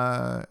them.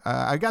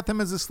 I got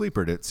them as a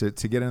sleeper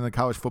to get into the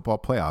college football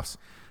playoffs.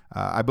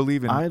 I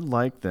believe in. I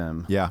like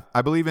them. Yeah,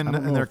 I believe in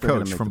their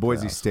coach from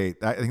Boise playoffs. State.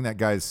 I think that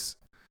guy's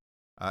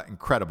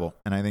incredible,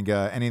 and I think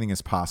anything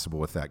is possible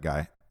with that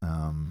guy.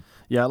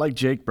 Yeah, I like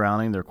Jake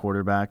Browning, their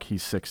quarterback.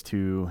 He's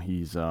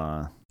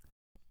 6'2".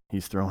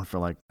 He's thrown for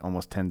like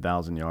almost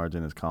 10,000 yards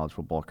in his college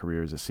football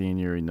career. He's a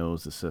senior. He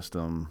knows the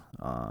system.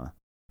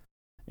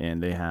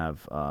 And they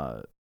have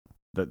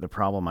the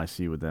problem I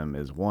see with them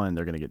is, one,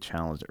 they're going to get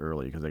challenged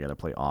early because they got to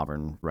play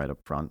Auburn right up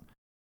front.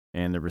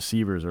 And the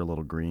receivers are a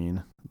little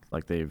green.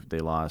 Like they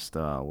lost,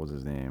 what was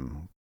his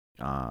name?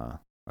 Or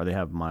they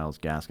have Myles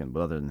Gaskin,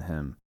 but other than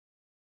him,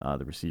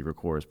 the receiver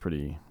core is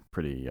pretty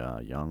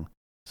young.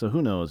 So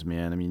who knows,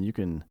 man? I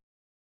mean,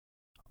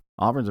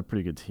 Auburn's a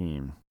pretty good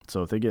team.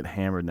 So if they get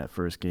hammered in that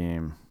first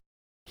game,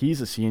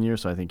 he's a senior,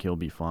 so I think he'll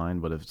be fine.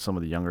 But if some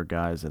of the younger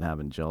guys that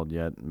haven't gelled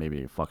yet, maybe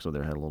it fucks with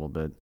their head a little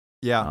bit.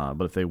 Yeah.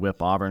 But if they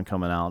whip Auburn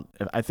coming out,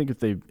 I think if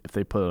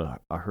they put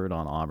a hurt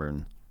on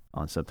Auburn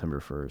on September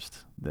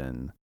 1st,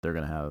 then they're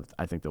going to have,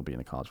 I think they'll be in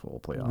the college football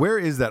playoff. Where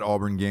is that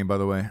Auburn game, by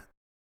the way?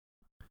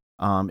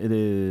 It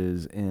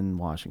is in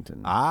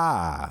Washington.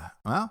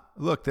 Well,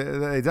 look,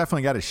 they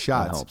definitely got a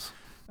shot. That helps.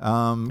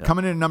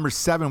 Coming in at number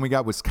 7, we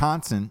got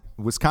Wisconsin.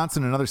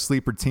 Wisconsin, another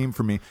sleeper team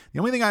for me. The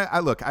only thing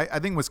I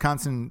think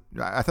Wisconsin,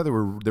 I thought they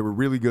were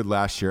really good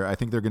last year. I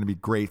think they're going to be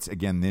great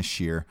again this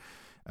year.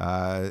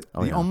 The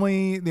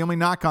only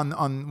knock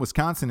on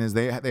Wisconsin is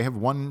they have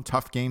one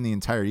tough game the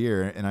entire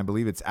year, and I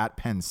believe it's at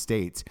Penn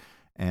State,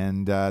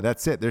 and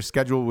that's it. Their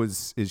schedule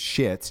is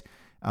shit.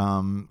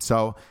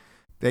 So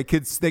they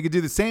could do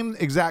the same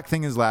exact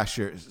thing as last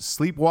year.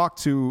 Sleepwalk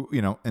to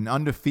an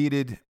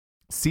undefeated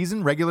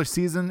regular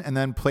season, and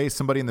then play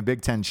somebody in the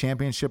Big Ten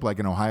championship like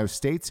in Ohio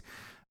State.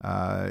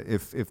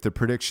 If the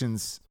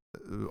predictions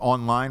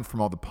online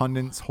from all the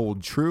pundits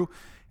hold true,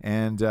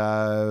 and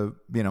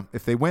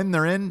if they win,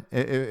 they're in.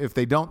 If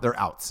they don't, they're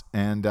out.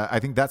 And I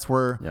think that's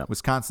where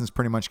Wisconsin's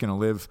pretty much going to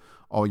live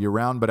all year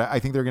round. But I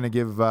think they're going to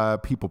give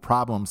people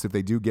problems if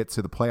they do get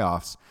to the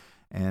playoffs.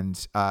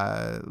 And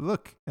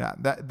look,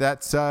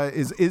 that's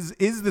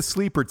is the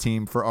sleeper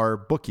team for our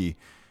bookie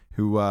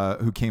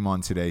who came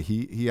on today.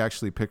 He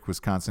actually picked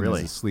Wisconsin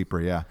as a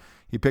sleeper. Yeah,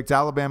 he picked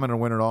Alabama to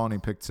win it all, and he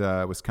picked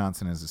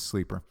Wisconsin as a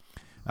sleeper.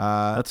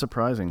 That's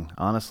surprising,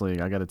 honestly.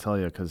 I got to tell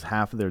you, because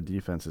half of their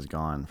defense is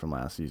gone from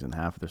last season.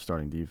 Half of their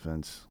starting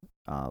defense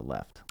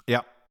left.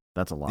 Yeah,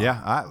 that's a lot.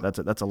 Yeah,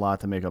 that's a lot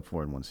to make up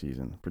for in one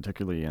season,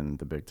 particularly in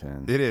the Big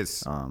Ten. It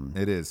is.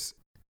 It is.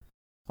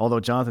 Although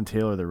Jonathan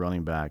Taylor, the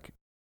running back,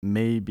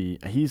 maybe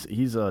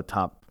he's a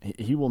top.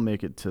 He will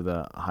make it to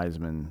the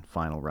Heisman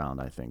final round,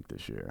 I think,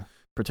 this year.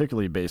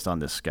 Particularly based on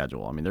this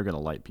schedule. I mean, they're going to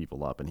light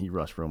people up, and he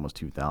rushed for almost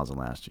 2,000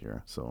 last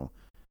year. So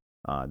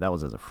that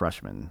was as a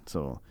freshman.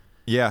 So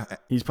yeah,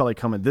 he's probably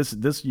coming.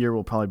 This year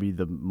will probably be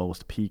the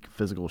most peak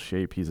physical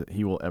shape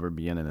he will ever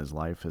be in his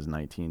life, his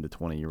 19 to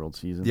 20-year-old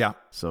season. Yeah.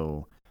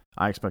 So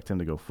I expect him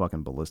to go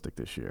fucking ballistic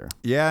this year.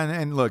 Yeah,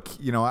 and look,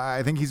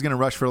 I think he's going to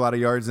rush for a lot of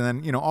yards,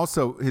 and then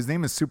also his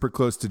name is super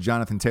close to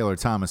Jonathan Taylor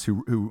Thomas,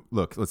 who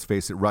look, let's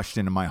face it, rushed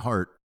into my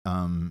heart.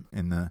 In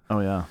the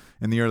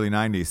early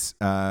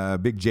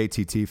 90s, big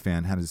JTT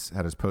fan, had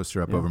his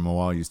poster up over my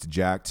wall, used to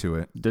jack to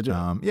it. Did you?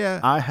 Yeah,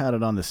 I had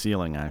it on the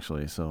ceiling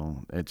actually,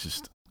 so it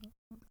just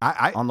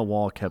I on the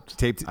wall kept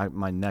taped.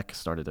 My neck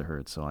started to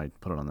hurt, so I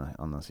put it on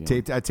the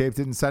ceiling. I taped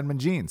it inside my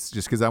jeans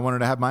just because I wanted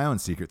to have my own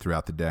secret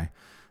throughout the day.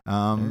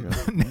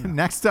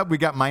 Next up, we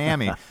got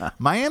Miami.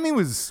 Miami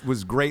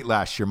was great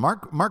last year.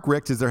 Mark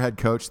Richt is their head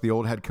coach, the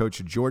old head coach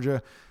of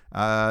Georgia.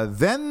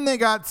 Then they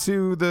got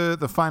to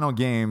the final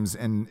games,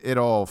 and it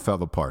all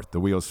fell apart. The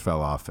wheels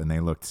fell off, and they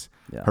looked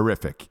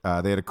horrific.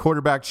 They had a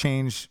quarterback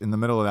change in the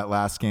middle of that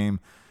last game.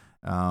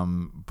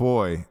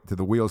 Boy, did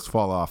the wheels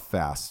fall off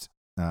fast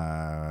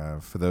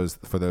for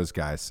those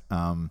guys.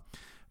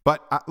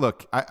 But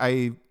look,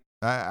 I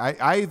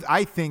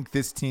think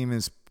this team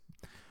is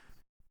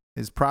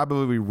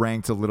probably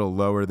ranked a little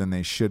lower than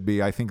they should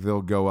be. I think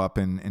they'll go up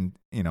and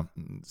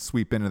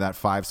sweep into that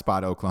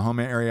 5-spot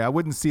Oklahoma area. I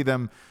wouldn't see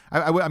them.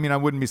 I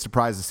wouldn't be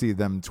surprised to see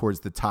them towards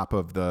the top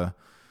of the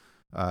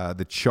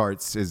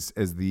charts as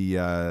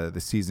the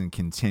season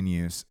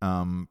continues.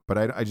 But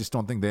I just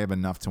don't think they have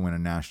enough to win a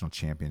national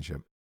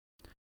championship.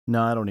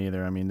 No, I don't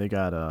either. I mean, they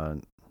got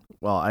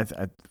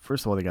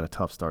first of all, they got a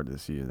tough start to the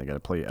season. They got to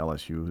play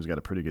LSU, who's got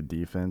a pretty good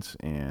defense,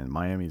 and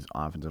Miami's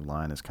offensive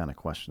line is kind of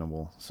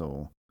questionable.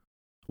 So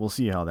we'll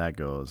see how that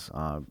goes.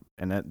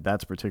 And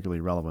that's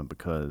particularly relevant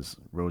because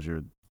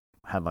Rozier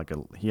had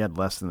had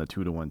less than a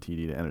 2-to-1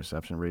 TD to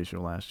interception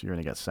ratio last year, and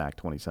he got sacked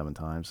 27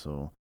 times.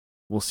 So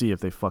we'll see if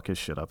they fuck his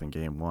shit up in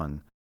game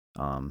 1,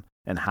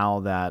 and how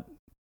that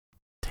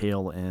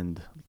tail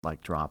end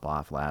like drop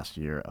off last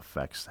year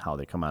affects how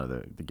they come out of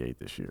the gate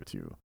this year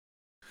too.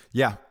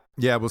 Yeah,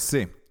 we'll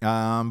see.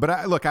 But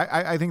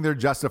I think they're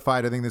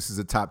justified. I think this is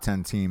a top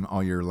 10 team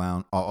all year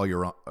long.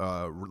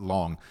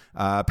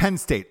 Penn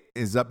State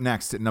is up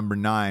next at number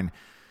 9.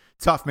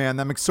 Tough, man.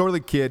 That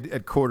McSorley kid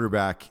at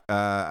quarterback.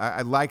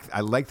 I like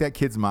that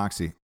kid's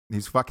moxie.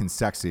 He's fucking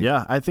sexy.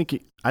 Yeah, I think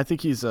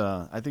he's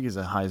a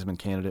Heisman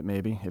candidate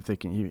maybe if he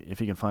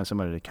can find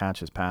somebody to catch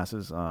his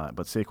passes.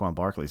 But Saquon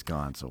Barkley's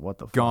gone, so what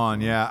the fuck?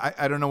 Gone. Yeah,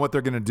 I don't know what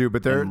they're gonna do,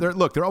 but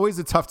they're always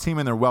a tough team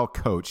and they're well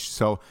coached.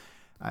 So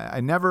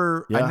I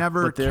never count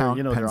their Penn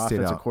State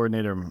offensive out.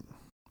 coordinator.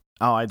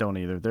 Oh, I don't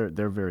either.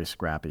 They're very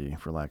scrappy,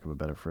 for lack of a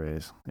better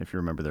phrase. If you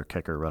remember their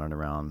kicker running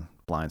around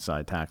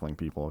blindside tackling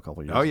people a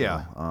couple years ago. Oh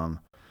yeah.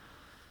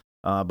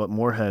 But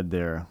Moorhead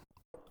their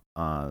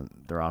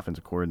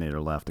offensive coordinator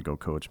left to go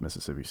coach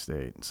Mississippi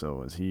State.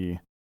 So is he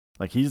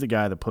he's the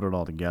guy that put it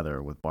all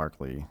together with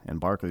Barkley, and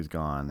Barkley's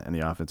gone and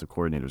the offensive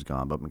coordinator's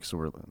gone, but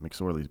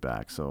McSorley's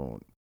back. So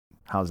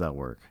how's that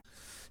work?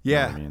 Yeah, you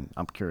know what I mean,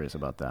 I'm curious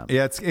about that.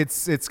 Yeah,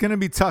 it's going to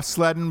be tough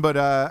sledding, but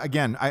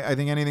again, I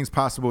think anything's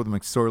possible with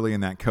McSorley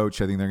and that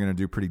coach. I think they're going to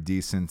do pretty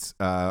decent.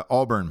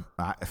 Auburn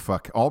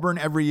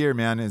every year,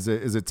 man, is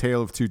a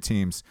tale of two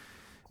teams.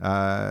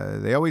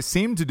 They always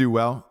seem to do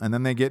well, and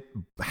then they get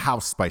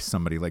housed by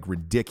somebody like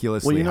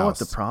ridiculously. Well, you know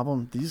housed. what the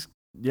problem?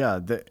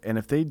 And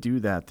if they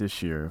do that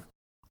this year,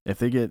 if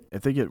they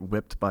get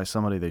whipped by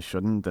somebody they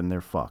shouldn't, then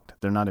they're fucked.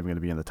 They're not even going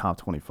to be in the top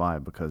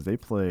 25 because they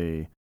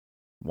play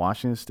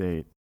Washington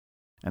State.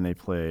 And they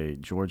play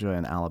Georgia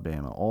and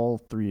Alabama. All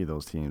three of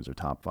those teams are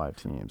top 5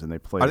 teams, and they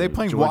play. Are they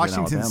playing Georgia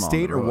Washington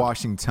State or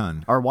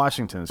Washington? Or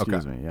Washington,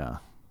 excuse Okay. me. Yeah.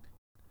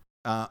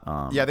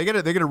 Yeah, they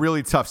get a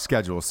really tough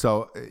schedule.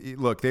 So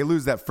look, they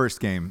lose that first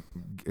game.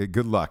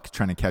 Good luck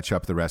trying to catch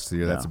up the rest of the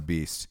year. That's a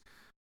beast.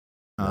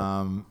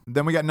 Then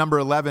we got number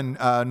 11,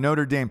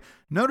 Notre Dame.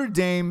 Notre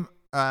Dame,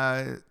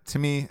 to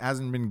me,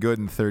 hasn't been good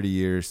in 30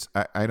 years.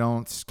 I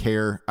don't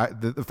care.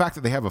 The fact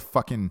that they have a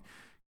fucking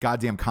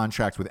goddamn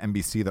contract with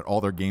NBC that all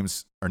their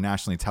games are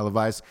nationally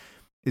televised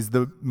is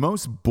the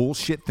most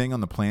bullshit thing on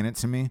the planet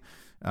to me,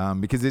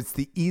 because it's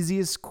the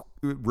easiest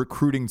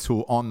recruiting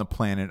tool on the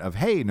planet of,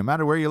 hey, no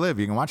matter where you live,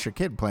 you can watch your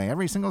kid play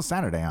every single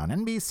Saturday on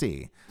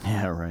NBC.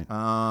 Yeah,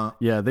 right.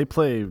 Yeah, they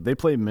play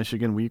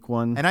Michigan week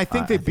 1, and I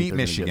think they beat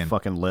Michigan. Get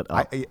fucking lit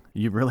up.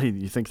 You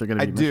think they're going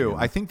to beat Michigan? I do.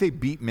 I think they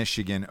beat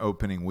Michigan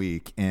opening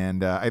week,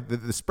 and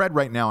the spread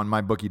right now on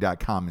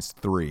mybookie.com is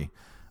 3.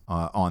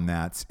 On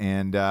that,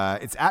 and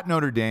it's at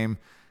Notre Dame.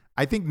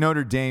 I think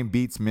Notre Dame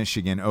beats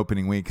Michigan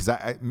opening week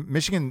because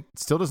Michigan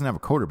still doesn't have a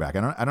quarterback.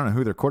 I don't know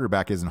who their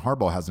quarterback is, and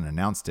Harbaugh hasn't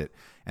announced it.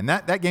 And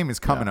that game is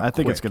coming up. I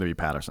think quick. it's going to be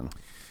Patterson.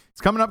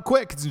 It's coming up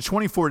quick. It's in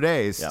 24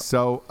 days. Yep.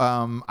 So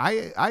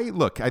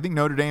I think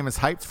Notre Dame is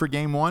hyped for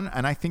game 1,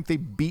 and I think they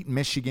beat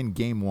Michigan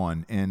game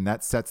 1, and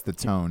that sets the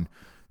tone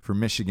for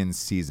Michigan's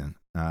season.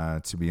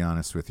 To be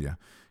honest with you,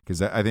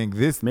 because I think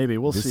this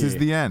see. is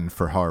the end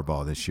for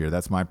Harbaugh this year.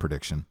 That's my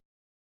prediction.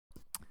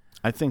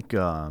 I think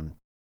I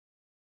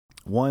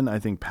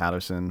think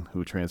Patterson,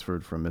 who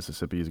transferred from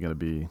Mississippi, is going to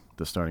be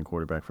the starting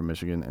quarterback for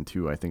Michigan, and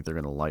 2, I think they're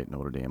going to light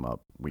Notre Dame up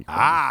week 1.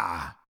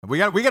 We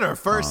got our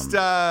first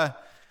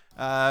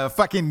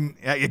fucking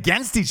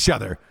against each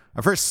other,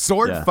 our first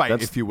sword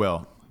fight, if you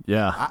will.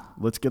 Yeah,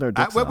 let's get our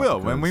dicks. We will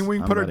when we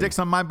put our dicks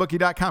on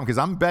mybookie.com because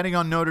I'm betting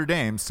on Notre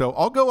Dame, so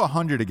I'll go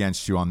 100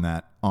 against you on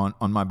that on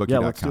mybookie.com. Yeah,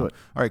 let's do it.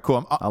 All right,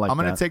 cool. I'm going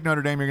to that. take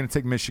Notre Dame. You're going to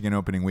take Michigan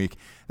opening week.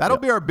 That'll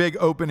be our big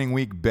opening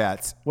week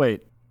bet.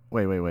 Wait.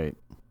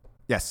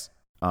 Yes.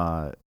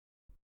 Tell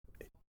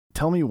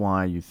me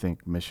why you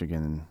think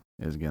Michigan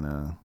is going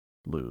to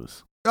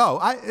lose.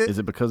 Is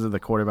it because of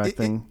the quarterback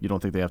thing? You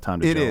don't think they have time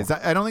to gel? It is.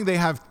 I don't think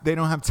they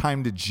don't have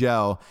time to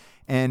gel.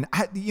 And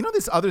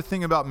this other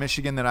thing about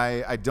Michigan that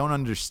I don't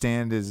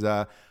understand is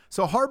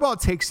so Harbaugh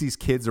takes these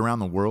kids around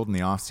the world in the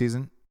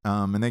offseason,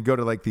 and they go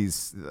to like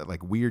these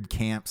like weird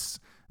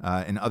camps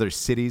in other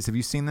cities. Have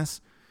you seen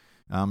this?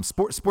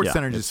 Sports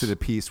Center just did a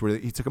piece where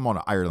he took them all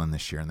to Ireland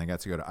this year, and they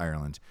got to go to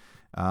Ireland.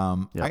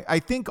 I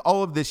think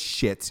all of this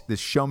shit, this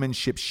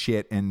showmanship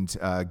shit, and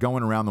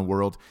going around the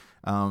world,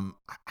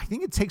 I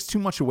think it takes too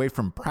much away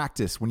from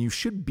practice when you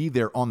should be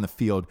there on the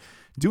field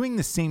doing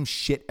the same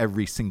shit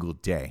every single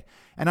day.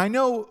 And I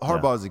know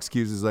Harbaugh's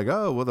excuse is like,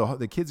 oh, well,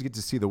 the kids get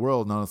to see the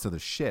world and all this other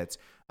shit.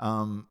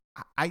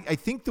 I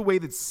think the way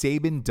that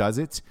Saban does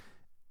it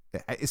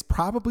is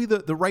probably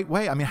the right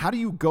way. I mean, how do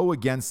you go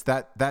against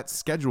that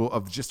schedule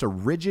of just a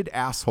rigid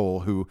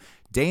asshole who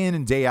day in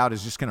and day out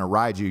is just going to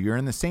ride you? You're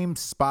in the same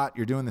spot.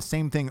 You're doing the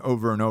same thing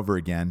over and over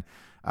again.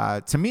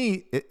 To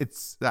me,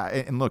 it's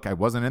and look, I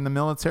wasn't in the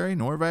military,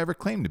 nor have I ever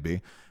claimed to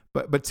be.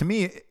 But to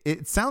me,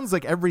 it sounds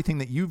like everything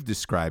that you've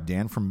described,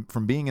 Dan, from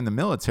being in the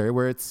military,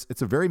 where it's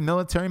a very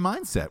military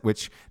mindset,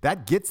 which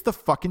that gets the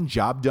fucking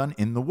job done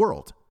in the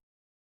world.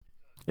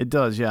 It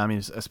does, yeah. I mean,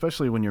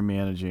 especially when you're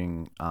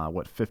managing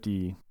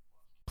 50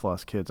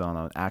 plus kids on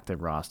an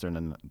active roster,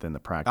 and then the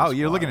practice. Oh,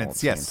 you're looking at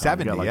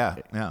 70,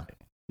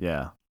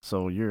 yeah.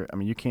 So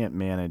you can't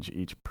manage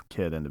each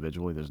kid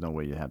individually. There's no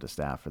way you have the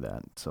staff for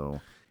that.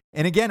 So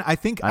And again, I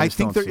think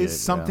there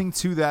is something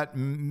to that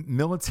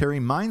military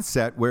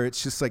mindset where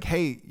it's just like,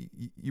 hey,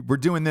 we're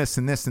doing this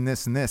and this and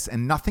this and this,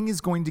 and nothing is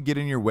going to get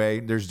in your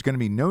way. There's going to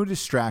be no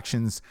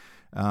distractions.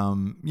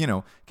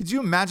 Could you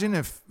imagine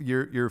if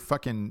your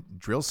fucking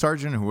drill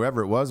sergeant or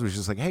whoever it was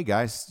just like, hey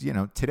guys,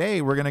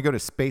 today we're going to go to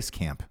space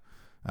camp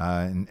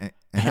in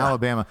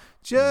Alabama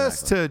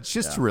to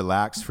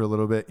relax for a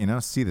little bit,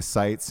 see the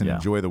sights and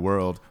enjoy the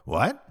world.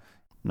 What?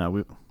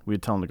 No,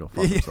 we'd tell them to go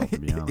fuck themselves, to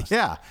be honest.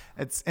 Yeah,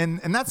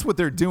 and that's what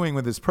they're doing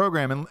with this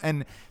program.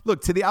 And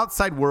look, to the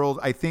outside world,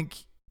 I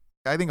think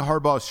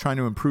Harbaugh is trying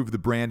to improve the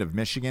brand of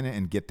Michigan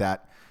and get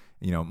that,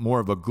 more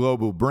of a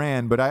global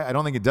brand. But I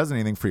don't think it does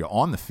anything for you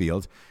on the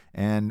field.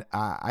 And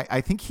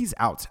I think he's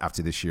out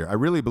after this year. I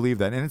really believe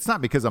that. And it's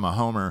not because I'm a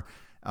homer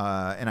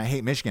and I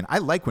hate Michigan. I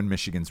like when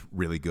Michigan's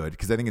really good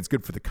because I think it's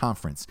good for the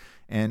conference.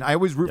 And I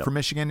always root for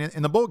Michigan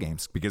in the bowl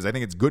games because I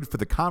think it's good for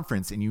the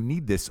conference and you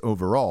need this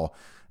overall.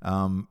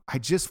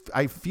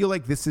 I feel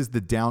like this is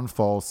the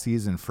downfall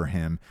season for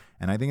him,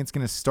 and I think it's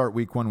going to start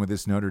week 1 with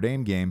this Notre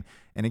Dame game.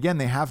 And again,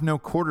 they have no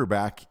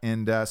quarterback,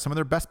 and some of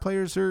their best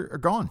players are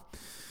gone.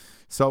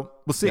 So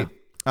we'll see.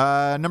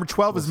 Yeah. Number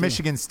 12 is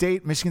Michigan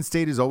State. Michigan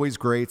State is always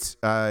great,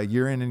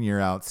 year in and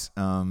year out.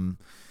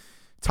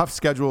 Tough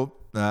schedule,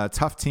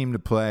 tough team to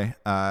play.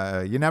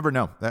 You never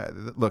know.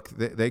 Look,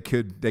 they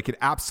could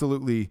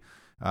absolutely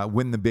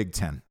win the Big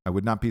Ten. I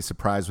would not be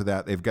surprised with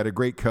that. They've got a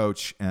great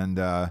coach, and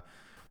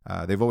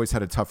they've always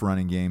had a tough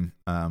running game,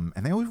 and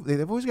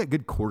they've always got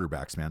good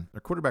quarterbacks, man.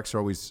 Their quarterbacks are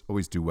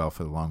always do well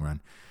for the long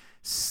run.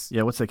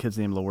 Yeah, what's that kid's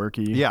name?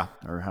 Lewerke? Yeah,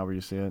 or however you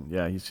say it.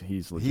 Yeah, he's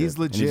legit. He's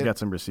legit. And he's got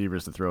some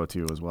receivers to throw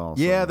to as well.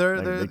 So yeah,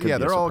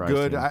 they're all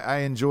good. I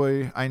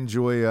enjoy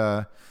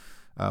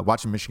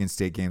watching Michigan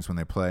State games when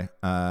they play.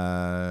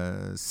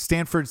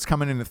 Stanford's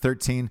coming in at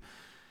 13.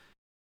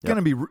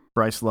 Gonna be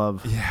Bryce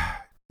Love.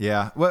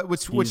 Yeah.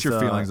 What's your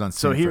feelings on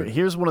Stanford? So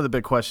here's one of the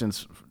big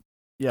questions.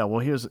 Yeah, well,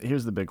 here's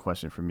the big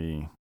question for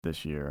me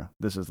this year.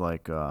 This is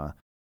like one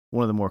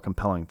of the more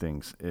compelling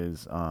things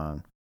is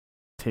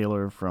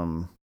Taylor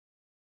from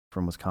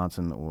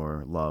Wisconsin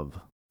or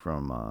Love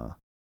from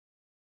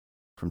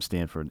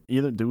Stanford.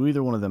 Do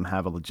either one of them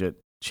have a legit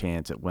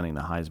chance at winning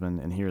the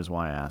Heisman? And here's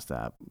why I asked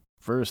that.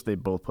 First, they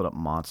both put up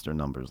monster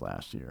numbers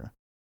last year,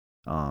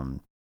 and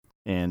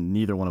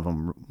neither one of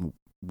them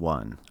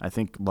won. I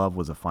think Love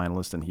was a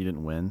finalist and he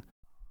didn't win.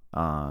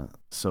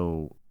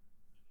 So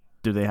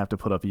do they have to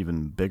put up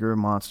even bigger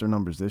monster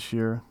numbers this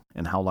year?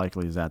 And how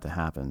likely is that to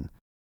happen?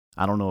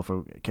 I don't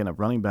know can a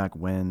running back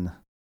win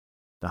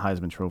the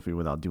Heisman Trophy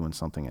without doing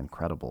something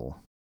incredible?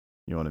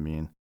 You know what I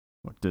mean?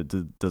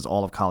 Does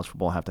all of college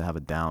football have to have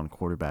a down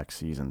quarterback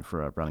season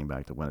for a running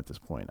back to win at this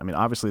point? I mean,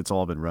 obviously it's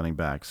all been running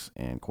backs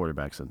and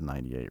quarterbacks since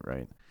 '98,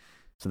 right?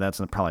 So that's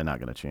probably not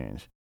going to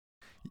change.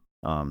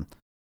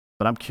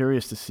 But I'm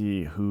curious to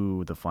see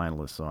who the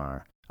finalists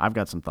are. I've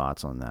got some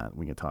thoughts on that.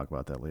 We can talk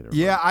about that later.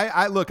 Yeah,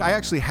 I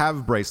actually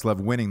have Bryce Love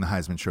winning the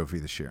Heisman Trophy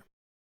this year.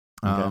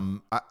 Okay.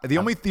 The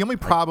only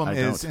problem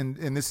is,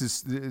 and this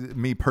is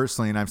me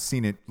personally, and I've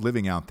seen it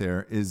living out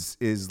there,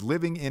 is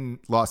living in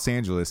Los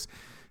Angeles.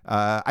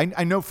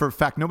 I know for a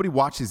fact nobody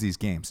watches these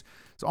games.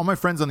 So all my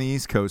friends on the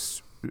East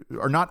Coast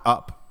are not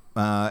up,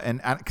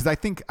 and because I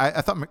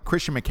thought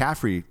Christian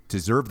McCaffrey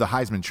deserved the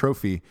Heisman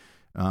Trophy.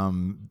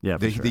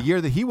 The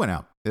year that he went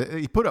out,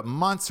 he put up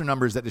monster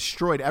numbers that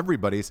destroyed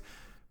everybody's,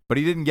 but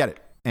he didn't get it.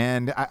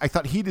 And I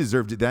thought he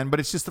deserved it then, but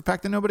it's just the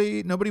fact that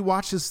nobody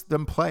watches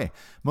them play.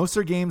 Most of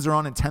their games are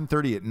on at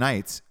 10:30 at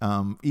night,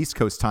 East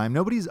Coast time.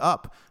 Nobody's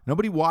up.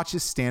 Nobody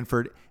watches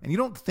Stanford. And you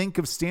don't think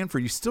of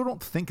Stanford, you still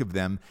don't think of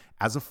them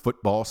as a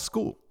football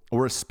school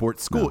or a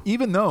sports school,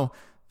 even though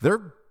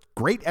they're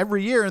great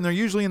every year and they're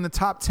usually in the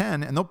top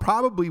 10, and they'll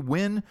probably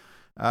win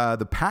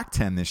the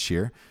Pac-10 this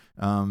year.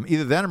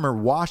 Either them or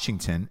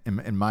Washington,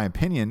 in my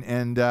opinion,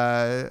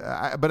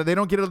 but they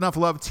don't get enough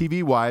love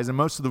TV-wise, and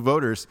most of the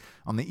voters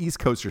on the East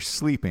Coast are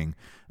sleeping.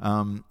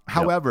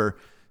 However,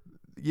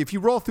 if you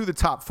roll through the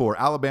top 4,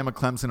 Alabama,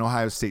 Clemson,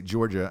 Ohio State,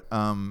 Georgia,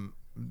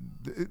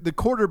 the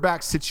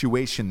quarterback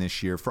situation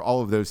this year for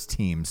all of those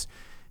teams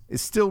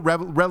is still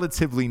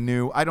relatively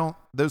new.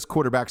 Those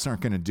quarterbacks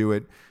aren't going to do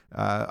it.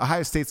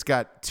 Ohio State's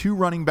got 2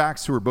 running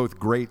backs who are both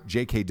great,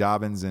 J.K.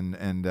 Dobbins and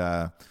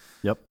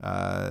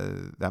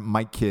that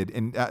Mike kid,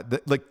 and I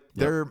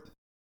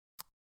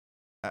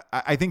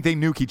think they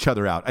nuke each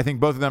other out. I think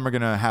both of them are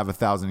going to have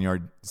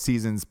 1,000-yard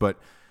seasons, but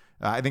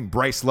I think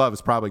Bryce Love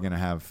is probably going to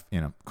have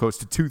close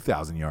to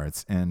 2,000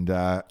 yards, and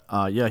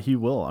he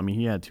will. I mean,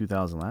 he had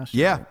 2,000 last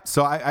year. Yeah, right?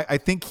 So I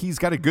think he's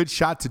got a good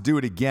shot to do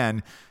it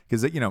again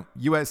because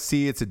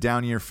USC, it's a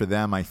down year for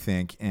them, I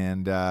think,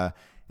 and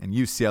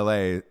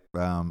UCLA,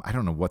 I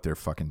don't know what they're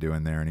fucking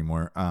doing there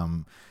anymore.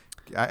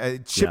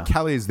 Chip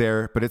Kelly is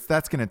there, but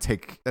that's going to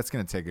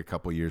take a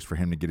couple years for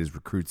him to get his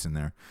recruits in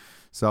there.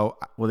 So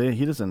they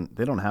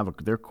don't have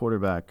their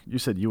quarterback. You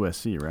said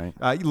USC, right?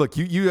 Look,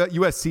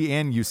 USC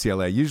and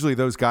UCLA. Usually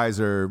those guys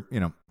are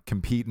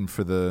competing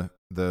for the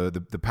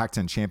the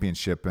Pac-10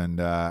 championship, and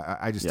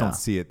I just don't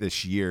see it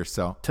this year.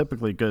 So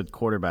typically good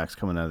quarterbacks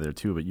coming out of there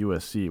too, but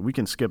USC, we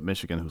can skip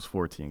Michigan, who's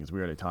 14, because we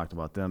already talked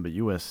about them. But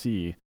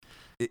USC,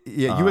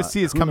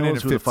 USC is coming in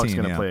at 15. Who the fuck's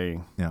going to play?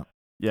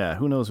 Yeah,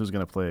 who knows who's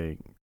going to play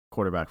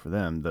quarterback for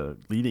them? The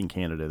leading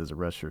candidate is a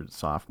redshirt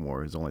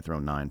sophomore who's only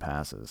thrown 9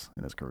 passes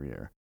in his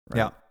career. Right?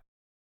 Yeah,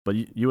 but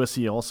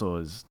USC also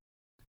has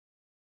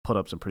put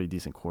up some pretty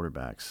decent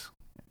quarterbacks,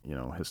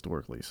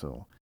 historically.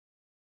 So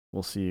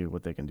we'll see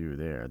what they can do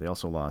there. They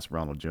also lost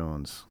Ronald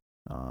Jones,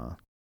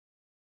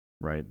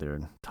 right? Their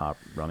top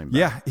running back.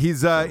 Yeah,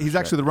 he's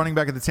actually the running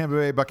back of the Tampa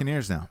Bay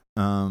Buccaneers now.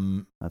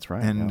 That's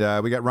right.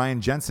 And we got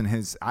Ryan Jensen,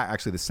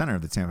 actually the center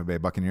of the Tampa Bay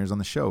Buccaneers, on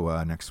the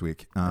show next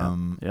week.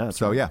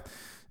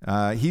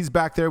 He's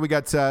back there. We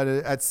got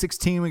at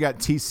 16, we got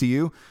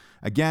TCU.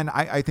 Again,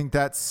 I think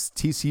that's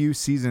TCU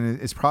season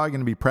is probably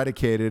going to be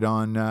predicated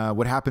on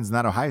what happens in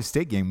that Ohio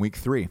State game, week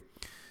 3.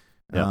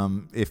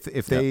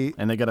 If they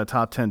and they got a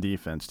top 10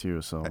 defense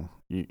too, so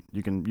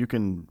you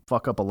can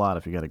fuck up a lot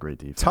if you got a great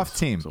defense. Tough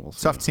team, so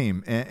tough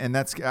team, and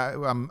that's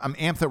I'm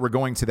amped that we're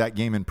going to that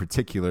game in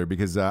particular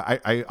because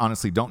I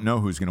honestly don't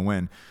know who's going to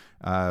win.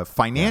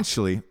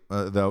 Financially,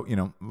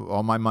 though,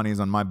 all my money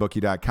is on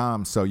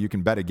mybookie.com, so you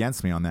can bet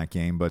against me on that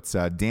game. But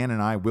Dan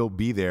and I will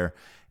be there,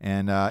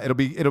 and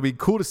it'll be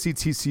cool to see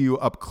TCU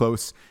up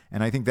close.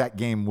 And I think that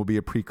game will be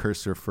a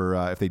precursor for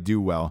if they do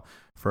well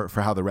for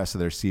how the rest of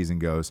their season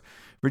goes.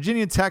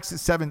 Virginia Tech's at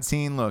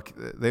 17. Look,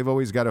 they've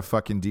always got a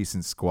fucking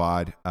decent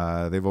squad.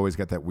 They've always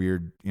got that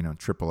weird,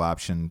 triple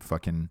option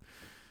fucking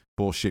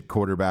bullshit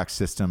quarterback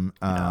system.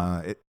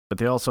 But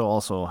they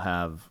also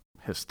have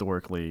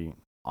historically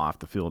off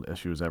the field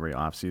issues every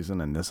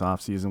offseason, and this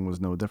offseason was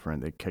no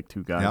different. They kicked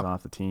 2 guys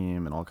off the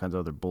team and all kinds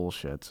of other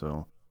bullshit.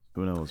 So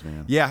who knows,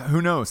 man? Yeah,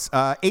 who knows?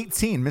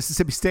 18,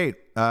 Mississippi State.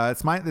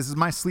 This is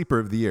my sleeper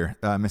of the year.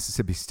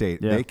 Mississippi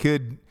State. Yeah.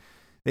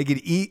 They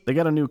could eat. They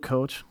got a new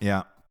coach.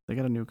 Yeah, they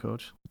got a new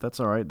coach. That's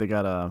all right. They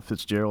got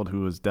Fitzgerald,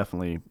 who is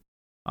definitely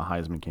a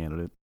Heisman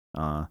candidate.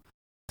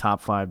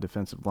 Top 5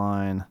 defensive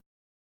line.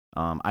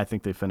 I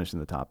think they finished in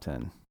the top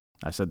 10.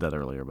 I said that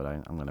earlier, but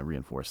I'm going to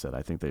reinforce that.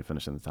 I think they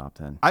finished in the top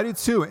 10. I did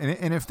too.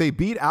 And if they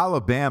beat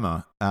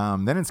Alabama,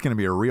 then it's going to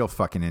be a real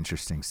fucking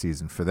interesting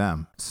season for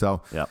them.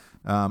 So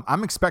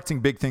I'm expecting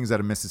big things out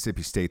of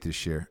Mississippi State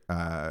this year.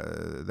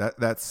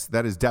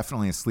 That is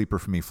definitely a sleeper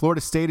for me.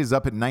 Florida State is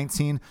up at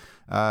 19.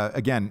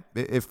 Again,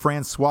 if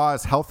Francois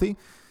is healthy,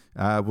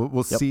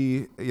 we'll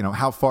see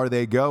how far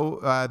they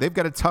go. They've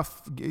got a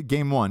tough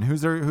game 1. Who's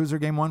their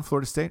game 1?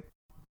 Florida State?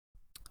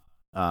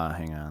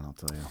 Hang on, I'll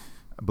tell you.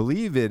 I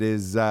believe it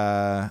is.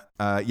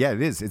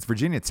 It is. It's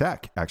Virginia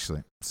Tech,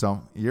 actually.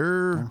 So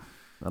you're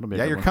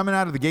coming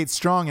out of the gate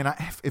strong. And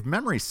if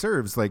memory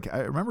serves, I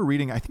remember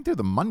reading, I think they're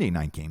the Monday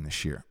night game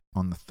this year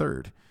on the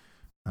 3rd,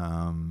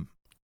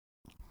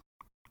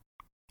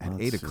 at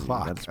 8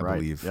 o'clock. That's I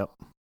believe. Yep.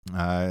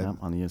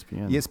 On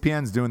ESPN.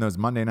 ESPN's doing those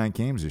Monday night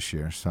games this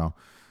year. So,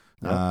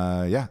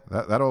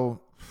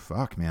 that'll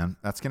fuck, man.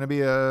 That's gonna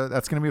be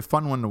a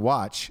fun one to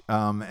watch.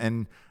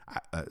 And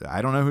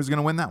I don't know who's going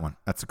to win that one.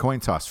 That's a coin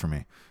toss for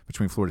me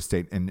between Florida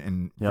State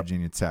and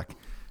Virginia Tech.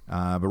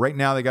 But right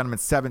now they got them at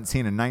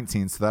 17 and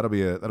 19, so that'll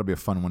be a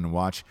fun one to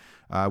watch.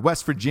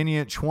 West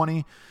Virginia at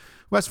 20.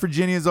 West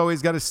Virginia's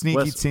always got a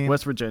sneaky team.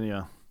 West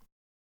Virginia,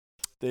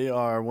 they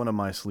are one of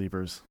my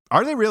sleepers.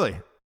 Are they really?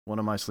 One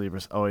of my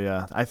sleepers. Oh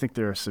yeah, I think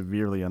they're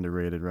severely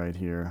underrated right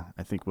here.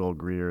 I think Will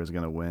Grier is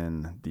going to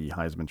win the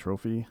Heisman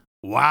Trophy.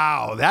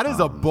 Wow, that is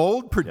a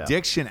bold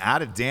prediction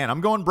out of Dan.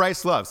 I'm going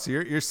Bryce Love. So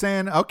you're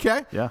saying,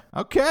 okay. Yeah.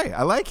 Okay,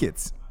 I like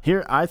it.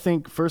 Here, I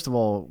think, first of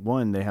all,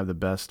 they have the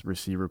best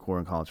receiver core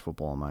in college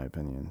football, in my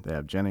opinion. They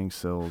have Jennings,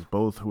 Sills,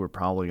 both who are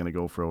probably going to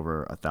go for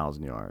over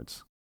 1,000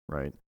 yards,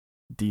 right?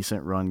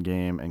 Decent run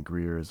game, and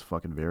Grier is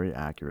fucking very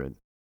accurate.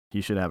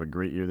 He should have a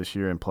great year this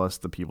year, and plus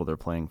the people they're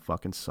playing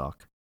fucking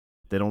suck.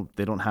 They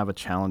don't have a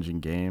challenging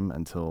game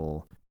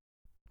until,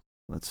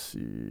 let's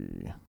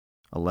see,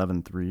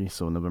 11-3,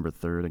 so November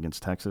 3rd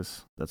against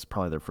Texas. That's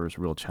probably their first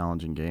real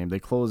challenging game. They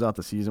close out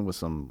the season with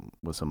some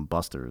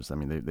busters. I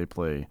mean, they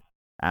play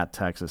at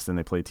Texas, then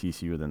they play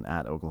TCU, then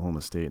at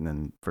Oklahoma State, and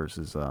then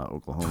versus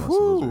Oklahoma.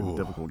 So those are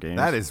difficult games.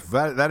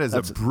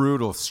 That's a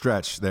brutal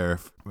stretch there.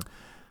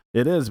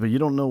 It is, but you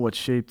don't know what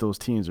shape those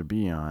teams will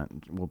be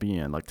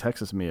in. Like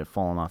Texas may have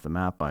fallen off the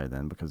map by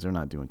then because they're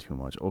not doing too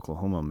much.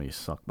 Oklahoma may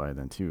suck by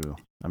then too.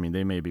 I mean,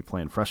 they may be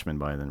playing freshmen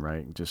by then,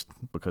 right? Just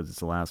because it's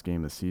the last game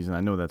of the season. I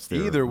know that's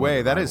their either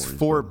way. That is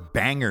 4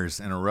 bangers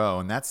in a row,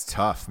 and that's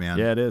tough, man.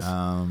 Yeah, it is.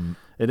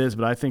 It is,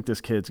 but I think this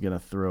kid's gonna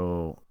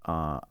throw.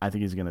 I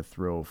think he's gonna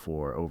throw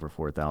for over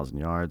 4,000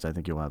 yards. I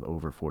think he'll have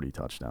over 40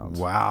 touchdowns.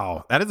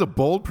 Wow, that is a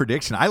bold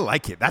prediction. I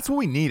like it. That's what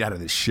we need out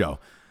of this show.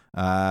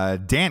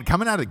 Dan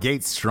coming out of the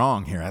gate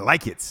strong here. I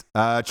like it.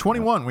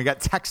 21, we got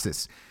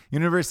Texas,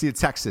 University of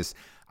Texas.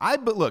 I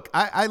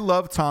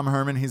love Tom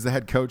Herman. He's the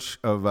head coach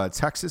of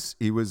Texas.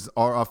 He was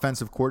our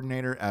offensive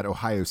coordinator at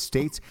Ohio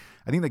State.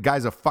 I think the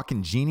guy's a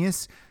fucking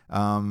genius.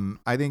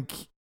 I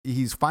think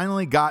he's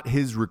finally got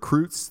his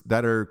recruits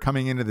that are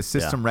coming into the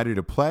system ready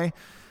to play.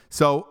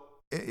 So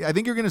I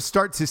think you're going to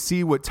start to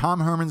see what Tom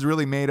Herman's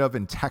really made of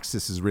and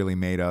Texas is really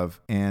made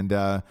of. And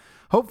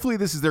hopefully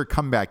this is their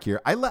comeback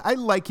year. I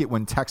like it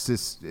when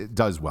Texas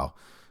does well.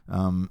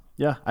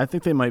 Yeah, I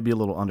think they might be a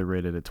little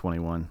underrated at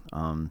 21.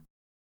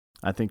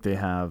 I think they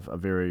have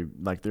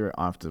their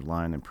offensive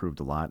line improved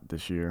a lot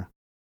this year,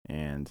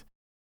 and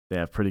they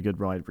have pretty good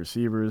wide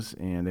receivers,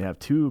 and they have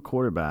two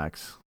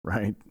quarterbacks,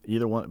 right?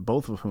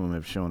 Both of whom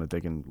have shown that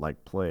they can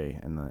play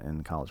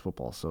in college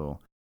football. So,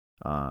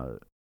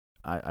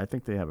 I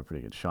think they have a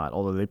pretty good shot.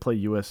 Although they play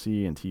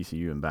USC and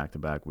TCU in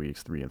back-to-back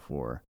weeks 3 and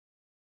 4.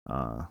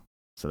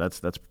 So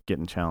that's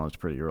getting challenged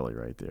pretty early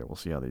right there. We'll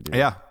see how they do.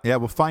 Yeah,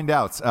 we'll find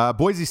out.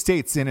 Boise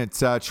State's in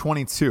at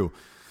 22.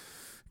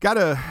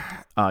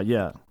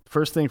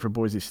 First thing for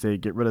Boise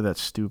State, get rid of that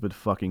stupid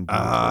fucking turf.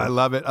 I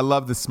love it. I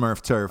love the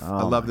Smurf turf.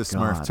 I love the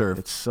Smurf turf.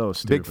 It's so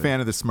stupid. Big fan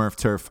of the Smurf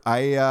turf.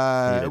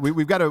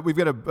 We've got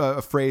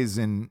a phrase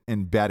in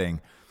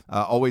betting.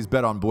 Always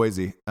bet on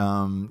Boise.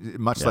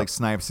 Much like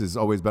Snipes is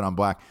always bet on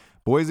Black.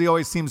 Boise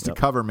always seems to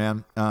cover,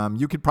 man.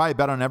 You could probably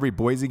bet on every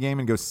Boise game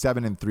and go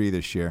 7-3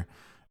 this year.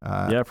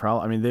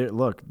 Probably. I mean,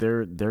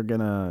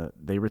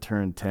 they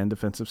return 10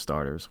 defensive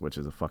starters, which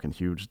is a fucking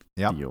huge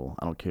deal.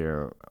 I don't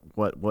care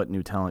what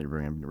new talent you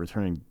bring in.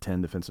 Returning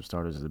 10 defensive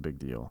starters is a big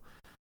deal.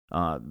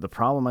 The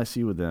problem I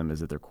see with them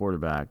is that their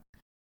quarterback,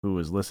 who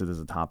is listed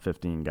as a top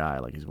 15 guy,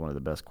 he's one of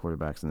the best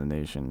quarterbacks in the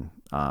nation,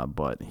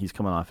 but he's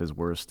coming off his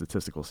worst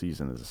statistical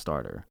season as a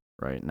starter.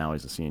 Right now,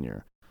 he's a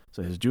senior.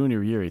 So his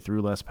junior year, he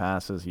threw less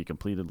passes, he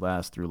completed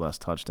less, threw less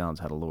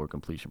touchdowns, had a lower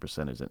completion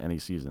percentage than any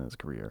season in his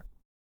career.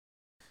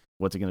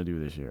 What's he going to do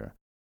this year?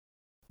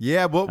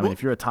 Yeah,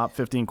 if you're a top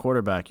 15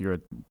 quarterback, you're a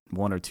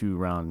 1 or 2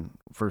 round,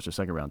 first or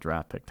second round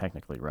draft pick,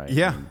 technically, right?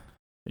 Yeah.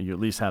 And you at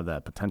least have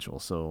that potential.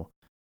 So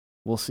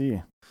we'll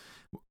see.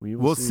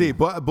 We'll see.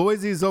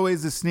 Boise is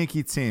always a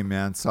sneaky team,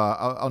 man. So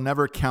I'll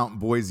never count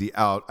Boise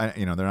out.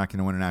 They're not going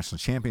to win a national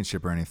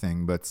championship or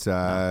anything. But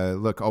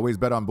look, always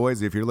bet on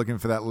Boise if you're looking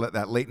for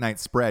that late night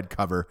spread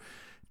cover.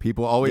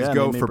 People always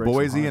go for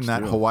Boise and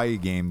that Hawaii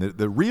game.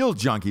 The real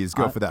junkies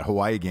go for that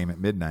Hawaii game at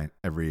midnight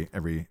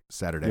every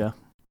Saturday. Yeah.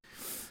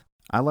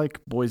 I like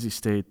Boise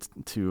State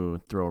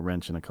to throw a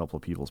wrench in a couple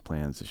of people's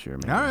plans this year,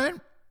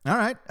 man. All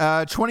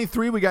right.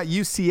 23, we got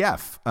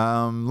UCF.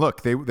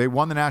 Look, they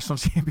won the national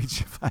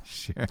championship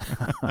last year.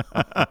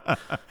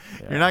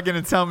 You're not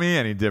going to tell me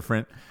any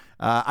different.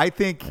 I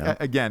think,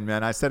 again,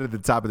 man, I said at the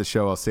top of the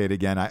show, I'll say it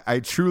again. I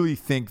truly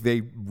think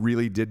they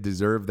really did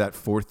deserve that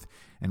fourth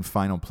and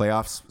final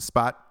playoffs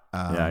spot.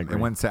 I agree. It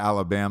went to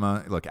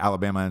Alabama. Look,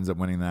 Alabama ends up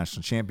winning the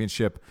national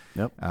championship.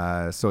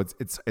 Yep. So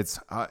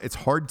it's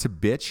hard to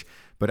bitch,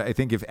 but I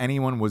think if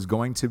anyone was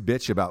going to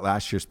bitch about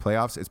last year's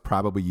playoffs, it's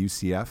probably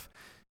UCF.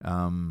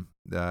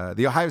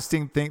 The Ohio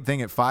State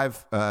thing at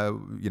 5,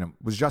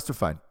 was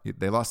justified.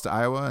 They lost to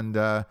Iowa and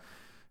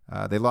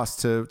they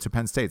lost to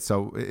Penn State.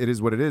 So it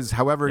is what it is.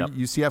 However,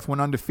 UCF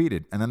went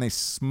undefeated, and then they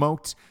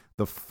smoked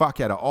the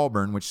fuck out of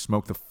Auburn, which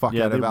smoked the fuck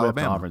out of Alabama.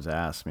 Ripped Auburn's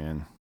ass,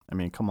 man. I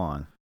mean, come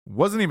on.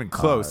 Wasn't even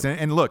close.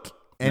 And look,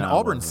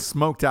 Auburn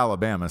smoked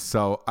Alabama.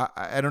 So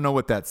I don't know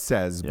what that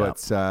says, but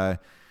some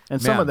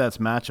of that's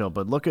matchup.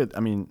 But look at,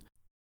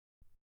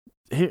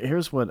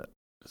 here's what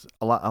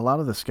a lot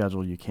of the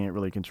schedule you can't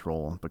really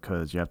control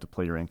because you have to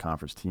play your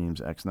in-conference teams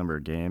X number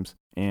of games,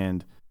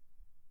 and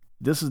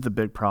this is the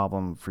big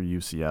problem for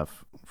UCF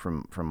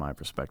from my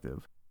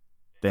perspective.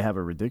 They have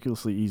a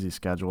ridiculously easy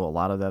schedule. A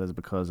lot of that is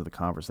because of the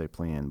conference they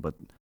play in, but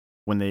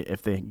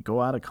if they go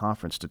out of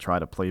conference to try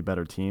to play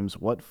better teams,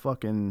 what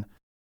fucking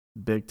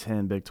Big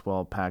 10, Big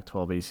 12,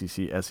 Pac-12,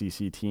 ACC,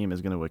 SEC team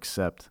is going to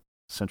accept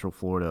Central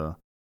Florida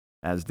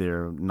as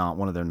not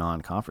one of their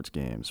non-conference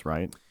games,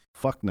 right?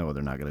 Fuck no,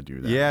 they're not going to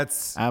do that. Yeah,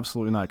 it's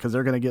absolutely not, because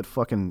they're going to get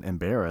fucking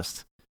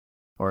embarrassed,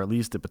 or at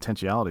least the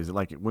potentialities.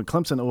 Like when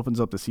Clemson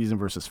opens up the season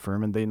versus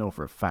Furman, they know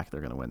for a fact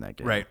they're going to win that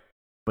game. Right.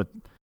 But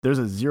there's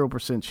a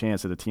 0%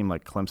 chance that a team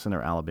like Clemson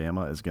or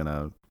Alabama is going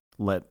to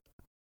let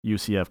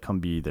UCF come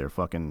be their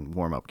fucking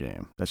warm-up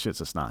game. That shit's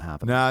just not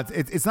happening. No,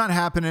 it's not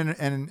happening.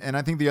 And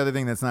I think the other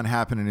thing that's not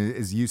happening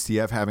is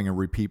UCF having a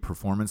repeat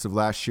performance of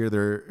last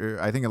year.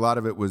 I think a lot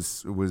of it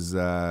was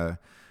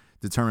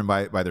determined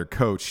by their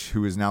coach,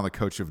 who is now the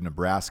coach of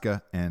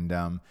Nebraska. And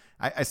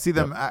I see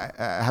them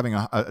having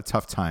a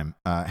tough time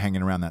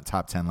hanging around that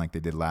top 10 like they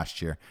did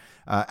last year.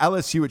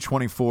 LSU at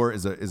 24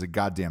 is a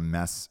goddamn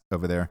mess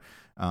over there.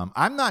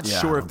 I'm not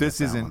sure if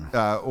this isn't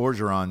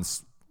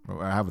Orgeron's,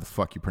 or however the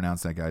fuck you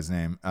pronounce that guy's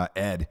name,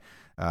 Ed,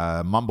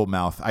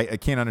 Mumblemouth. I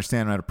can't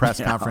understand him at a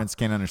press conference,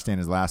 can't understand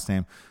his last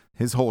name.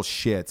 His whole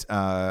shit.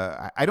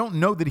 I don't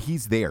know that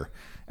he's there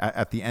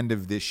at the end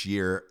of this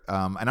year.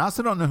 And I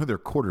also don't know who their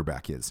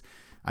quarterback is.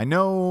 I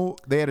know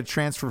they had a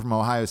transfer from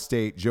Ohio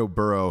State, Joe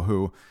Burrow,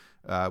 who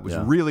was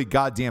really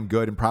goddamn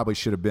good and probably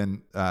should have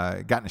been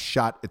gotten a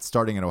shot at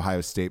starting at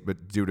Ohio State,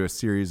 but due to a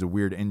series of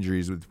weird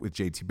injuries with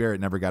JT Barrett,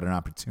 never got an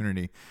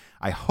opportunity.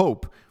 I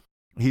hope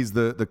he's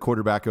the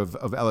quarterback of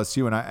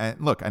LSU,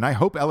 and I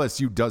hope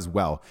LSU does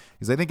well,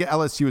 because I think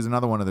LSU is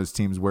another one of those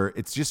teams where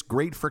it's just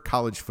great for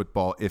college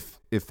football if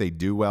they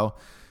do well.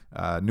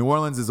 New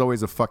Orleans is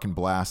always a fucking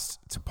blast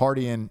to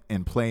party in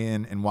and play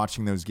in and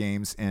watching those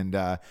games. And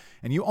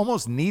you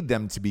almost need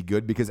them to be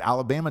good because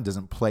Alabama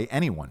doesn't play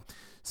anyone.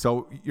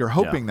 So you're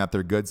hoping that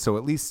they're good. So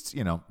at least,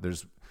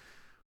 there's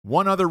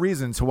one other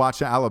reason to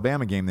watch an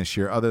Alabama game this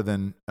year other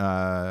than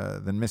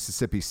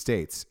Mississippi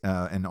State's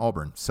and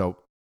Auburn. So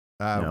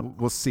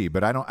we'll see.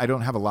 But I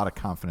don't have a lot of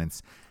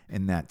confidence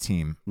in that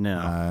team.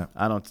 No,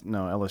 I don't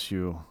know.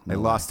 LSU. They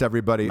lost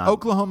everybody.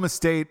 Oklahoma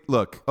State.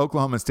 Look,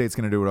 Oklahoma State's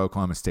going to do what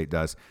Oklahoma State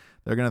does.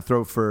 They're going to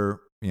throw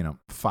for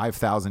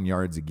 5,000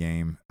 yards a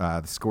game.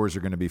 The scores are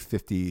going to be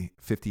 50,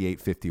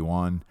 58,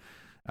 51.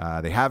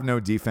 They have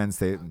no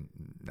defense.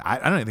 I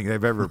don't even think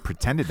they've ever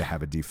pretended to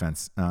have a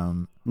defense.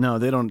 No,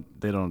 they don't.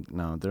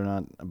 No, they're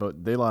not.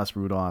 But they lost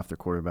Rudolph, their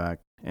quarterback,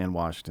 and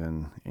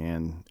Washington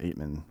and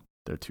Aitman,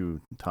 their two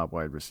top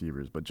wide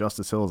receivers. But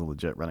Justice Hill is a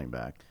legit running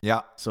back.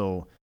 Yeah.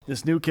 So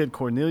this new kid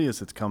Cornelius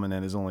that's coming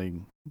in is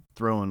only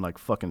throwing like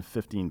fucking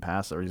 15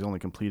 passes, or he's only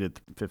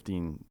completed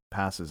 15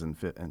 passes in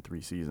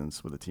 3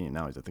 seasons with the team.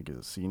 Now I think he's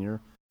a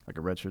senior, like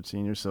a redshirt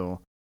senior.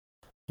 So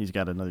he's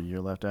got another year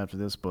left after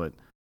this, but.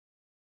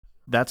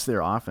 That's their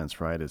offense,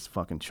 right? It's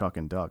fucking chuck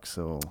and duck.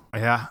 So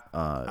yeah,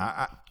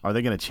 are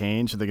they going to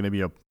change? Are they going to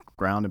be a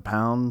ground and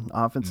pound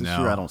offense this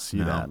year? I don't see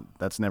that.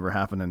 That's never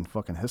happened in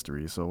fucking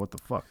history. So what the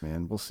fuck,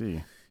 man? We'll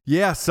see.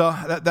 Yeah, so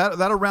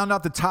that'll round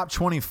out the top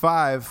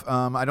 25.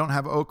 I don't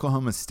have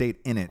Oklahoma State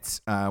in it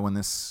when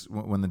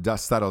the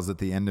dust settles at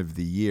the end of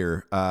the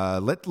year.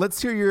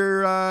 Let's hear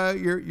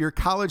your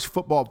college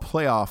football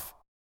playoff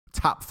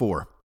top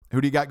 4. Who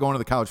do you got going to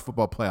the college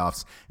football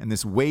playoffs in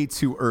this way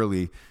too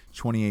early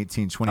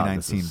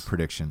 2018-2019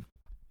 prediction?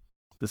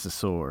 This is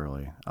so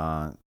early.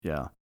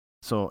 Yeah.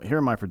 So here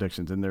are my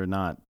predictions, and they're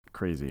not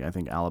crazy. I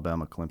think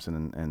Alabama,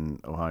 Clemson, and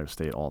Ohio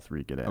State, all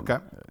 3 get in. Okay.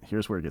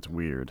 Here's where it gets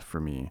weird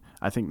for me.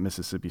 I think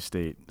Mississippi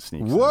State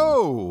sneaks in.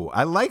 Whoa!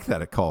 I like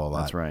that call a lot.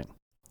 That's right.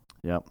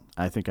 Yep.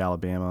 I think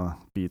Alabama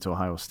beats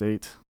Ohio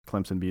State.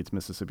 Clemson beats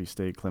Mississippi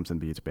State. Clemson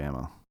beats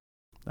Bama.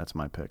 That's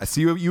my pick. I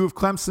see you have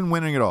Clemson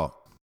winning it all.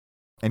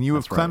 And you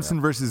have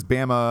Clemson versus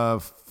Bama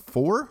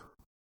 4?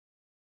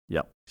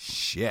 Yep.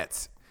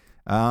 Shit.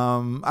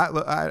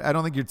 I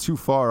don't think you're too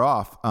far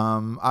off.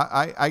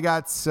 I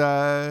got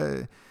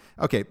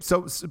okay.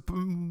 So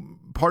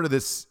part of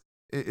this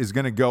is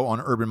going to go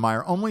on Urban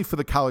Meyer only for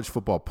the college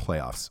football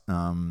playoffs.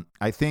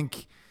 I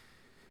think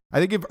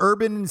if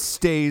Urban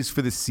stays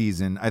for the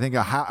season, I think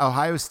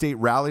Ohio State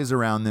rallies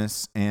around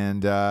this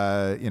and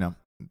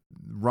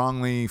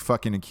wrongly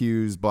fucking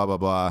accused, blah blah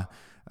blah.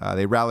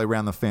 They rally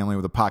around the family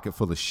with a pocket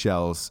full of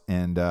shells,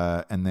 and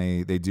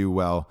they do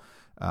well.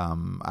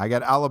 I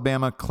got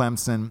Alabama,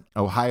 Clemson,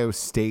 Ohio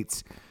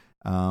State,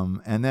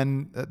 and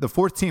then the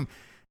 4th team.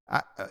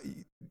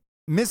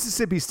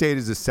 Mississippi State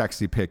is a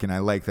sexy pick, and I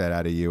like that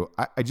out of you.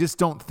 I just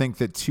don't think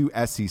that 2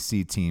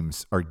 SEC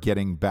teams are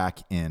getting back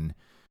in.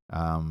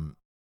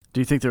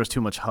 Do you think there was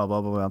too much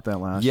hubbub about that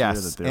last year?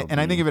 Yes,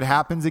 and I think if it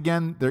happens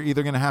again, they're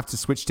either going to have to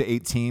switch to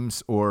 8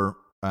 teams or,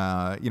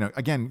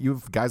 again, you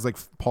have guys like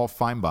Paul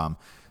Feinbaum,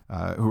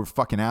 who are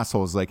fucking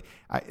assholes. Like,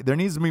 there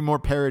needs to be more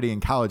parity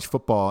in college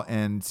football.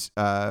 And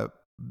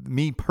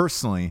me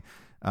personally,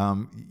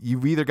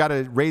 you've either got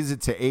to raise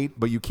it to 8,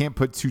 but you can't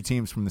put 2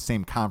 teams from the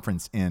same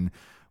conference in,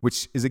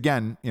 which is,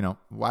 again,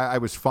 why I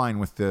was fine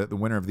with the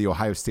winner of the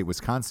Ohio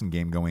State-Wisconsin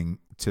game going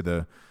to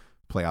the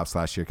playoffs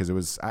last year,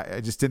 because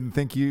I just didn't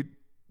think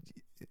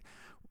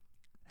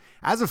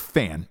as a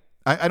fan,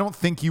 I don't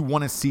think you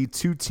want to see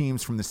 2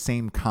 teams from the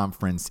same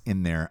conference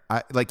in there.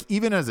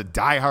 Even as a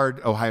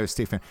diehard Ohio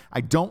State fan,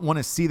 I don't want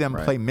to see them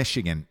play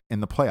Michigan in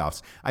the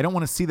playoffs. I don't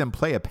want to see them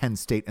play a Penn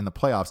State in the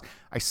playoffs.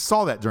 I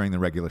saw that during the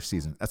regular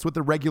season. That's what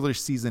the regular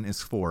season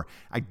is for.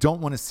 I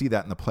don't want to see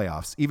that in the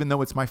playoffs, even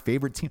though it's my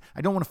favorite team.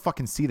 I don't want to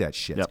fucking see that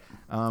shit. Yep.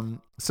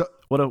 So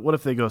what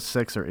if they go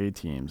 6 or 8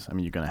 teams? I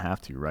mean, you're going to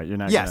have to, right? You're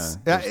not. Yes,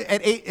 at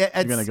 8.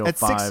 You're going to go at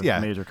 5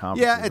 6, major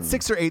conferences. Yeah, at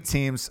 6 or 8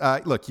 teams.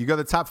 Look, you go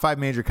the top 5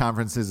 major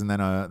conferences, and then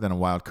a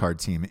wild card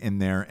team in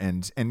there,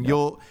 and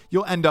you'll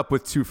end up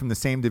with 2 from the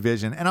same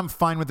division, and I'm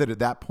fine with it at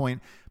that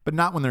point. But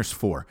not when there's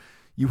 4.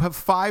 You have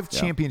 5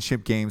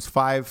 championship games,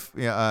 5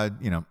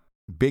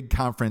 big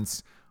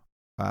conference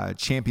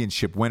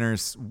championship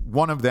winners.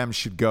 One of them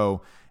should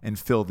go and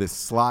fill this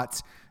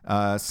slot.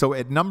 So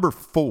at number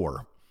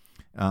 4.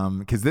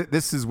 Because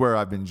this is where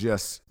I've been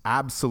just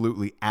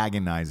absolutely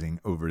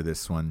agonizing over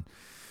this one.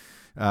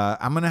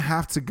 I'm going to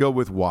have to go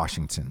with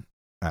Washington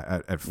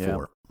at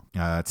 4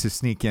 to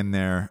sneak in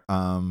there.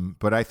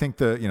 But I think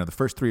the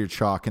first 3 are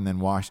chalk, and then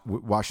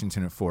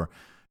Washington at 4.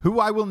 Who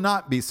I will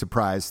not be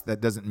surprised that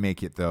doesn't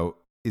make it, though,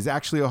 is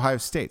actually Ohio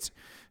State.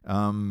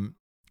 I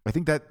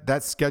think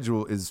that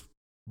schedule is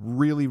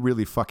really,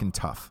 really fucking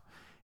tough.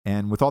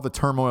 And with all the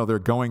turmoil they're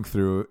going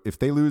through, if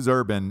they lose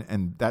Urban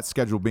and that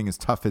schedule being as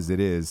tough as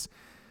it is,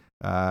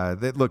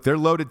 they're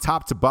loaded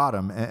top to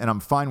bottom, and I'm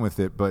fine with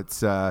it.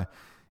 But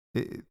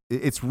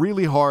it's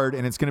really hard,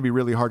 and it's going to be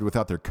really hard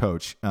without their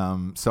coach.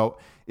 So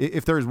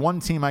if there's one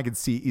team I could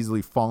see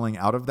easily falling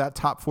out of that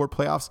top 4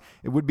 playoffs,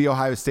 it would be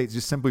Ohio State,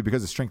 just simply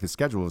because the strength of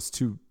schedule is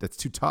that's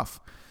too tough.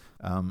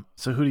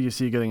 So who do you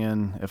see getting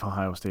in if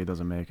Ohio State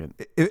doesn't make it?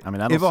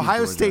 If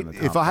Ohio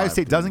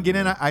State doesn't get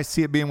in, I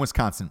see it being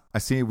Wisconsin. I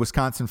see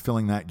Wisconsin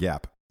filling that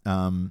gap.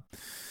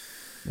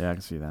 Yeah, I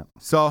can see that.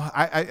 So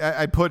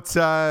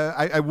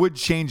I would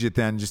change it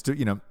then, just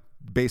to,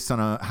 based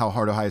on how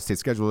hard Ohio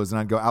State's schedule is, and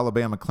I'd go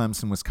Alabama,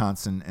 Clemson,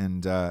 Wisconsin,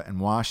 and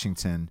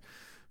Washington.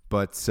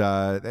 But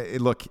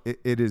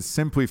it is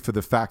simply for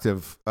the fact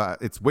of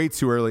it's way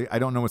too early. I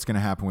don't know what's going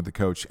to happen with the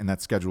coach, and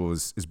that schedule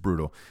is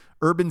brutal.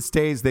 Urban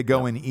stays; they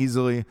go in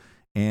easily,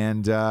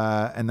 and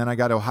then I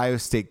got Ohio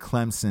State,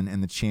 Clemson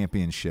in the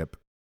championship.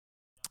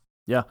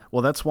 Yeah,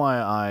 well, that's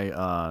why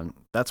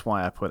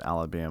I put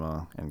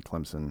Alabama and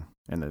Clemson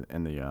in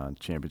the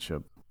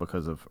championship,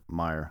 because of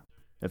Meyer.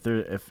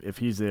 If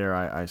he's there,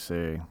 I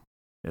say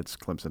it's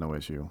Clemson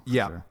OSU.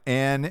 Yeah, sure.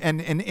 and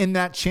in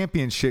that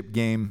championship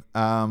game,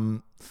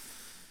 Clemson's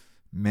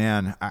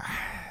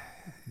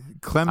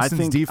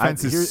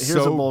defense is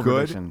so good.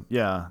 Prediction.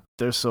 Yeah,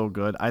 they're so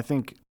good.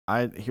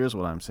 Here's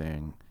what I'm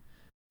saying.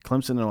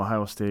 Clemson and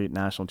Ohio State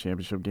national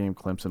championship game,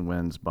 Clemson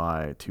wins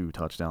by 2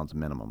 touchdowns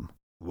minimum.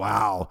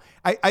 Wow.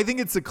 I think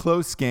it's a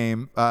close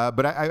game,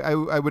 but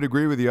I would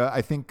agree with you.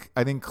 I think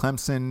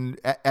Clemson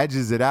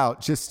edges it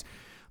out. Just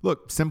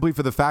look, simply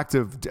for the fact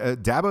of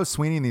Dabo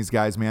Swinney and these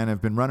guys, man,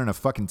 have been running a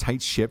fucking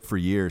tight ship for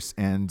years.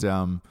 And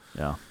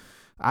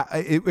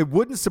it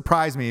wouldn't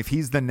surprise me if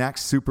he's the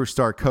next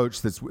superstar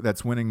coach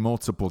that's winning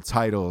multiple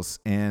titles.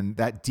 And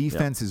that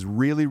defense is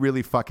really,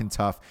 really fucking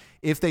tough.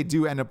 If they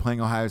do end up playing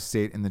Ohio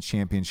State in the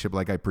championship,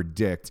 like I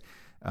predict,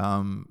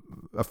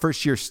 a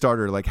first-year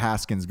starter like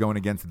Haskins going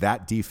against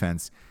that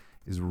defense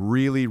is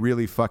really,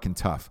 really fucking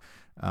tough.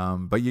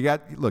 But you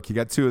got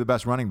 2 of the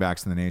best running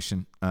backs in the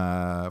nation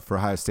for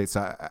Ohio State.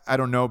 So I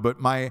don't know, but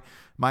my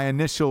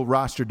initial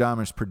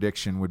Rostradamus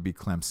prediction would be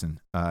Clemson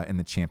in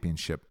the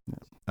championship.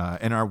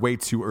 In our way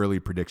too early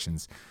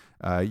predictions,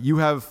 you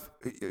have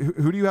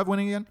who do you have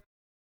winning again?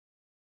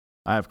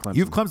 I have Clemson.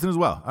 You have Clemson as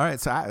well. All right,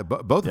 so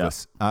both of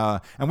us.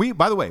 And we,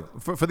 by the way,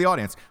 for the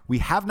audience, we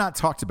have not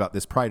talked about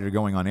this prior to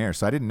going on air,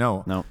 so I didn't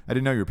know. No. I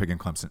didn't know you were picking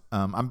Clemson.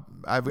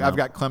 I've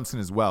got Clemson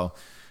as well.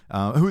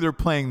 Who they're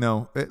playing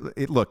though?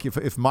 Look,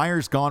 if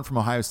Meyer's gone from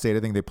Ohio State,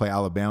 I think they play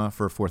Alabama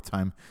for a 4th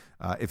time.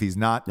 If he's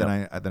not,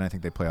 then I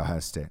think they play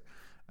Ohio State.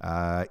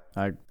 I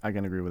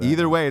can agree with that.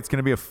 Either way, it's going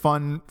to be a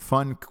fun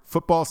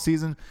football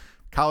season.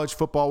 College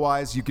football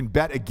wise, you can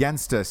bet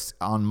against us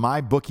on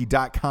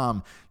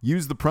mybookie.com.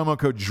 Use the promo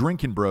code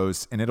Drinkin'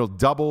 Bros and it'll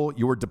double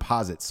your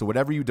deposit. So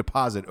whatever you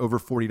deposit over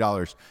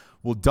 $40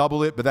 will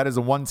double it, but that is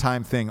a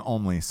one-time thing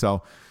only.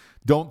 So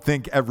don't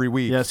think every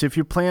week. Yes, if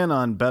you plan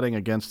on betting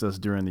against us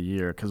during the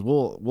year, because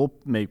we'll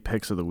make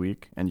picks of the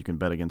week, and you can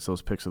bet against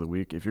those picks of the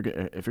week. If you're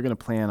going to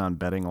plan on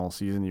betting all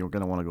season, you're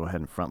going to want to go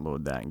ahead and front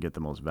load that and get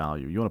the most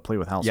value. You want to play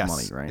with house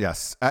money, right?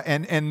 Yes,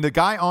 and the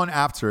guy on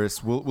after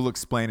us, we'll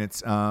explain it.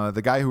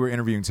 The guy who we're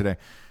interviewing today,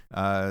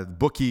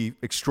 bookie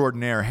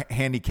extraordinaire,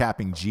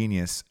 handicapping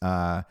genius.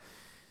 By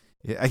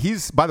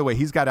the way,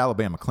 he's got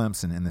Alabama,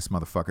 Clemson in this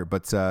motherfucker,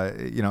 but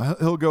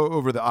he'll go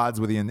over the odds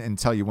with you and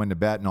tell you when to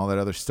bet and all that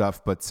other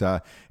stuff. But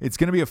it's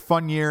going to be a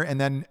fun year. And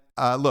then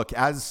look,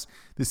 as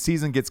the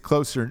season gets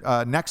closer,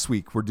 next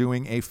week we're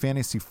doing a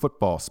fantasy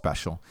football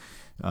special,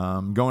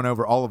 going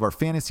over all of our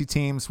fantasy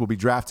teams. We'll be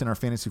drafting our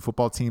fantasy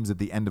football teams at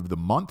the end of the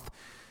month.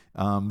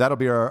 That'll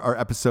be our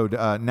episode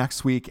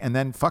next week, and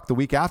then the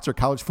week after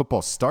college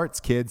football starts,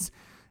 kids.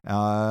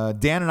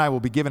 Dan and I will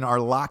be giving our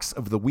locks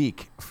of the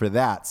week for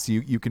that. So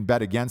you can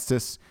bet against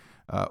us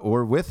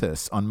or with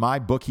us on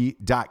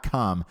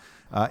mybookie.com.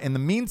 In the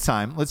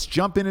meantime, let's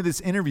jump into this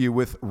interview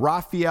with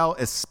Raphael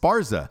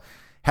Esparza,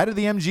 head of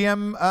the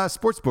MGM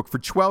Sportsbook for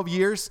 12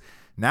 years.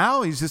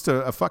 Now he's just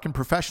a fucking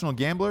professional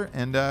gambler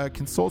and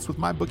consults with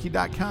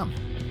mybookie.com.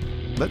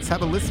 Let's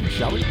have a listen,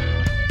 shall we?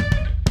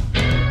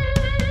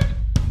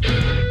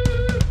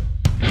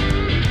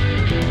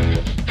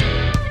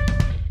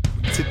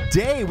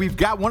 Today, we've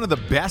got one of the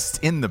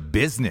best in the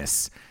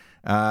business,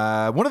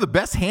 one of the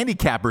best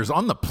handicappers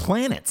on the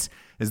planet.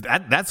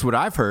 That's what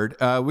I've heard.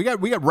 We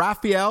got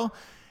Raphael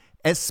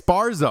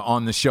Esparza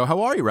on the show.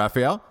 How are you,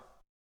 Raphael?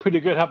 Pretty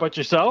good. How about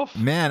yourself?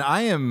 Man,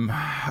 I am.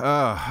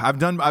 I've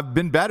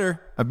been better.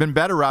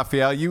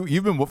 Raphael.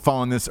 You've been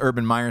following this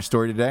Urban Meyer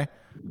story today.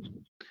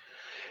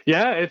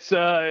 Yeah,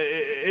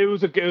 it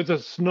was a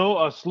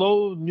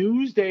slow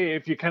news day.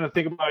 If you kind of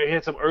think about it, he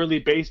had some early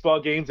baseball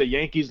games. The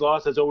Yankees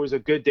lost. That's always a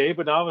good day.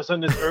 But now all of a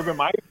sudden, this Urban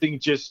Meyer thing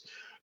just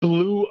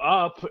blew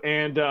up,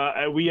 and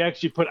we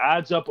actually put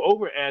odds up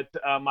over at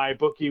my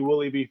bookie.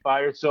 Will he be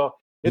fired? So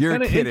it's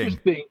kind of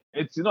interesting.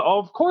 It's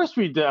of course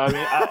we did. I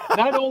mean,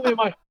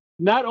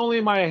 not only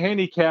am I a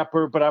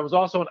handicapper, but I was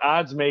also an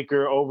odds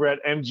maker over at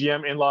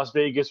MGM in Las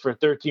Vegas for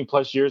 13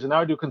 plus years, and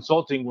now I do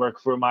consulting work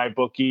for my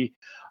bookie.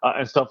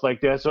 And stuff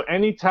like that. So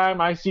anytime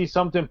I see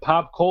something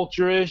pop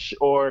culture-ish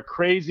or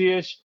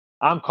crazy-ish,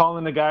 I'm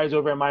calling the guys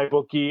over at my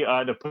bookie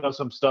to put up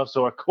some stuff.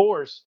 So of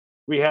course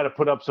we had to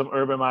put up some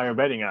Urban Meyer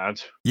betting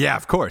odds. Yeah,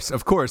 of course.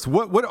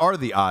 What are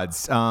the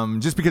odds?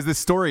 Just because this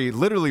story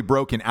literally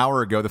broke an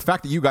hour ago, the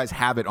fact that you guys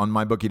have it on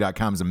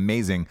mybookie.com is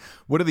amazing.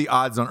 What are the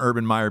odds on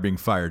Urban Meyer being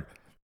fired?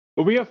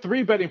 Well, we have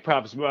 3 betting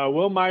props.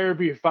 Will Meyer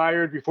be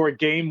fired before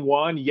game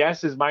 1?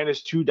 Yes is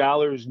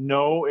 -$2.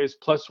 No is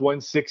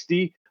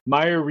 +160.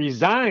 Meyer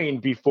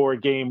resigned before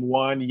game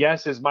 1.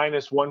 Yes is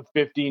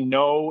 -150.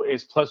 No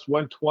is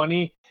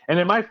 +120. And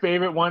then my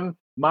favorite one,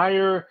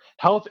 Meyer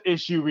health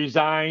issue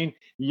resign.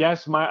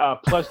 Yes,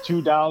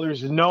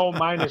 +$2. No,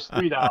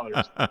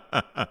 -$3.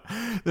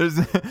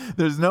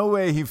 There's no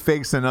way he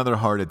fakes another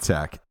heart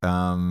attack.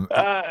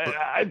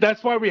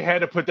 That's why we had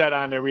to put that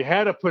on there. We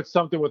had to put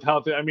something with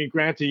health. I mean,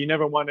 granted, you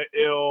never want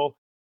to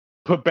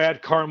put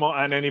bad karma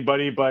on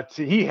anybody, but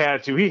he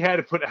had to. He had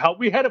to put help.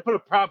 We had to put a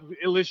prop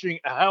illustrating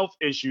health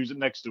issues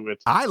next to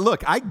it.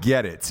 I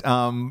get it.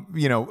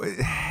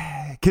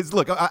 Because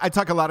look, I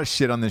talk a lot of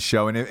shit on this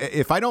show, and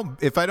if I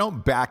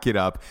don't back it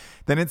up,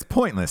 then it's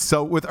pointless.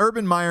 So with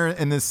Urban Meyer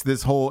and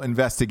this whole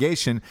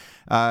investigation,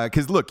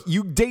 because look,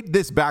 you date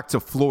this back to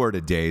Florida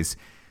days.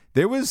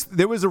 There was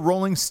a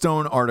Rolling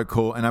Stone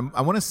article, and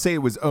I want to say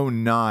it was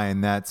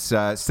 2009 that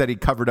said he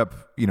covered up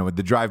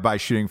the drive-by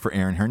shooting for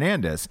Aaron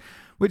Hernandez,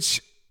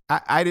 which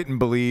I didn't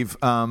believe.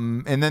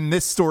 And then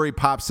this story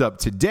pops up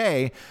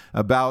today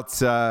about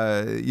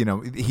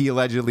he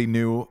allegedly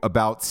knew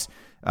about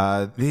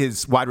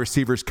his wide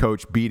receivers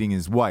coach beating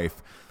his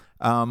wife.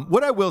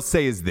 What I will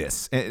say is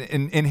this,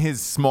 in his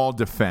small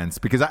defense,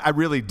 because I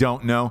really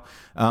don't know.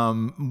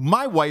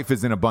 My wife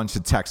is in a bunch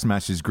of text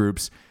message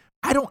groups.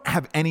 I don't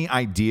have any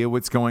idea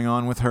what's going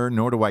on with her,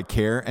 nor do I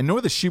care, and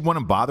nor does she want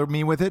to bother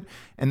me with it.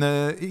 And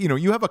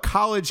you have a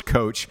college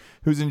coach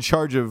who's in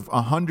charge of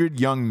 100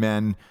 young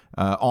men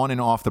on and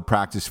off the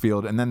practice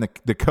field, and then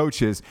the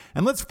coaches.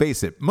 And let's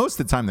face it, most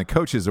of the time the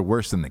coaches are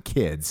worse than the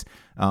kids.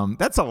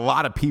 That's a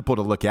lot of people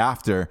to look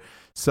after.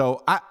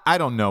 So I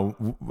don't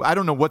know. I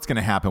don't know what's going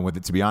to happen with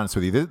it, to be honest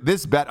with you.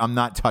 This bet I'm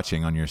not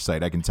touching on your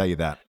site. I can tell you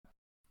that.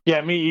 Yeah,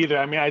 me either.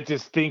 I mean, I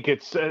just think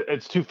it's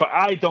too far.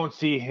 I don't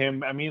see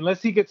him. I mean, unless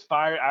he gets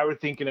fired, I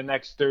would think in the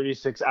next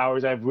 36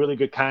 hours. I have really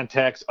good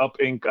contacts up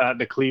in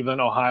the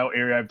Cleveland, Ohio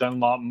area. I've done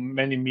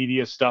many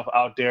media stuff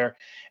out there,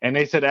 and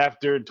they said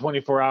after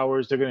 24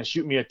 hours they're going to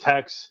shoot me a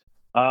text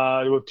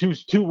with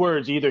two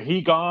words: either he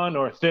gone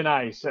or thin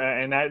ice,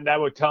 and that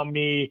would tell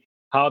me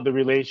how the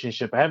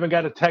relationship. I haven't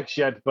got a text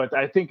yet, but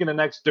I think in the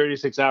next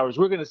 36 hours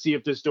we're going to see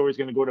if this story is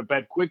going to go to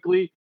bed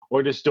quickly,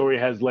 or this story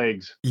has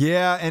legs.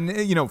 Yeah,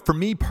 and for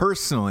me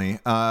personally,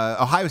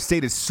 Ohio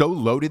State is so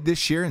loaded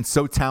this year and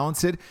so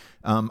talented.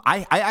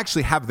 I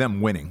actually have them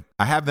winning.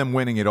 I have them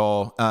winning it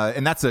all,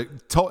 and that's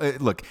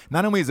look.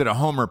 Not only is it a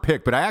homer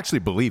pick, but I actually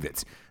believe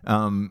it.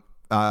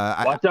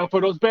 Watch out for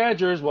those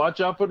Badgers.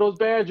 Watch out for those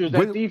Badgers.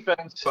 That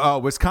defense.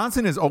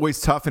 Wisconsin is always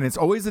tough, and it's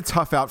always a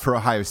tough out for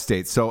Ohio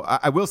State. So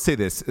I will say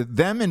this: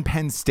 them and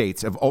Penn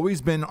State have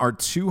always been our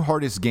 2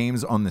 hardest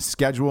games on the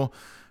schedule.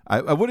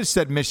 I would have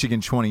said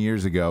Michigan 20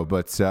 years ago,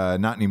 but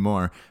not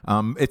anymore.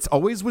 It's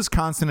always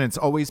Wisconsin and it's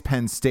always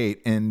Penn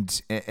State. And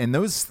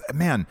those,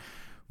 man,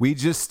 we've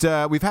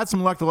had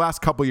some luck the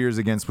last couple years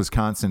against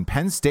Wisconsin.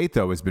 Penn State,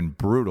 though, has been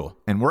brutal.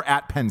 And we're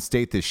at Penn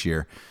State this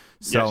year.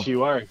 So, yes,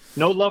 you are.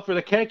 No love for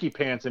the khaki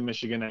pants in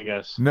Michigan, I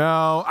guess.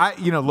 No,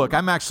 look,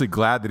 I'm actually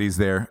glad that he's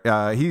there.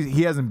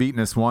 He hasn't beaten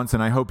us once,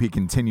 and I hope he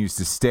continues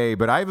to stay.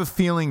 But I have a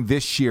feeling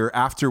this year,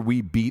 after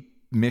we beat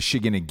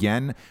Michigan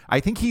again, I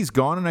think he's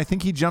gone, and I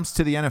think he jumps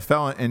to the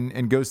NFL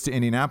and goes to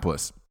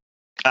Indianapolis.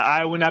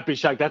 I would not be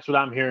shocked. That's what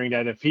I'm hearing,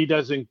 that if he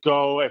doesn't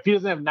have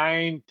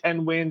 9-10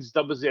 wins,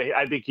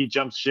 I think he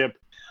jumps ship.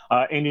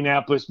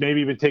 Indianapolis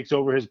maybe even takes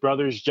over his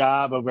brother's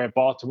job over at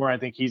Baltimore. I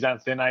think he's on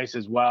thin ice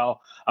as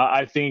well.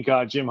 I think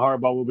Jim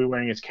Harbaugh will be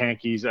wearing his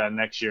khakis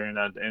next year in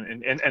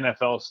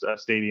NFL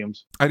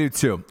stadiums. I do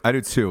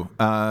too.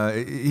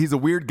 He's a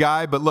weird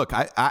guy, but look,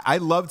 I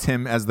loved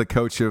him as the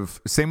coach of.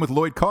 Same with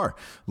Lloyd Carr.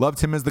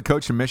 Loved him as the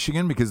coach of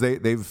Michigan because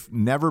they've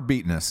never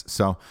beaten us.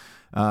 So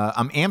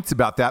I'm amped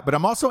about that, but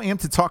I'm also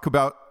amped to talk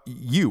about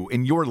you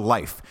in your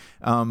life.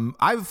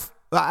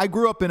 I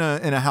grew up in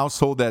a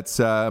household that's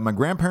my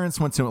grandparents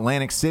went to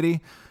Atlantic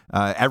City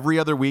every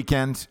other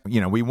weekend.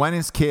 We went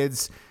as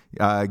kids.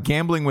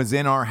 Gambling was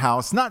in our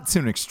house, not to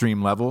an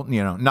extreme level.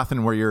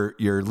 Nothing where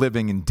you're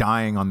living and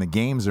dying on the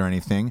games or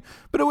anything.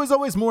 But it was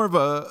always more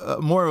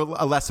or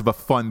less of a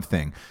fun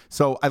thing.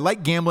 So I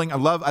like gambling. I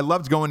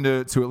loved going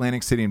to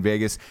Atlantic City and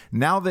Vegas.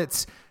 Now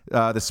that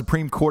the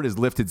Supreme Court has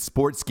lifted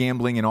sports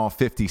gambling in all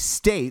 50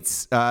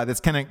 states,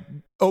 that's kind of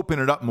open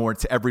it up more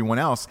to everyone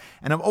else.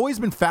 And I've always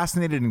been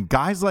fascinated in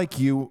guys like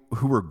you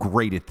who are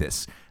great at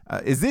this.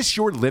 Is this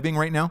your living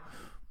right now?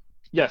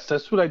 Yes,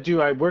 that's what I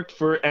do. I worked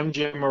for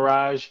MGM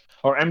Mirage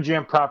or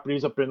MGM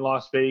Properties up in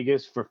Las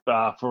Vegas for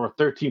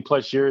 13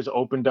 plus years.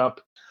 Opened up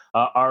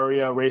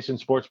Aria Racing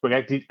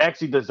Sportsbook.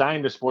 Actually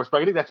designed the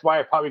sportsbook. I think that's why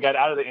I probably got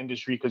out of the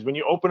industry, because when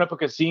you open up a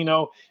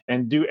casino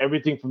and do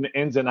everything from the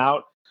ins and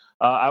out,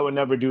 I would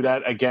never do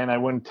that again. I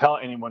wouldn't tell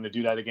anyone to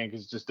do that again,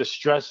 because just the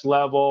stress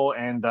level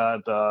and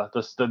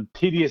the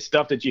tedious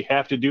stuff that you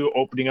have to do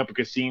opening up a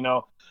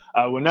casino.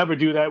 I would never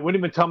do that. Wouldn't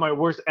even tell my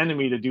worst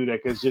enemy to do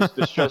that because just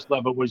the stress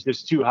level was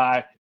just too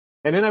high.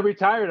 And then I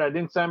retired. I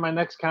didn't sign my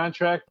next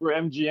contract for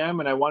MGM,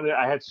 and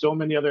I had so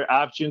many other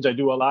options. I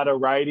do a lot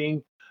of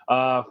writing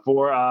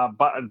for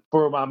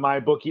my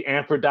bookie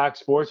and for Doc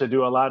Sports. I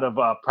do a lot of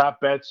prop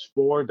bets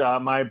for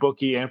my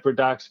bookie and for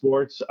Doc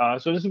Sports.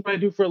 So this is what I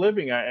do for a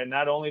living. And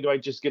not only do I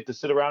just get to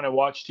sit around and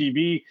watch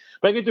TV,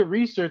 but I get to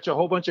research a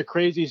whole bunch of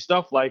crazy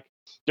stuff like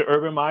the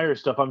Urban Meyer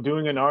stuff. I'm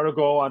doing an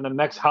article on the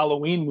next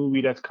Halloween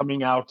movie that's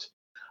coming out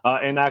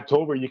in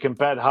October. You can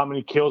bet how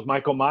many kills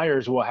Michael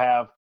Myers will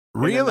have.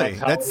 Really?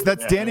 That's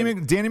Danny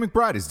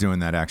McBride is doing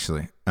that,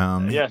 actually.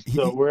 Yes,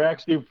 so we're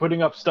actually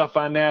putting up stuff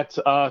on that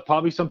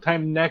probably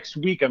sometime next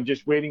week. I'm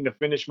just waiting to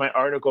finish my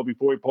article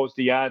before we post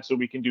the ad so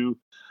we can do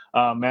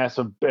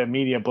massive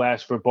media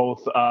blast for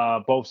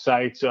both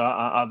sites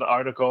on the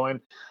article. And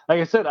like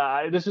I said,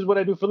 this is what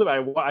I do for a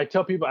living. I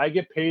tell people I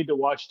get paid to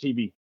watch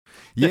TV.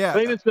 Yeah,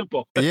 plain and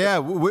simple. Yeah,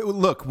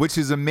 look, which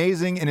is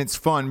amazing, and it's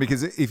fun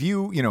because if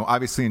you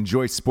obviously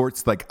enjoy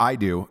sports like I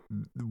do,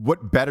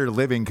 what better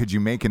living could you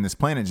make in this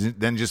planet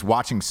than just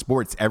watching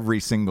sports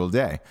every single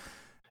day?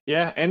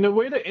 Yeah, and the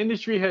way the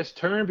industry has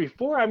turned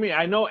before, I mean,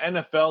 I know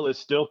NFL is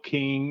still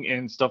king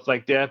and stuff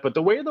like that, but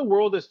the way the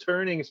world is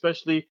turning,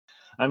 especially,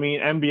 I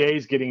mean, NBA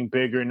is getting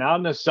bigger now.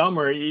 In the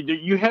summer,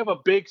 you have a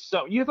big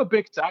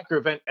soccer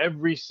event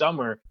every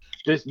summer.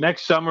 This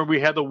next summer, we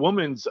had the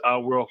Women's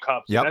World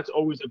Cup. So that's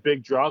always a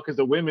big draw because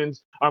the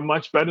women's are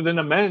much better than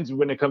the men's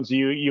when it comes to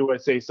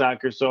USA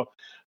Soccer. So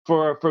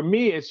for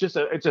me, it's a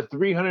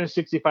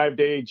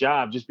 365-day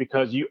job just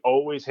because you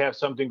always have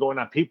something going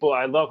on.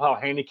 I love how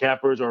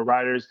handicappers or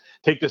riders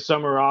take the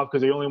summer off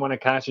because they only want to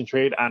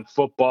concentrate on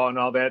football and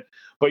all that.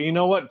 But you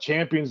know what?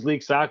 Champions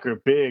League soccer,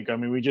 big. I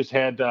mean, we just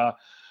had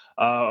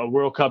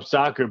World Cup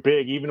soccer,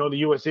 big, even though the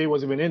USA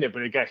wasn't even in it,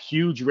 but it got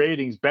huge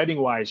ratings, betting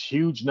wise,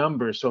 huge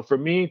numbers. So for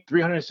me,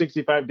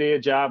 365-day a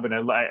job, and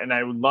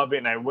I would love it,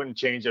 and I wouldn't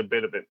change a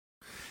bit of it.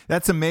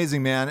 That's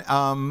amazing, man.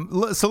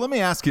 So let me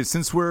ask you,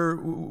 since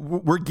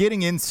we're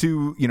getting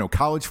into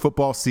college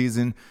football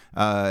season,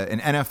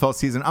 and NFL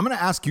season, I'm going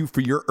to ask you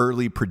for your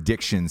early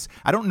predictions.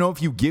 I don't know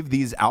if you give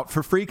these out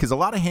for free because a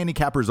lot of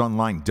handicappers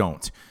online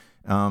don't.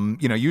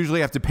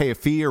 Usually have to pay a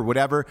fee or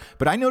whatever.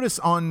 But I notice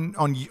on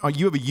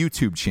you have a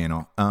YouTube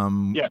channel.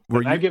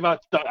 Where I give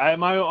out stuff.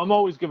 I'm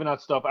always giving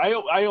out stuff.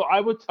 I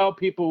would tell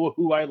people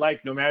who I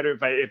like, no matter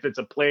if it's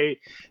a play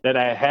that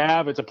I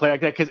have, it's a play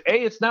like that. Because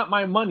it's not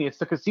my money; it's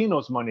the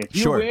casino's money. If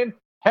you win,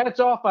 hats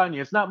off on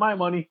you. It's not my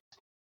money.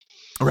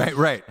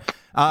 Right.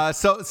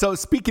 So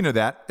speaking of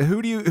that,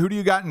 who do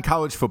you got in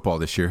college football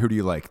this year? Who do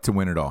you like to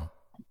win it all?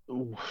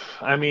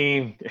 I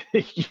mean,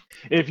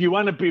 if you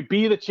want to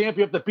be the champ,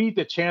 you have to beat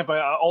the champ, an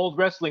old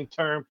wrestling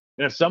term.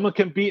 And if someone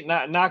can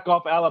knock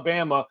off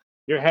Alabama,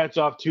 your hat's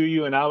off to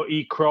you, and I'll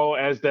eat crow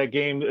as that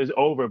game is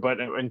over. But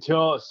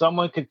until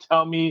someone can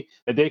tell me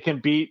that they can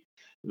beat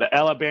the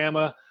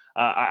Alabama,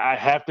 I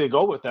have to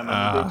go with them.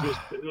 I mean,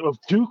 they're just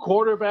two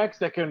quarterbacks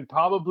that can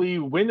probably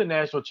win the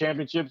national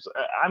championships.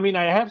 I mean,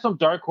 I have some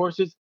dark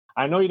horses.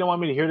 I know you don't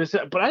want me to hear this,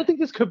 but I think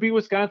this could be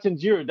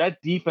Wisconsin's year.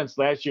 That defense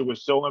last year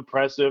was so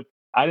impressive.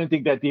 I didn't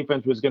think that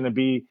defense was going to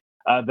be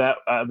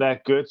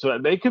that good. So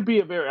they could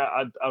be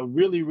a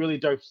really, really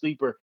dark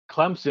sleeper.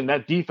 Clemson,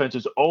 that defense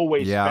is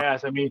always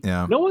fast. I mean,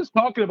 no one's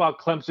talking about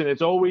Clemson.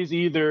 It's always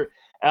either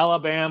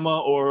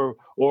Alabama or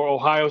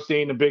Ohio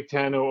State in the Big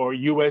Ten or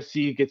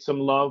USC gets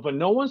some love, but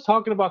no one's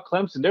talking about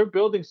Clemson. They're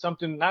building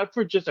something not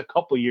for just a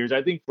couple of years.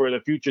 I think for the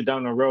future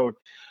down the road.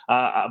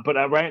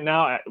 But right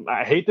now,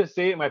 I hate to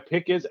say it, my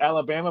pick is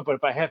Alabama. But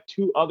if I have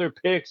two other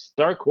picks,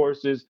 dark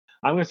horses,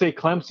 I'm going to say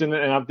Clemson,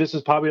 and this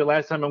is probably the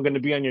last time I'm going to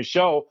be on your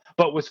show,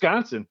 but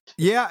Wisconsin.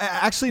 Yeah,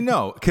 actually,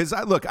 no, because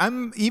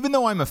even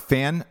though I'm a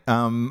fan,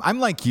 I'm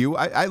like you.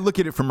 I look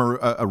at it from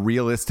a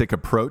realistic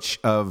approach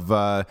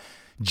of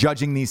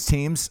judging these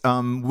teams.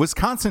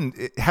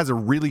 Wisconsin has a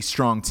really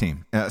strong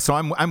team, so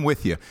I'm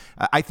with you.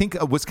 I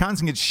think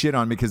Wisconsin gets shit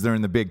on because they're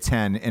in the Big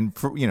Ten, and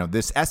for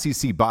this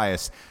SEC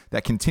bias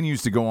that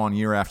continues to go on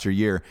year after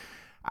year.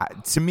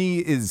 To me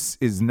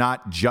is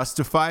not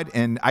justified,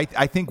 and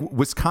I think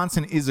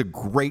Wisconsin is a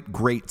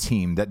great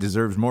team that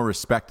deserves more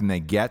respect than they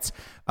get.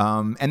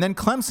 And then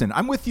Clemson,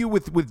 I'm with you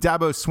with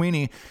Dabo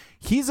Swinney.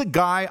 He's a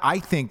guy I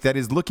think that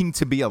is looking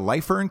to be a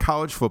lifer in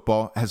college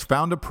football, has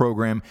found a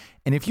program,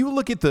 and if you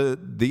look at the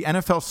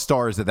NFL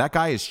stars that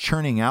guy is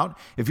churning out,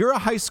 if you're a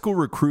high school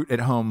recruit at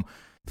home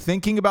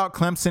thinking about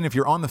Clemson, if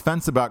you're on the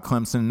fence about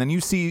Clemson, then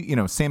you see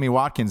Sammy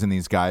Watkins and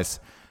these guys.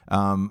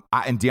 And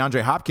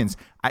DeAndre Hopkins,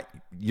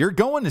 you're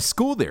going to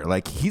school there.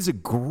 Like, he's a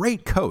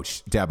great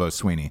coach, Dabo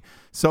Swinney.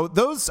 So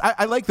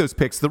I like those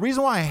picks. The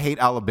reason why I hate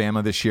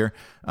Alabama this year,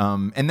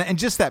 and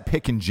just that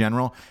pick in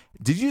general,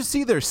 did you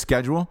see their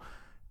schedule?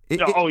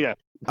 Yeah.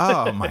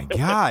 Oh my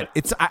God!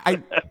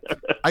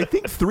 I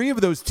think 3 of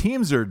those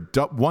teams are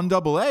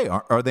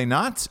 1AA. Are they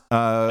not?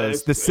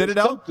 The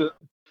Citadel.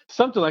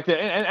 Something like that.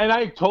 And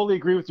I totally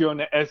agree with you on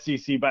the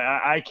SEC, but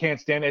I can't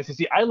stand the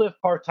SEC. I live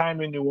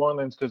part-time in New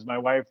Orleans because my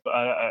wife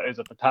is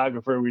a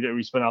photographer.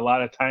 We spend a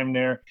lot of time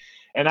there.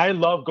 And I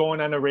love going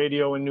on the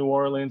radio in New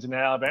Orleans and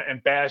Alabama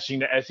and bashing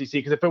the SEC,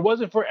 because if it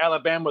wasn't for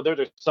Alabama, they're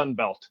the Sun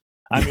Belt.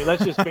 I mean,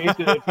 let's just face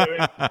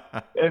it.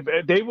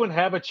 If they wouldn't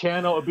have a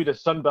channel, it would be the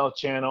Sun Belt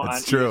channel on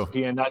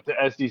ESPN, not the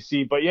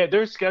SEC. But yeah,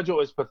 their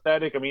schedule is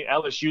pathetic. I mean,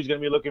 LSU is going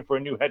to be looking for a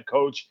new head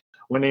coach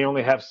when they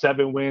only have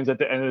 7 wins at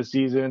the end of the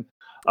season.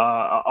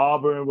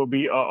 Auburn will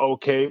be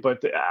okay,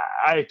 but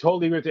I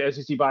totally agree with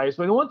the SEC bias.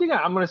 But the one thing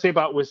I'm going to say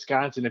about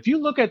Wisconsin, if you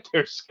look at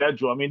their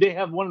schedule, I mean, they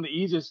have one of the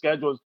easiest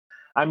schedules.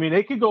 I mean,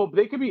 they could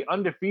be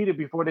undefeated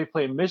before they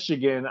play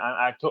Michigan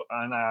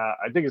on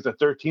I think it's the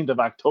 13th of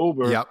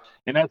October. Yep.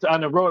 And that's on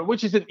the road,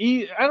 which is I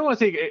don't want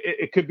to say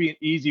it could be an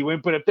easy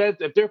win, but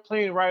if they're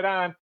playing right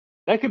on,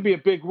 that could be a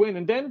big win.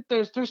 And then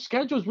their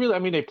schedule's really, I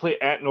mean, they play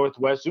at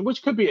Northwestern,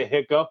 which could be a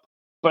hiccup,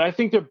 but I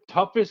think their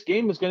toughest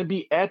game is going to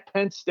be at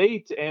Penn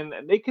State, and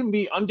they can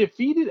be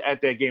undefeated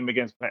at that game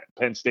against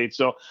Penn State.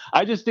 So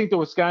I just think the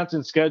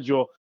Wisconsin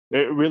schedule,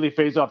 it really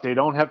fades off. They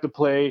don't have to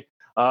play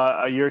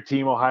your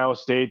team, Ohio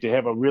State. They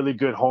have a really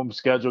good home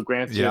schedule.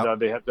 Granted,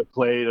 they have to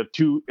play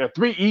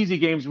 3 easy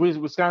games with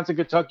Wisconsin,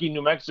 Kentucky,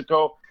 New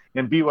Mexico,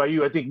 and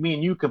BYU. I think me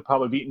and you could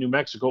probably beat New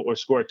Mexico or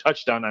score a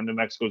touchdown on New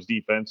Mexico's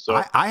defense. So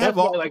that's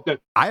why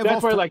I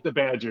like the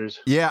Badgers.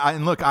 Yeah,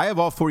 and look, I have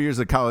all 4 years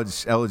of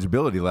college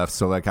eligibility left,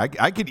 so like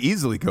I could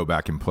easily go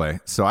back and play.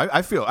 So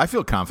I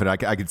feel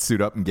confident I could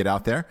suit up and get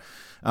out there.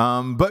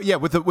 But yeah,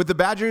 with the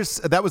Badgers,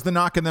 that was the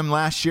knock on them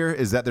last year,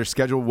 is that their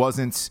schedule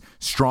wasn't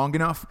strong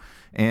enough.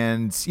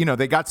 And,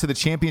 they got to the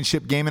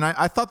championship game, and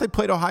I thought they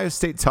played Ohio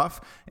State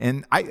tough.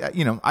 And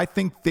I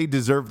think they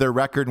deserve their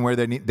record and where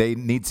they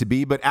need to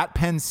be. But at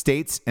Penn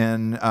State,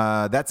 and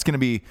that's going to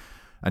be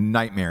a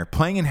nightmare.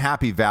 Playing in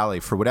Happy Valley,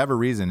 for whatever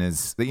reason,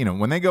 is,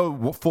 when they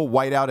go full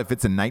whiteout, if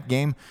it's a night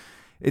game,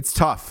 it's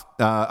tough.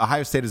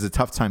 Ohio State is a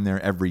tough time there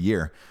every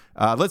year.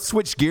 Let's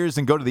switch gears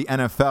and go to the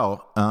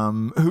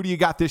NFL. Who do you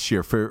got this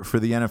year for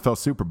the NFL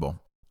Super Bowl?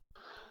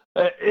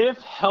 If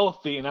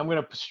healthy, and I'm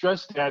going to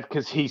stress that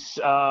because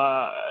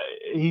I'm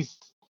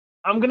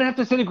going to have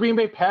to say the Green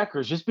Bay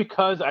Packers, just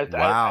because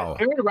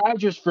Aaron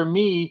Rodgers, for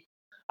me,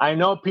 I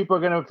know people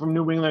from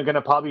New England are going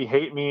to probably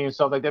hate me and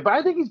stuff like that, but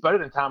I think he's better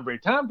than Tom Brady.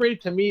 Tom Brady,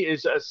 to me,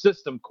 is a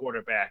system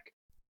quarterback.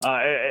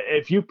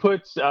 If you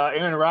put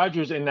Aaron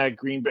Rodgers in that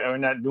Green Bay or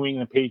in that New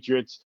England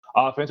Patriots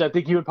offense, I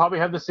think he would probably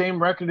have the same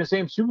record, the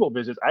same Super Bowl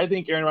visits. I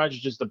think Aaron Rodgers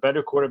is just a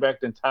better quarterback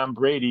than Tom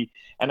Brady,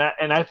 and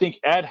I think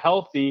at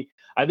healthy,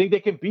 I think they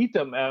can beat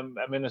them,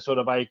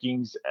 Minnesota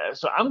Vikings.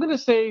 So I'm going to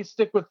say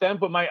stick with them.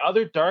 But my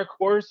other dark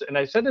horse, and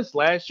I said this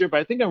last year, but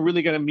I think I'm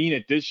really going to mean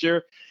it this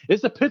year, is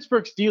the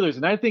Pittsburgh Steelers.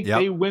 And I think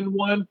they win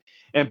one.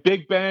 And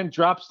Big Ben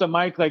drops the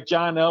mic like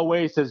John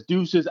Elway, says,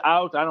 "Deuces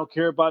out. I don't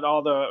care about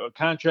all the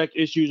contract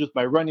issues with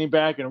my running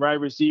back and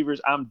wide receivers.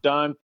 I'm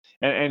done."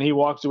 And he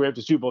walks away after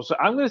the Super Bowl. So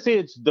I'm going to say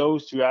it's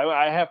those two.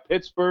 I have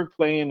Pittsburgh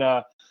playing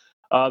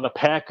the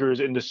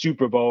Packers in the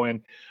Super Bowl,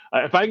 and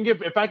if I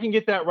can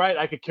get that right,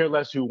 I could care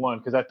less who won,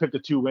 because I picked the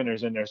 2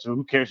 winners in there. So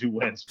who cares who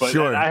wins? But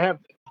sure.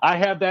 I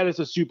have that as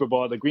a Super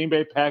Bowl: the Green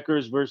Bay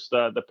Packers versus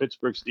the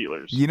Pittsburgh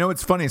Steelers.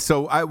 It's funny.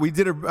 So we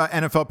did a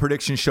NFL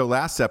prediction show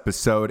last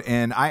episode,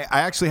 and I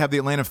actually have the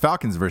Atlanta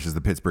Falcons versus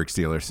the Pittsburgh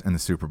Steelers in the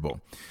Super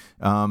Bowl.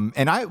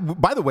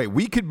 By the way,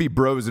 we could be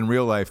bros in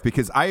real life,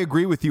 because I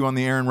agree with you on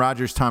the Aaron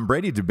Rodgers, Tom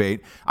Brady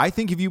debate. I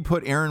think if you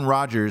put Aaron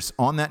Rodgers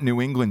on that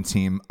New England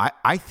team,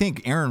 I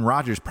think Aaron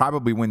Rodgers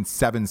probably wins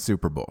 7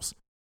 Super Bowls.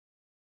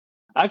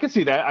 I can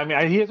see that. I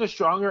mean, he has a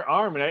stronger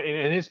arm,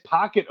 and his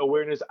pocket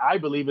awareness, I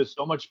believe, is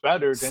so much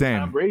better than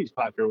Tom Brady's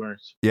pocket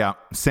awareness. Yeah,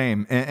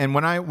 same. And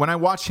when I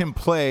watch him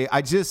play,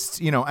 I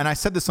just, and I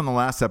said this on the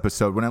last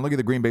episode, when I look at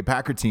the Green Bay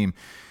Packer team,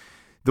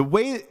 the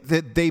way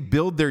that they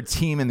build their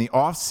team in the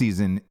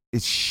offseason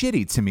is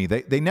shitty to me.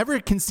 They never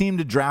can seem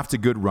to draft a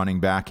good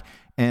running back.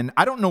 And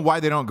I don't know why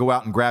they don't go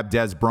out and grab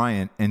Dez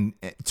Bryant and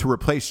to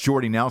replace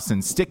Jordy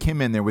Nelson, stick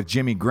him in there with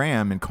Jimmy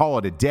Graham and call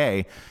it a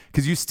day,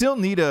 because you still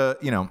need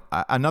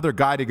another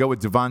guy to go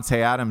with Devontae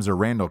Adams or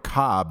Randall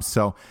Cobb.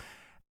 So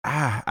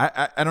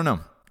I don't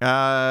know.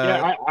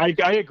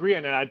 I agree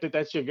on that. I think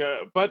that should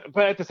go. But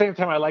at the same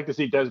time, I like to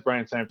see Dez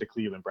Bryant sign up the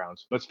Cleveland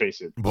Browns. Let's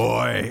face it.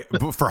 Boy,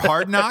 for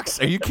Hard Knocks?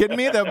 Are you kidding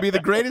me? That would be the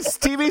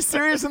greatest TV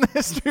series in the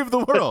history of the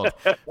world.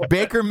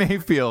 Baker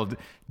Mayfield,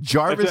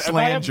 Jarvis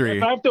Landry.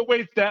 If I have to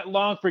wait that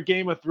long for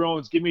Game of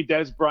Thrones, give me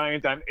Dez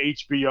Bryant on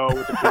HBO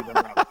with the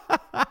Cleveland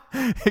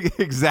Browns.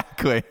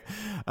 Exactly.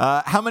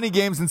 How many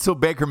games until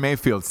Baker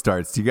Mayfield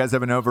starts? Do you guys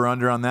have an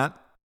over-under on that?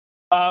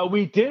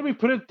 We did. We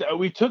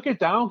took it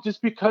down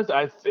just because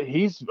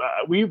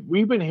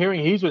we've been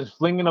hearing he's been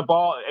flinging the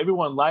ball.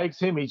 Everyone likes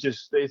him. They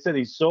said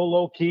he's so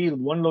low key.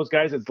 One of those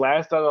guys that's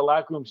last out of the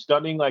locker room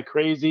studying like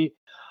crazy.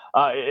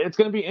 It's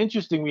going to be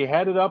interesting. We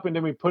had it up and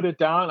then we put it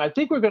down. I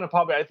think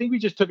we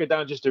just took it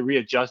down just to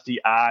readjust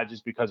the odds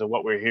just because of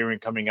what we're hearing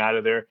coming out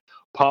of there.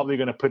 Probably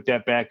going to put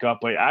that back up.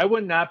 But I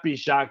would not be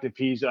shocked if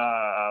he's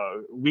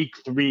a week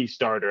 3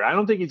 starter. I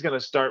don't think he's going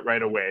to start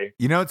right away.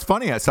 You know, it's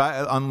funny.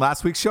 On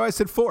last week's show, I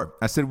said 4.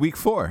 I said week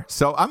 4.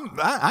 So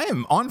I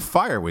am on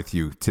fire with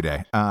you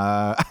today.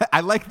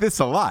 I like this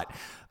a lot.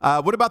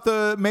 What about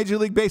the Major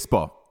League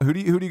Baseball? Who do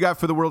you got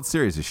for the World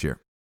Series this year?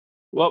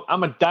 Well,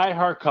 I'm a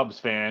diehard Cubs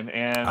fan,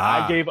 and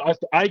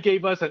I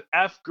gave us an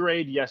F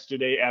grade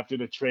yesterday after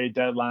the trade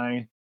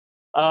deadline.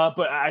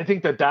 But I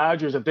think the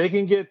Dodgers, if they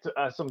can get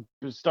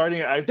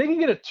if they can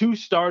get a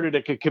 2-starter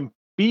that can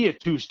be a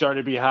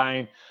 2-starter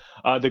behind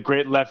the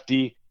great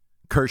lefty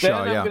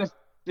Kershaw,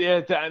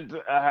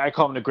 I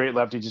call him the great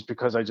lefty just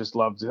because I just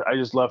love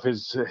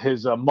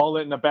his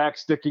mullet in the back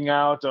sticking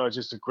out.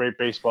 Just a great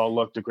baseball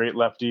look. The great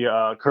lefty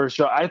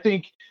Kershaw. I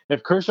think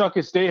if Kershaw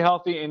can stay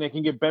healthy and they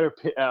can get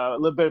a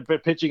little bit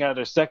of pitching out of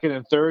their second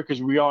and third,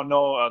 because we all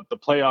know the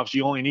playoffs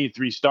you only need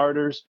 3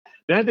 starters,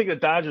 then I think the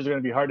Dodgers are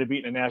going to be hard to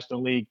beat in the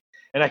National League.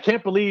 And I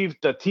can't believe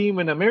the team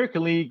in the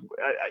American League,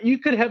 you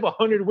could have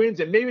 100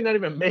 wins and maybe not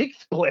even make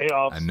the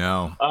playoffs. I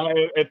know.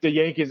 If the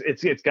Yankees,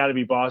 it's got to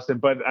be Boston.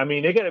 But, I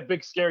mean, they got a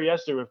big scare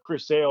yesterday with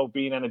Chris Sale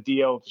being on a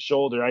DL with the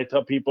shoulder. I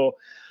tell people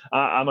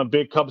I'm a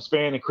big Cubs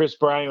fan, and Chris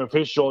Bryant with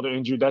his shoulder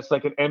injury, that's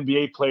like an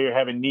NBA player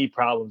having knee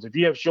problems. If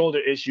you have shoulder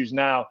issues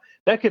now,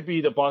 that could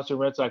be the Boston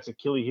Red Sox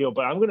Achilles heel.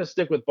 But I'm going to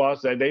stick with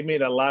Boston. They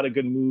made a lot of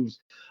good moves.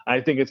 I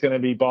think it's going to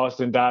be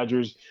Boston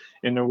Dodgers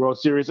in the World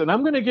Series. And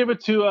I'm going to give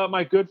it to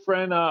my good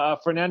friend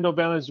Fernando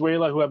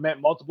Valenzuela, who I've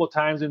met multiple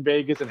times in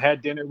Vegas and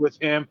had dinner with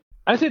him.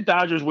 I said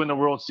Dodgers win the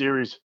World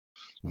Series.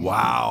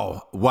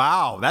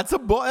 Wow. That's a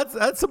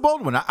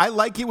bold one. I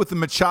like it with the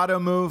Machado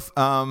move.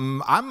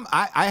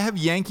 I have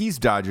Yankees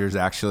Dodgers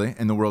actually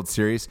in the World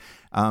Series.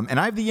 And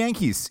I have the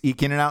Yankees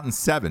eking it out in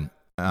 7.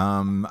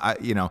 I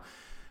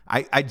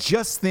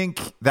just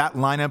think that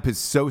lineup is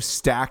so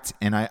stacked,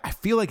 and I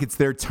feel like it's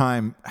their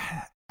time.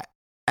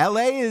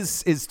 LA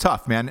is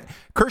tough, man.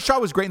 Kershaw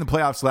was great in the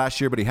playoffs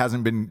last year, but he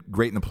hasn't been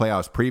great in the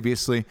playoffs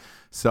previously.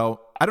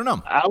 So I don't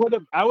know. I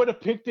would have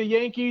picked the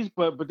Yankees,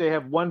 but they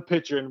have one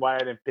pitcher and why I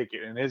didn't pick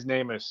it, and his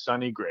name is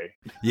Sonny Gray.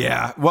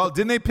 Yeah. Well,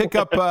 didn't they pick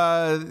up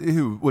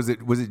who was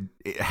it? Was it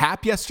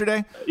Happ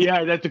yesterday?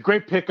 Yeah, that's a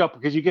great pickup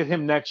because you get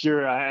him next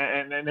year,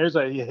 and there's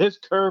his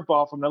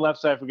curveball from the left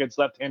side against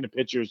left-handed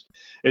pitchers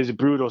is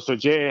brutal. So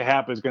J.A.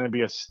 Happ is going to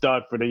be a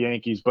stud for the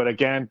Yankees, but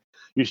again,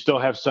 you still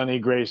have Sonny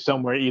Gray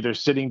somewhere either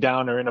sitting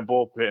down or in a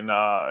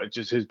bullpen.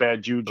 Just his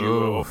bad juju.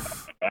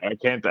 Oof. I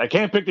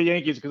can't pick the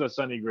Yankees because of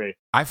Sonny Gray.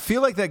 I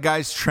feel like that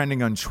guy's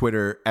trending on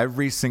Twitter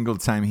every single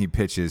time he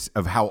pitches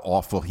of how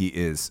awful he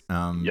is.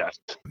 Yes,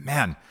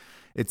 man,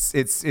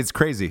 it's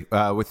crazy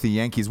with the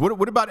Yankees.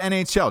 What about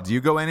NHL? Do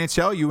you go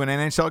NHL? You an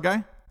NHL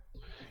guy?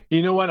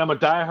 You know what? I'm a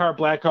diehard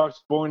Blackhawks,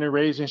 born and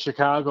raised in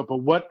Chicago.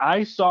 But what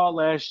I saw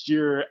last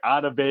year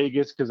out of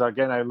Vegas, because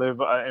again I live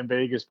in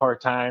Vegas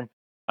part time.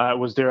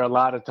 Was there a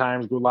lot of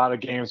times, a lot of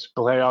games,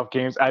 playoff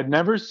games. I'd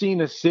never seen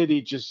a city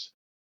just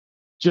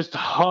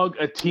hug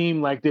a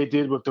team like they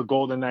did with the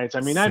Golden Knights.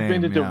 I mean, I've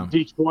been to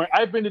Detroit.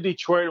 I've been to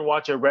Detroit and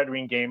watch a Red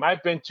Wing game.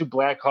 I've been to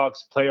Blackhawks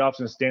playoffs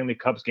and Stanley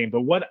Cups game.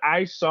 But what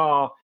I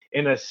saw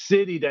in a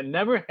city that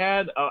never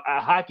had a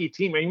hockey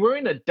team, and we're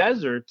in a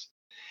desert,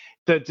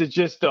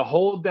 to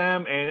hold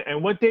them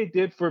and what they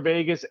did for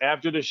Vegas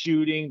after the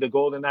shooting, the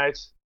Golden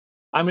Knights.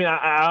 I mean,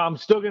 I'm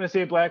still going to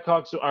say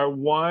Blackhawks are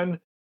 1.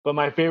 But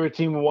my favorite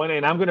team won,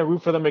 and I'm going to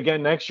root for them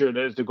again next year.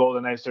 There's the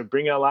Golden Knights. They're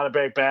bringing a lot of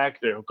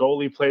back. Their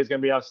goalie play is going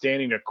to be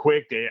outstanding. They're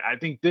quick. I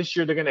think this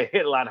year they're going to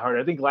hit a lot harder.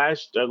 I think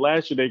last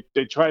year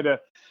they tried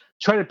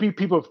to beat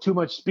people with too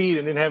much speed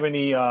and didn't have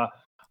any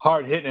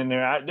hard hitting in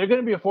there. They're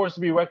going to be a force to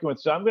be reckoned with.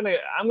 So I'm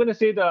going to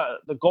say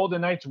the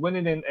Golden Knights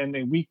winning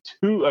in week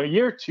 2,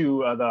 year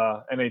 2 of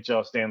the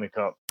NHL Stanley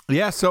Cup.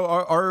 Yeah, so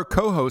our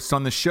co-hosts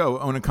on the show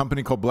own a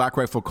company called Black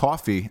Rifle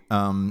Coffee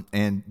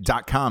and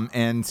 .com,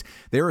 and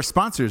they were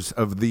sponsors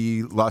of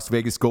the Las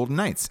Vegas Golden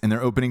Knights in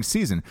their opening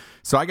season.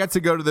 So I got to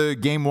go to the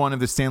game 1 of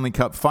the Stanley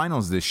Cup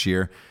Finals this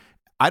year.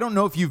 I don't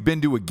know if you've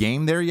been to a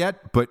game there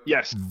yet, but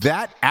yes,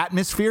 that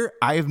atmosphere,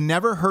 I have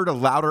never heard a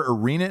louder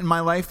arena in my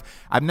life.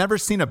 I've never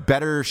seen a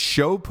better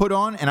show put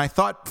on, and I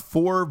thought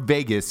for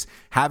Vegas,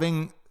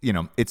 having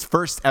its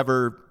first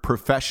ever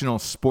professional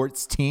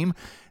sports team,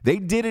 they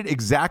did it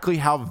exactly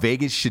how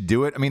Vegas should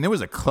do it. I mean, there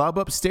was a club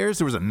upstairs.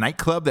 There was a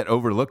nightclub that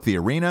overlooked the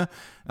arena.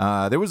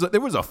 There was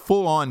a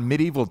full-on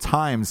medieval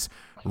times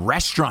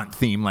restaurant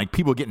theme, like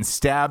people getting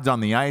stabbed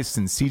on the ice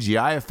and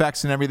CGI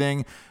effects and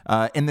everything.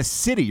 And the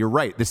city, you're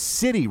right, the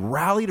city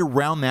rallied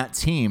around that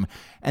team,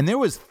 and there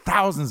was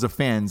thousands of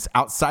fans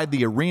outside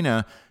the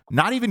arena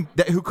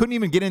who couldn't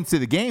even get into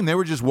the game. They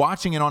were just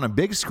watching it on a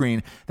big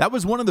screen. That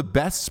was one of the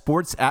best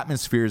sports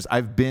atmospheres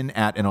I've been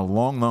at in a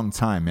long, long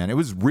time, man. It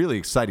was really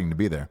exciting to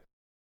be there.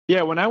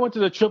 Yeah, when I went to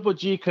the Triple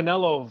G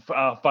Canelo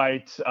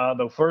fight,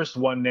 the first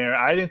one there,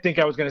 I didn't think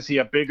I was going to see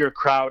a bigger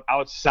crowd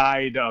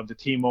outside of the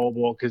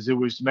T-Mobile because it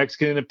was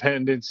Mexican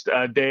Independence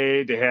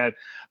Day. They had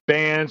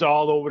fans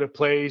all over the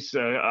place.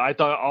 I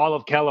thought all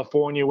of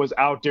California was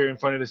out there in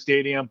front of the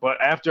stadium. But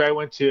after I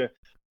went to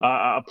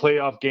a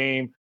playoff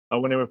game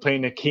when they were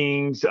playing the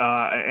Kings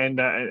and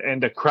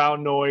the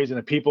crowd noise and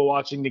the people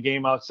watching the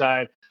game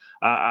outside,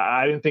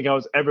 I didn't think I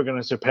was ever going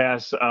to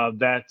surpass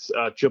that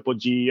Triple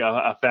G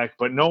effect.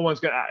 But no one's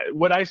going to.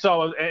 What I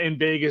saw in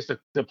Vegas,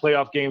 the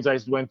playoff games I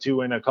went to,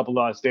 and a couple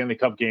of Stanley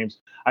Cup games,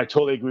 I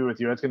totally agree with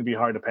you. That's going to be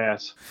hard to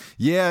pass.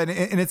 Yeah,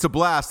 and it's a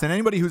blast. And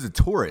anybody who's a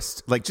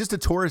tourist, like just a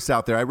tourist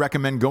out there, I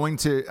recommend going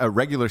to a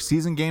regular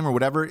season game or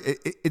whatever.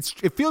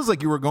 It feels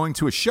like you were going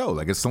to a show,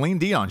 like a Celine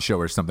Dion show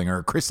or something, or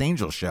a Chris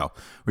Angel show,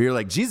 where you're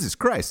like, Jesus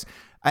Christ.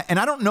 And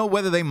I don't know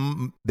whether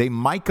they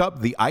mic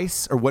up the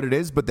ice or what it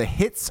is, but the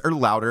hits are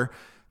louder,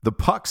 the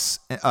pucks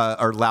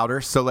are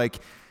louder. So like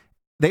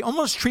they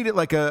almost treat it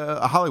like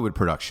a Hollywood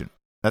production.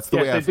 That's the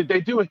way they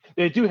do.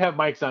 They do have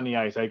mics on the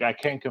ice. I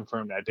can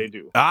confirm that they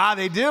do.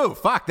 They do.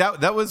 Fuck,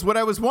 that was what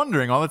I was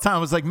wondering all the time. I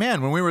was like,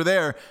 man, when we were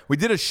there, we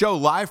did a show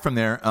live from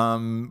there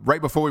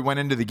right before we went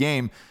into the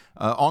game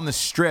on the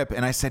Strip,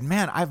 and I said,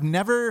 man, I've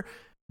never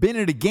been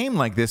at a game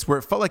like this where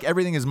it felt like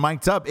everything is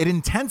mic'd up. It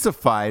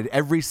intensified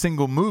every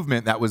single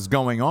movement that was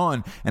going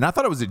on, and I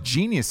thought it was a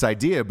genius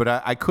idea, but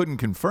I couldn't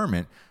confirm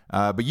it.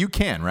 But you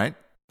can, right?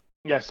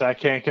 Yes, I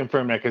can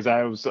confirm that because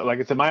I was, like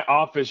I said, my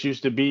office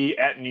used to be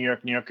at New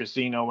York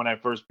Casino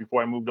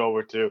before I moved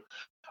over to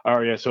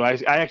Aria. So I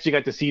actually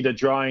got to see the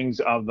drawings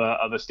of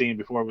the stadium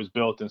before it was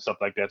built and stuff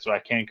like that. So I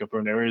can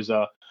confirm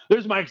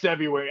there's mics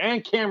everywhere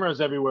and cameras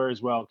everywhere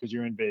as well because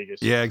you're in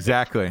Vegas. Yeah,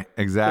 exactly.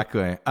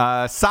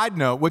 Side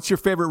note, what's your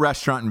favorite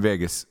restaurant in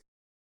Vegas?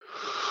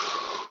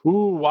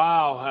 Ooh,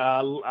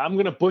 wow. I'm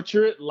going to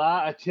butcher it.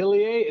 La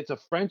Atelier. It's a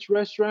French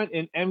restaurant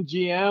in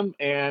MGM.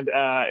 And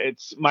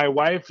my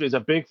wife is a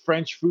big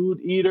French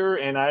food eater.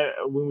 And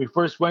when we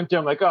first went there,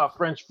 I'm like, oh,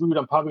 French food.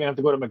 I'm probably going to have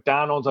to go to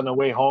McDonald's on the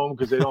way home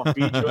because they don't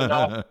feed you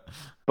enough.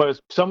 But it's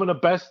some of the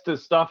best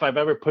stuff I've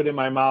ever put in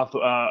my mouth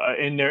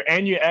in there.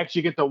 And you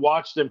actually get to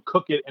watch them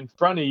cook it in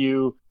front of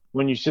you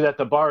when you sit at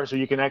the bar. So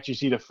you can actually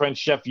see the French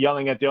chef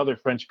yelling at the other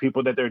French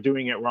people that they're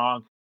doing it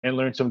wrong. And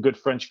learn some good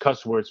French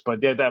cuss words.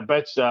 But yeah, that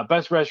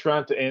best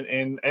restaurant,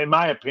 in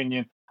my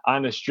opinion,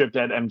 on the Strip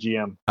at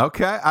MGM.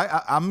 Okay.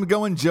 I'm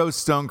going Joe's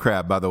Stone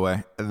Crab, by the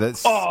way.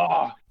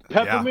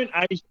 Peppermint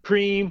ice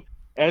cream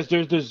as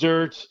their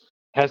desserts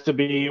has to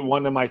be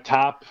one of my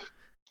top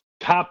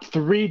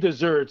 3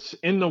 desserts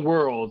in the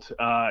world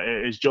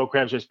is Joe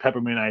Crab's just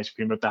peppermint ice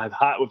cream with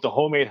the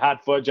homemade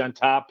hot fudge on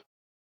top.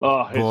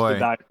 Oh, it's boy.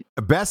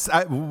 Best.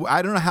 I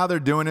don't know how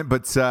they're doing it,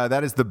 but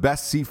that is the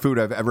best seafood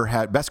I've ever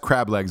had. Best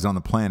crab legs on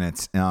the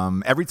planet.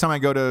 Every time I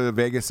go to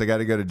Vegas, I got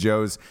to go to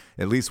Joe's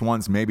at least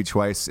once, maybe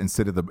twice. I'll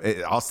sit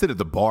at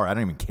the bar. I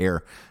don't even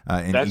care.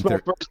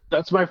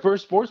 That's my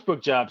first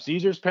sportsbook job.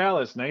 Caesar's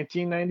Palace,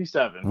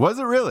 1997. Was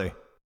it really?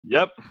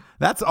 Yep.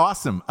 That's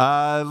awesome.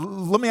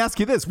 Let me ask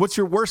you this: what's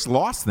your worst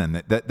loss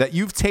then that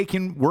you've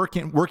taken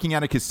working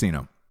at a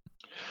casino?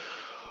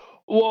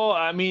 Well,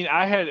 I mean,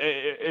 I had,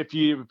 if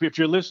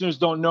your listeners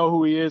don't know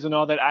who he is and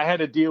all that, I had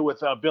to deal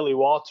with Billy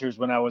Walters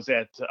when I was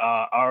at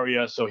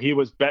Aria, so he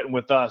was betting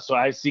with us. So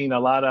I've seen a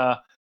lot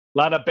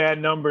of bad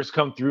numbers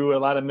come through, a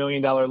lot of $1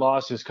 million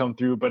losses come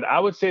through. But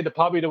I would say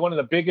probably one of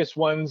the biggest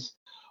ones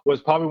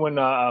was probably when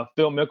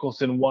Phil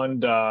Mickelson won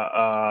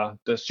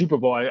the Super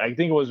Bowl. I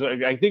think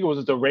it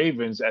was the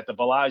Ravens at the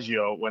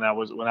Bellagio when I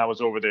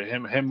was over there.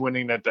 Him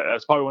winning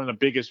that's probably one of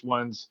the biggest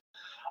ones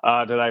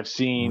that I've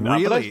seen.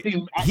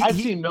 Really? I've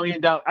seen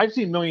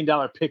 $1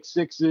 million pick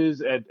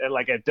sixes at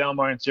Del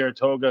Mar and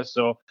Saratoga.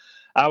 So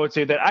I would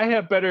say that I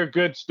have better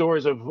good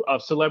stories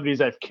of celebrities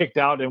I've kicked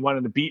out and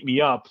wanted to beat me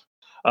up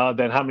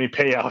than how many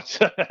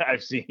payouts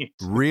I've seen.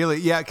 Really?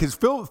 Yeah, because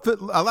Phil,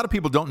 a lot of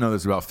people don't know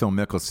this about Phil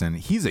Mickelson.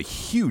 He's a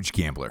huge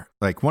gambler,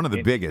 like one of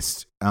the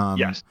biggest.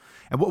 Yes.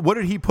 And what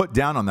did he put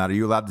down on that? Are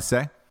you allowed to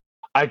say?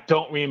 I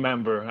don't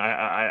remember.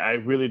 I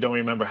really don't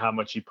remember how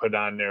much he put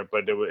on there,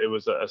 but it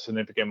was a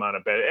significant amount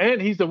of bet.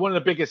 And he's one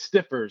of the biggest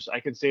stiffers. I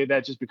can say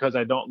that just because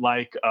I don't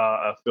like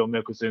Phil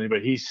Mickelson,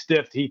 but he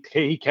stiffed. He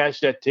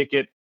cashed that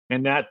ticket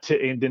and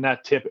did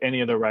not tip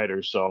any of the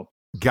writers. So.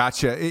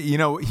 Gotcha.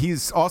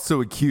 He's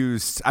also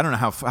accused. I don't know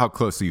how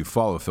closely you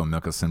follow Phil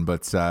Mickelson,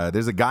 but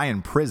there's a guy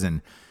in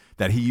prison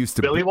that he used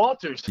to. Billy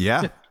Walters.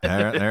 Yeah,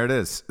 there it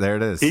is. There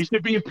it is. He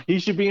should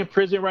be in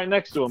prison right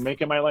next to him,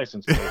 making my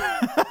license plate.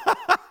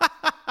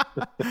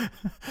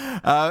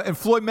 And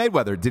Floyd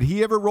Mayweather, did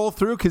he ever roll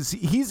through? Because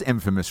he's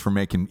infamous for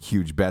making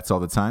huge bets all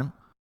the time.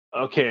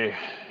 Okay,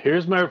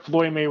 here's my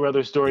Floyd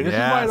Mayweather story. This is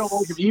why I don't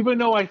like him. Even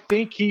though I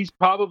think he's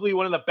probably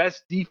one of the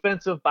best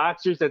defensive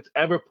boxers that's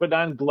ever put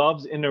on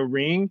gloves in a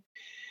ring,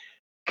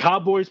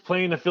 Cowboys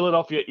playing the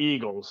Philadelphia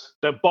Eagles.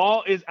 The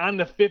ball is on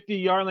the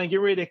 50-yard line, get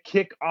ready to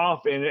kick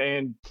off,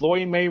 and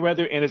Floyd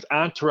Mayweather and his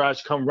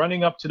entourage come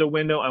running up to the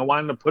window and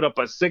wanting to put up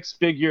a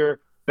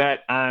 6-figure bet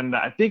on,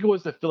 I think it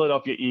was the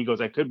Philadelphia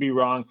Eagles. I could be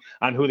wrong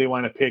on who they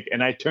want to pick,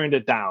 and I turned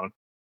it down.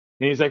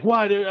 And he's like,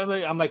 "What?"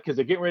 I'm like, because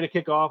they're getting ready to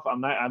kick off.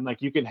 I'm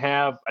like, you can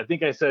have. I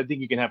think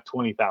you can have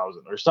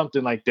 20,000 or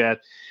something like that.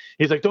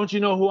 He's like, "Don't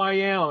you know who I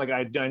am?" I'm like,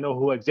 I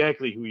know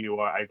exactly who you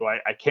are. I go,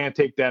 I can't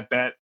take that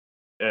bet.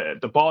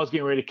 The ball is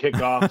getting ready to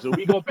kick off, so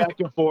we go back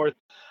and forth.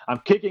 I'm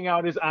kicking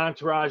out his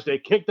entourage. They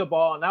kick the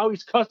ball, and now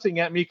he's cussing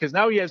at me because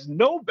now he has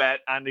no bet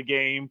on the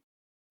game.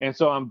 And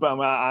so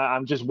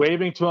I'm just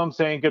waving to him,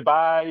 saying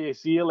goodbye,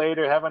 see you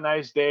later, have a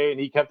nice day. And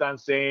he kept on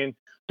saying,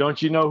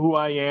 "Don't you know who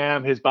I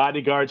am?" His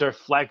bodyguards are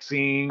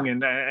flexing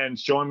and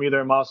showing me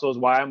their muscles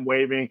while I'm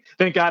waving.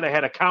 Thank God I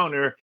had a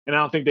counter, and I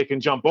don't think they can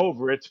jump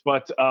over it.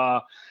 But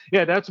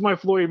yeah, that's my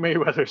Floyd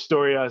Mayweather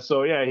story.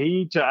 So yeah,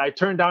 I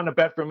turned down a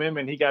bet from him,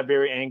 and he got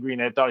very angry,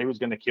 and I thought he was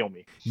going to kill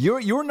me.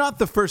 You're not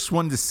the first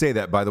one to say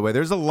that, by the way.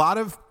 There's a lot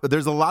of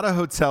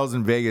hotels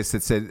in Vegas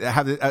that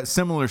have a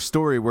similar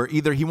story where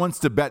either he wants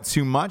to bet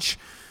too much,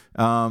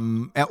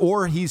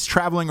 or he's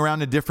traveling around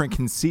to different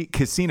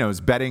casinos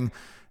betting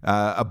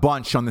a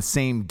bunch on the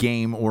same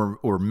game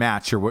or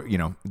match, or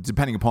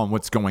depending upon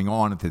what's going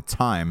on at the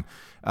time.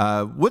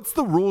 What's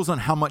the rules on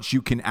how much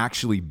you can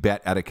actually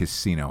bet at a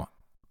casino?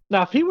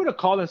 Now, if he would have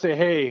called and say,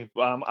 "Hey,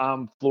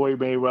 I'm Floyd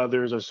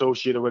Mayweather's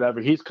associate or whatever,"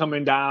 he's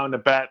coming down to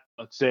bet,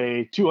 let's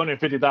say,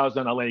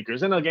 250,000 on the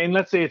Lakers. And again,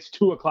 let's say it's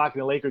 2:00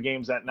 and the Laker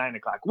game's at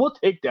 9:00. We'll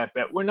take that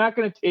bet. We're not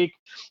going to take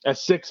a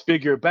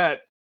 6-figure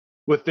bet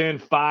within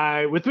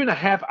a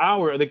half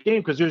hour of the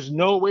game, because there's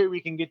no way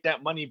we can get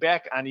that money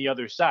back on the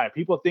other side.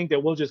 People think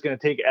that we're just going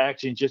to take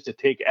action just to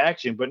take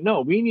action, but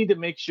no, we need to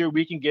make sure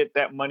we can get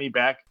that money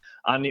back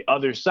on the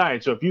other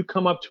side. So if you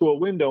come up to a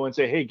window and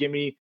say, "Hey, give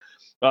me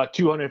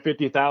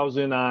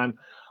 250,000 on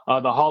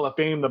the Hall of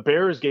Fame, the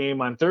Bears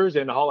game on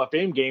Thursday, and the Hall of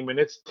Fame game," and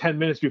it's 10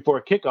 minutes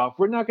before kickoff,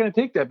 we're not going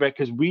to take that bet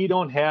because we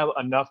don't have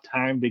enough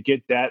time to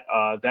get that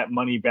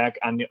money back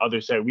on the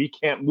other side. We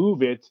can't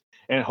move it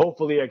and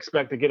hopefully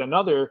expect to get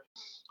another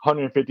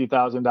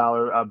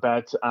 $150,000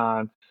 bet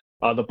on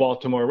the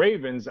Baltimore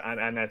Ravens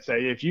on that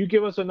side. If you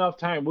give us enough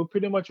time, we'll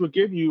pretty much will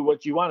give you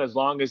what you want, as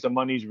long as the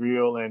money's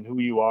real and who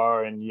you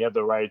are and you have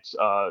the rights,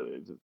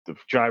 the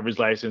driver's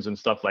license and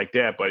stuff like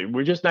that. But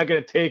we're just not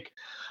going to take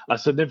a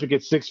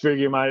significant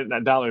 6-figure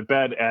dollar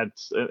bet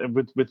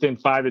within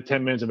 5 to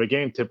 10 minutes of a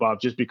game tip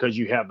off just because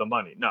you have the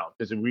money. No,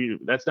 because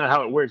that's not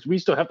how it works. We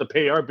still have to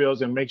pay our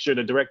bills and make sure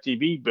the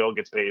DirecTV bill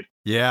gets paid.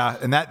 Yeah,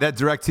 and that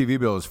DirecTV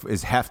bill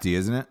is hefty,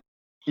 isn't it?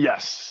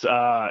 Yes,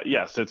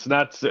 it's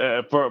not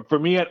for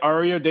me at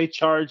Aria. They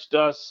charged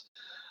us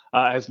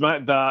as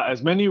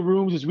many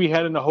rooms as we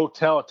had in the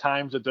hotel at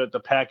times of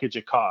the package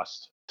it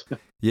cost.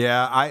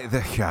 Yeah,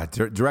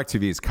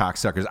 DirecTV is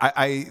cocksuckers.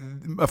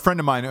 A friend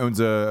of mine owns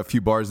a few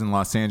bars in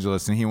Los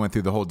Angeles, and he went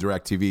through the whole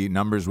DirecTV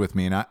numbers with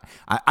me, and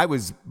I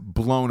was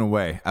blown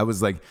away. I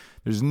was like,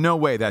 "There's no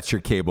way that's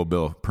your cable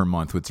bill per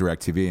month with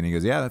DirecTV," and he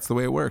goes, "Yeah, that's the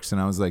way it works." And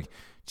I was like,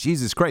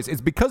 "Jesus Christ!"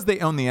 It's because they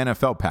own the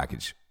NFL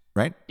package.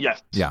 Right?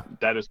 Yes. Yeah.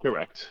 That is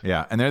correct.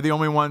 Yeah, and they're the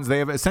only ones.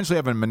 They essentially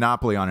have a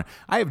monopoly on it.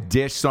 I have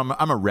Dish, so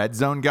I'm a Red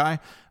Zone guy.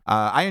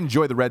 I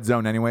enjoy the Red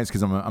Zone anyways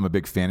because I'm a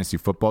big fantasy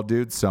football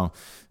dude. So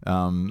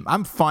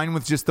I'm fine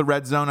with just the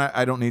Red Zone.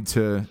 I don't need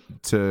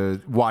to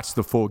watch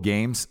the full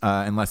games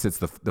unless it's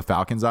the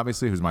Falcons,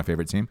 obviously, who's my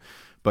favorite team.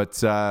 But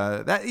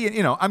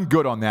that I'm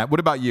good on that.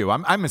 What about you?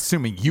 I'm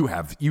assuming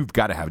you've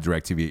got to have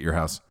DirecTV at your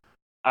house.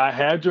 I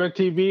have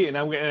DirecTV,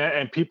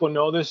 and people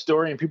know this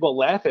story, and people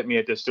laugh at me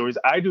at this story.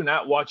 I do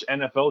not watch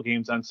NFL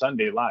games on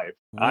Sunday live.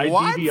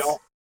 What?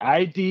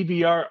 I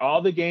DVR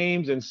all the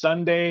games, and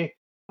Sunday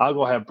I'll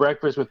go have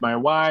breakfast with my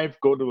wife,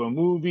 go to a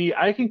movie.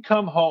 I can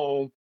come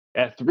home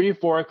at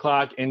 3-4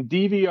 o'clock and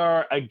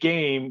DVR a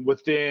game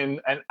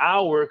within an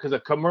hour because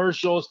of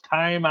commercials,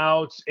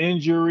 timeouts,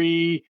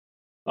 injury,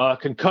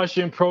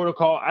 concussion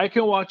protocol. I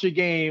can watch a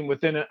game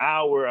within an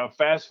hour of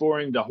fast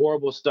forwarding the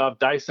horrible stuff,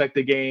 dissect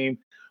the game.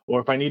 Or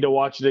if I need to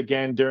watch it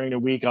again during the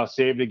week, I'll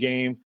save the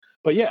game.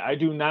 But yeah, I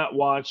do not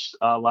watch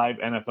live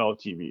NFL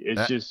TV.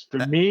 It's just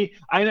for me.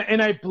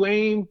 I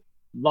blame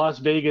Las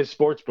Vegas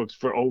sportsbooks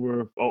for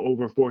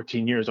over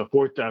 14 years.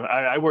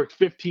 I worked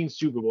 15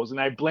 Super Bowls, and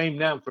I blame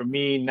them for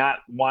me not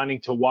wanting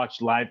to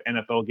watch live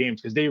NFL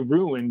games because they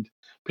ruined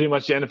pretty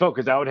much the NFL.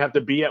 Because I would have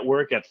to be at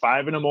work at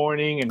 5 a.m.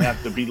 and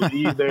have to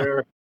leave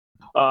there.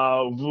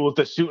 With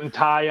the suit and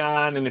tie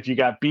on, and if you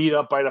got beat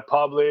up by the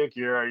public,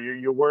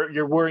 you're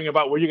worrying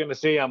about what you're going to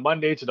say on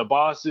Monday to the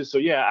bosses. So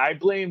yeah, I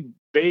blame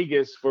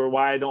Vegas for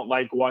why I don't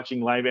like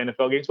watching live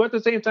NFL games. But at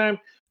the same time,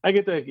 I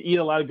get to eat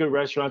a lot of good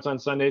restaurants on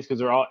Sundays because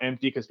they're all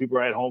empty because people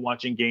are at home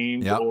watching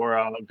games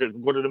or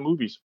go to the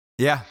movies.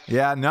 Yeah.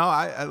 No,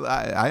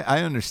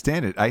 I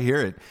understand it. I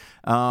hear it.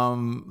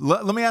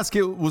 Let me ask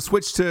you. We'll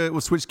switch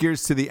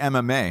gears to the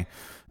MMA.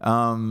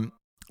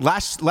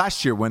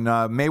 Last year when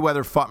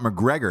Mayweather fought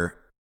McGregor,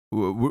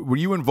 were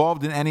you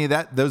involved in any of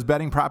those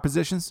betting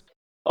propositions?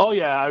 Oh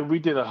yeah, we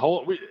did that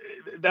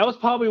was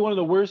probably one of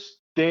the worst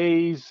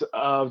days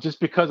just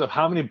because of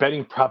how many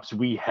betting props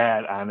we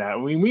had on that.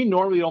 We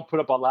normally don't put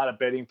up a lot of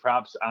betting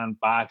props on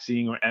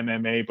boxing or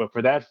MMA, but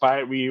for that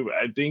fight,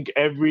 I think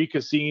every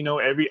casino,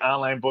 every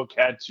online book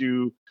had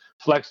to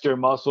flex their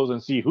muscles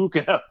and see who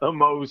can have the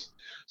most.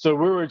 So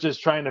we were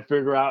just trying to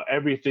figure out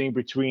everything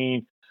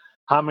between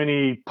how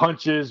many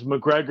punches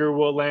McGregor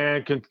will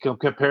land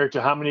compared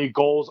to how many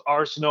goals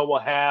Arsenal will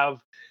have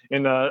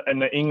in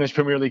the English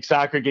Premier League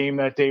soccer game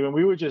that day. When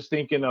we were just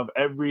thinking of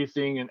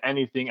everything and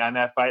anything on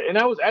that fight, and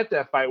I was at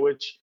that fight,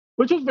 which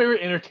was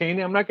very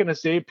entertaining. I'm not going to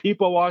say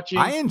people watching.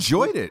 I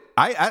enjoyed it.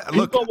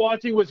 People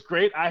watching was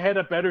great. I had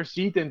a better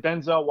seat than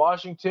Denzel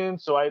Washington,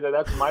 so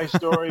that's my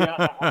story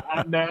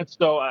on that.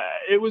 So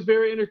it was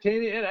very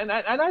entertaining, and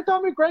I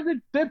thought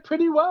McGregor did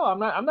pretty well. I'm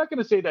not going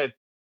to say that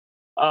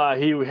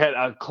he had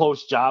a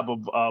close job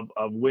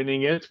of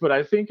winning it, but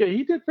I think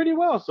he did pretty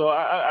well. So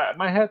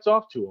my hat's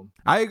off to him.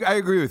 I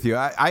agree with you.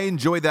 I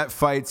enjoyed that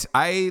fight.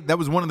 That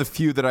was one of the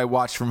few that I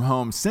watched from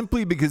home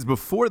simply because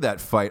before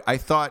that fight, I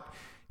thought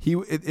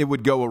it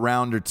would go a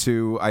round or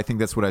two. I think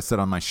that's what I said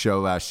on my show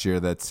last year,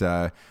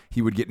 that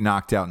he would get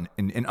knocked out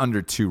in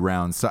under 2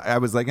 rounds. So I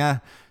was like,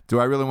 do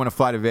I really want to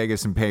fly to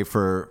Vegas and pay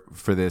for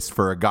this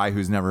for a guy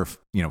who's never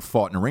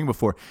fought in a ring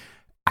before?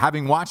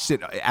 Having watched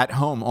it at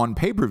home on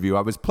pay-per-view,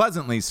 I was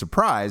pleasantly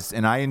surprised,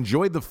 and I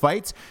enjoyed the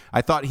fight.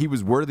 I thought he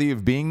was worthy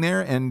of being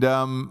there, and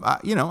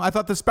I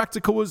thought the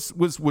spectacle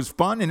was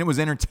fun and it was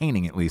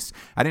entertaining. At least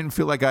I didn't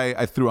feel like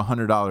I threw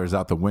 $100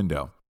 out the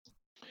window.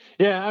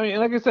 Yeah, I mean,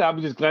 like I said, I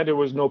was just glad there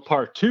was no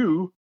part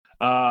 2.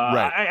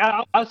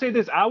 Right. I'll say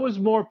this: I was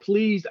more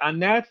pleased on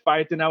that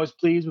fight than I was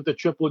pleased with the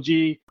Triple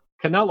G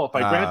Canelo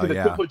fight. Granted,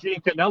 the Triple G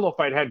and Canelo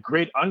fight had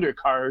great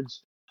undercards.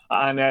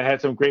 And that had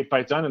some great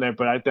fights under there,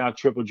 but I thought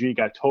Triple G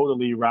got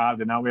totally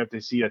robbed, and now we have to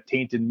see a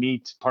Tainted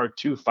Meat Part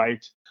 2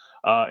 fight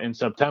in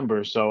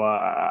September. So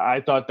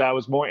I thought that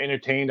was more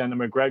entertained on the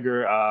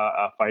McGregor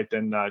fight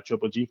than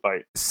Triple G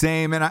fight.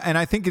 Same, and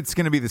I think it's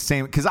going to be the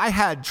same because I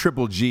had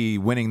Triple G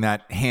winning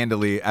that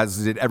handily,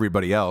 as did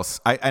everybody else.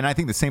 I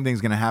think the same thing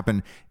is going to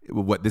happen.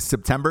 This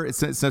September? It's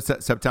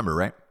September,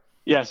 right?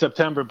 Yeah,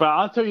 September. But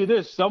I'll tell you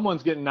this: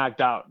 someone's getting knocked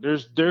out.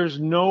 There's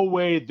no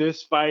way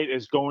this fight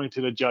is going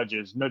to the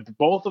judges. No,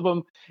 both of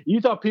them.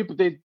 You thought people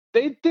they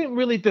didn't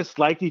really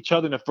dislike each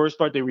other in the first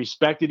part. They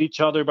respected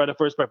each other by the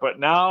first part. But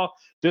now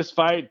this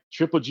fight,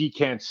 Triple G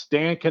can't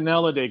stand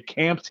Canelo. They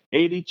camps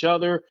hate each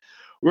other.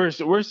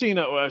 We're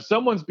seeing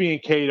someone's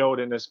being KO'd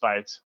in this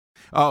fight.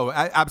 Oh,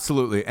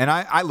 absolutely. And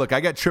I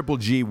got Triple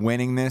G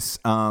winning this.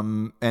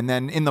 And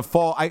then in the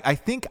fall, I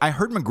think I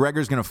heard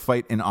McGregor's going to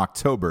fight in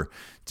October.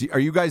 Are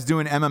you guys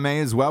doing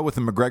MMA as well with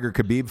the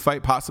McGregor-Khabib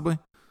fight, possibly?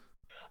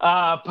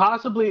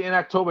 Possibly in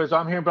October, as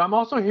I'm hearing, but I'm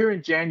also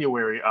hearing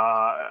January.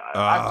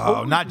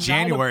 Not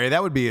January.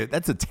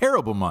 That's a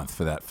terrible month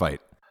for that fight.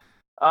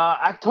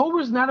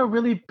 October's not a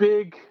really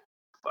big.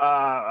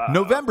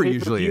 November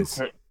usually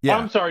is. Yeah.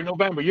 I'm sorry,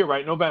 November. You're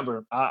right,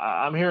 November.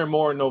 I'm hearing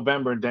more in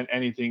November than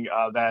anything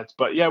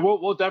but yeah,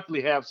 we'll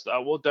definitely have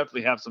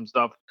some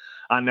stuff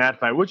on that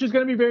fight, which is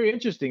going to be very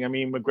interesting. I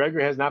mean, McGregor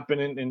has not been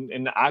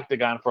in the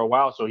octagon for a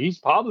while, so he's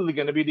probably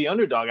going to be the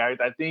underdog.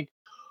 I think.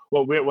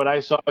 Well, what I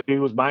saw, he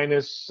was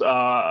minus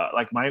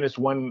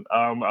one.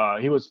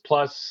 He was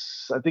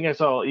plus. I think I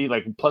saw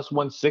like plus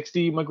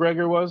 160.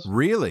 McGregor was.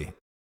 Really?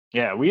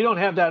 Yeah, we don't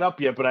have that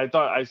up yet, but I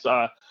thought I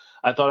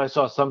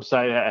saw some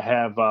site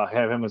have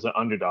him as an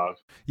underdog.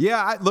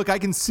 Yeah, I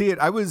can see it.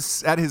 I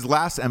was at his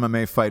last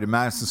MMA fight in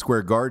Madison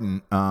Square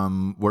Garden,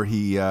 where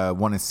he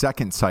won his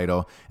second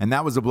title, and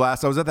that was a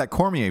blast. I was at that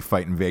Cormier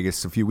fight in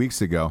Vegas a few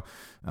weeks ago,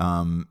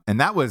 and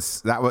that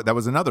was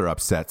another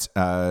upset.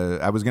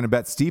 I was going to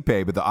bet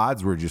Stipe, but the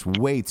odds were just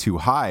way too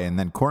high, and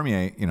then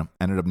Cormier,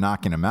 ended up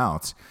knocking him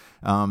out.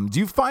 Do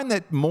you find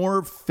that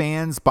more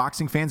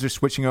boxing fans, are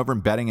switching over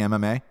and betting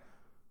MMA?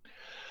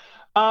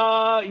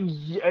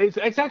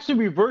 It's actually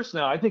reversed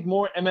now. I think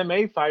more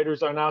MMA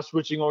fighters are now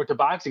switching over to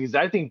boxing because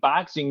I think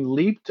boxing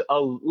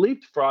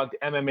leapfrogged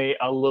MMA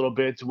a little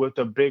bit with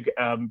the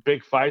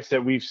big fights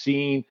that we've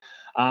seen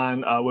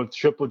on with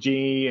Triple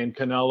G and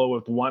Canelo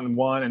with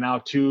 1-1 and now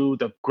 2.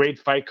 The great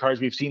fight cards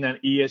we've seen on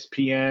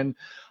ESPN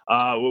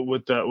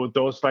with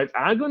those fights.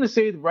 I'm going to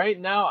say right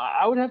now,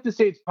 I would have to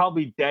say it's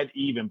probably dead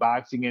even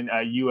boxing and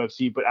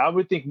UFC, but I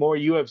would think more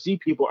UFC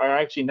people are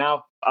actually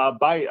now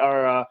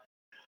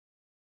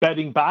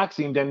betting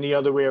boxing than the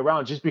other way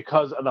around, just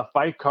because of the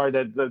fight card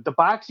that the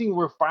boxing,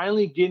 we're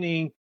finally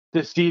getting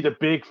to see the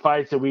big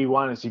fights that we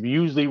want to see.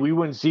 Usually we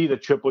wouldn't see the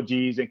Triple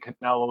G's and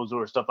Canelos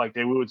or stuff like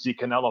that. We would see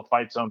Canelo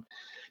fight some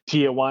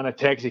Tijuana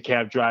taxi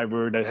cab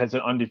driver that has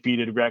an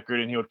undefeated record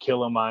and he would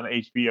kill him on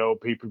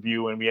HBO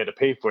pay-per-view and we had to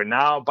pay for it.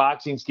 Now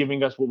boxing's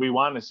giving us what we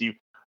want to see.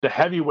 The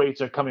heavyweights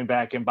are coming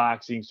back in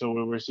boxing, so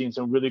we're seeing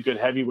some really good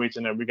heavyweights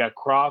in there. We got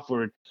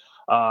Crawford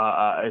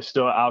is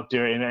still out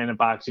there in a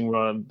boxing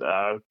world.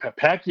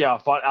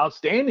 Pacquiao fought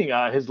outstanding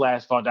his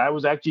last fight. I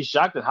was actually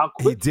shocked at how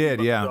quick he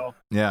did.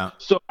 Yeah.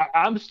 So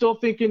I'm still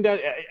thinking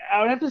that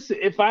I would have to say,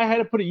 if I had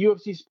to put a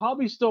UFC, it's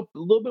probably still a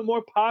little bit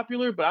more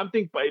popular. But I'm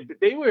thinking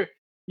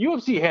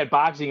UFC had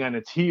boxing on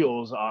its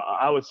heels.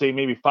 I would say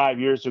maybe 5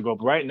 years ago,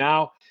 but right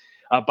now,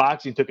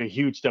 boxing took a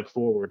huge step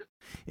forward.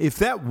 If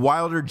that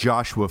Wilder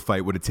Joshua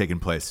fight would have taken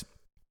place,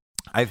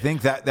 I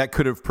think that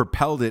could have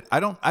propelled it. I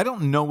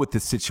don't know what the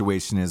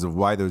situation is of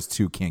why those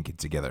two can't get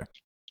together.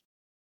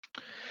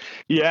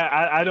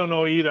 Yeah, I don't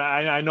know either.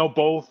 I know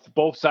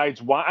both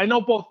sides want. I know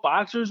both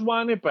boxers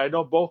want it, but I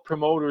know both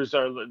promoters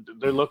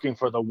they're looking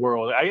for the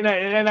world. And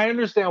I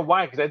understand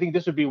why, because I think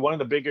this would be one of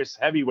the biggest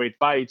heavyweight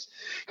fights.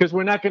 Because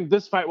we're not going.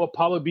 This fight will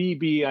probably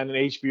be on an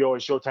HBO or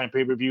Showtime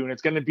pay-per-view, and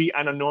it's going to be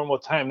on a normal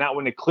time, not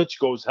when the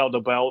Klitschko's held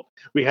the belt.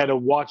 We had to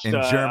watch in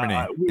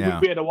Germany. We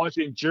had to watch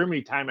it in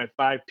Germany time at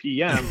 5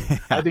 p.m.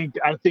 I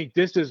think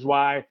this is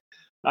why.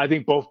 I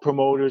think both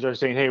promoters are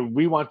saying, hey,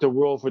 we want the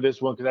world for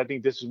this one, because I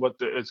think this is what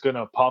it's going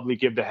to probably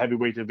give the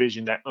heavyweight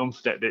division that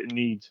oomph that it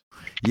needs.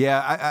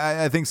 Yeah,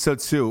 I think so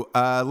too.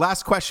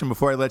 Last question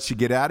before I let you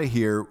get out of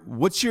here.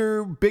 What's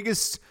your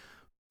biggest,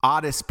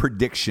 oddest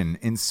prediction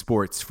in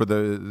sports for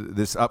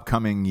this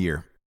upcoming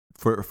year,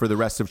 for the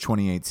rest of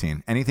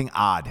 2018? Anything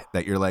odd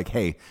that you're like,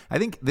 hey, I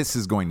think this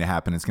is going to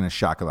happen. It's going to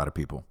shock a lot of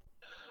people.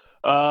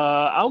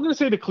 I'm going to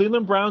say the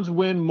Cleveland Browns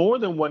win more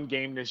than one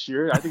game this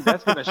year. I think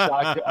that's going to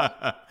shock.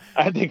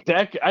 I think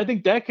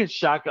that could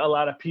shock a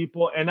lot of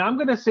people. And I'm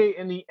going to say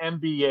in the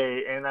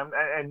NBA, and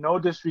no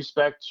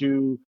disrespect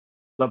to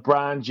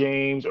LeBron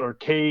James or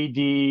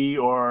KD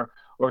or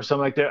something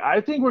like that. I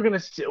think we're going to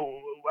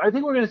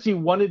see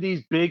one of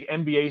these big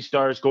NBA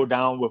stars go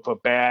down with a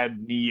bad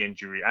knee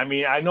injury. I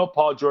mean, I know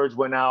Paul George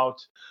went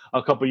out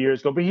a couple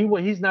years ago, but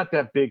he's not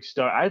that big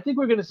star. I think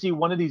we're going to see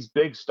one of these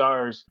big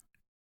stars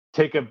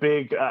take a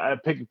big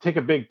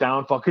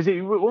downfall. Because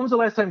when was the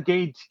last time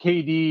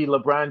KD,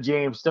 LeBron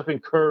James, Stephen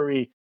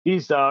Curry,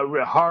 these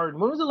Harden,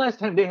 when was the last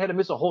time they had to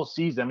miss a whole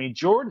season? I mean,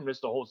 Jordan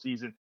missed a whole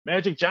season.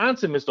 Magic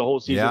Johnson missed a whole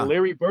season. Yeah.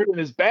 Larry Bird in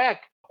his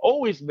back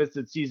always missed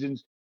the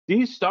seasons.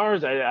 These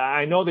stars,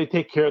 I know they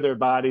take care of their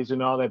bodies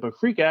and all that, but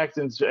freak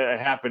accidents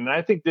happen. And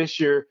I think this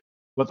year,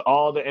 with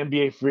all the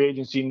NBA free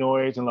agency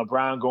noise and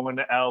LeBron going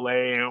to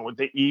LA and with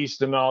the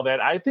East and all that,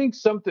 I think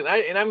something,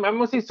 I'm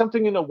going to say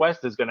something in the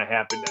West is going to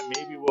happen that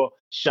maybe will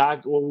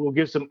shock, will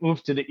give some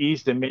oomph to the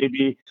East. And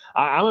maybe,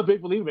 I'm a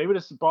big believer, maybe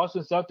the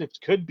Boston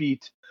Celtics could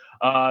be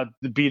the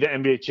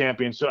NBA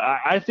champion. So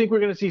I think we're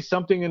going to see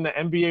something in the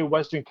NBA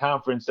Western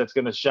Conference that's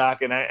going to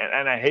shock. And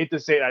I hate to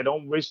say it, I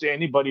don't wish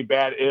anybody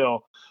bad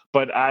ill,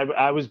 but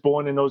I was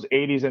born in those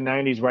 80s and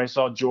 90s where I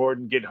saw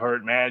Jordan get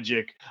hurt,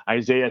 Magic,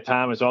 Isaiah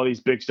Thomas, all these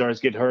big stars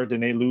get hurt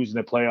and they lose in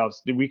the playoffs.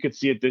 We could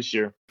see it this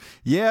year.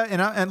 Yeah,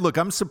 and look,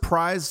 I'm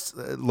surprised.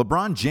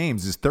 LeBron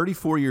James is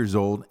 34 years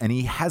old, and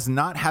he has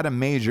not had a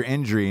major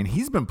injury, and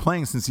he's been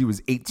playing since he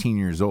was 18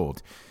 years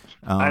old.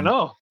 I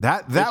know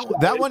that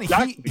one.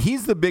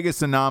 He's the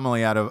biggest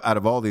anomaly out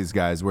of all these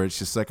guys, where it's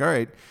just like, all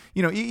right,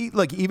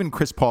 like even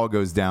Chris Paul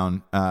goes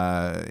down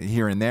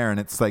here and there, and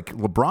it's like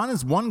LeBron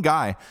is one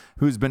guy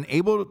who's been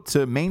able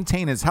to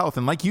maintain his health,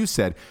 and like you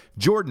said,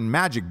 Jordan,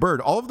 Magic,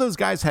 Bird, all of those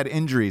guys had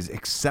injuries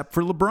except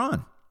for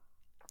LeBron.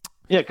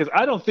 Yeah, because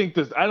I don't think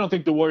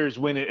the Warriors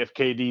win it if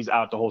KD's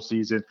out the whole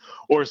season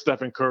or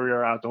Stephen Curry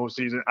are out the whole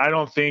season. I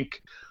don't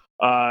think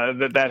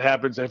that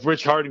happens. If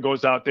Rich Harden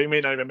goes out, they may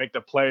not even make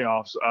the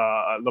playoffs.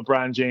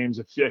 LeBron James,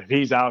 if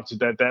he's out,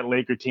 that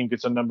Laker team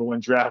gets a number one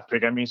draft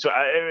pick. I mean, so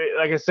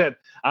like I said,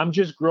 I'm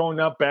just growing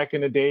up back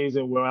in the days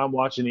and when I'm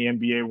watching the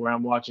NBA, where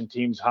I'm watching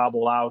teams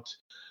hobble out,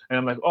 and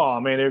I'm like,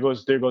 oh man, there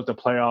goes the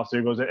playoffs,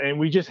 and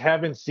we just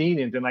haven't seen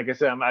it. And like I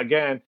said,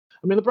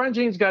 LeBron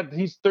James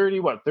he's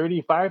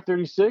 35,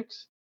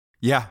 36.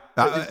 Yeah,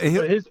 but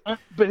his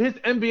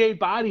NBA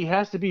body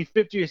has to be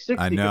 50 or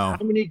 60. I know.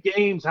 How many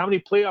games, how many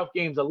playoff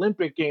games,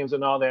 Olympic games,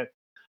 and all that.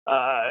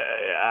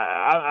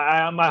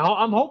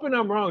 I'm hoping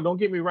I'm wrong. Don't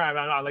get me wrong.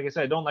 Like I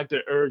said, I don't like to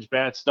urge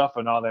bad stuff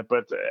and all that,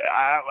 but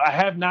I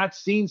have not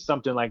seen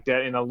something like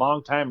that in a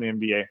long time in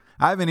the NBA.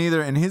 I haven't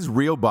either, and his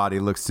real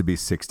body looks to be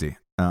 60.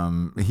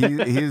 He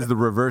is the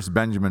reverse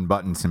Benjamin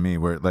Button to me,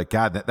 where like,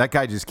 God, that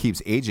guy just keeps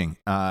aging.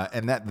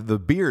 And that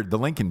the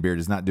Lincoln beard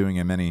is not doing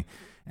him any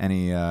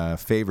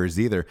favors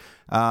either.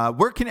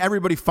 Where can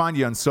everybody find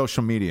you on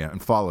social media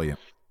and follow you?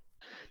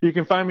 You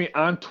can find me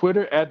on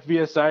Twitter at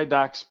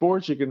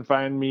VSI.Sports. You can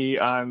find me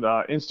on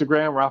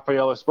Instagram,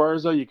 Raphael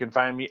Esparza. You can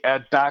find me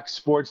at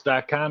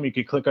DocSports.com. You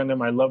can click under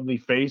my lovely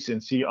face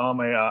and see all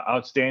my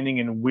outstanding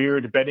and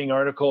weird betting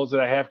articles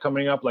that I have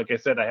coming up. Like I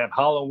said, I have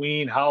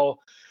Halloween,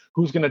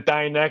 Who's going to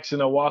die next in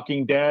The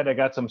Walking Dead. I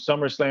got some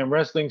SummerSlam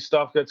wrestling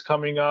stuff that's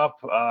coming up,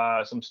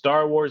 some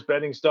Star Wars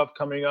betting stuff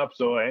coming up.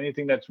 So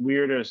anything that's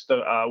weird or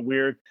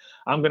weird,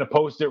 I'm going to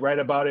post it, write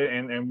about it,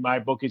 and my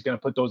bookie's going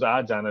to put those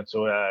odds on it.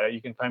 So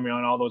you can find me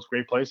on all those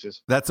great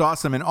places. That's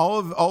awesome. And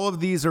all of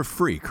these are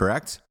free,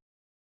 correct?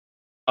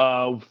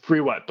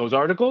 Free what? Those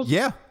articles?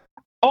 Yeah.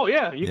 Oh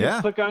yeah, you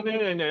can click on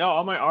it, and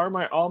all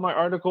my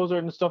articles are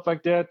and stuff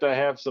like that. I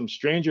have some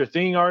Stranger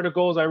Things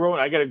articles I wrote.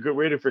 I got a good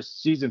rating for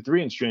season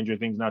 3 in Stranger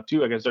Things now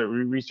too. I got to start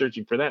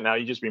researching for that now.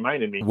 You just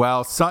reminded me.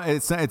 Well,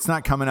 it's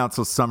not coming out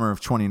till summer of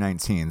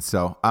 2019,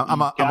 so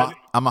I'm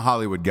I'm a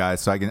Hollywood guy,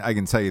 so I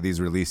can tell you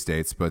these release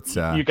dates. But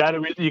you got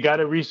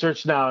to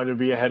research now to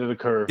be ahead of the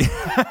curve.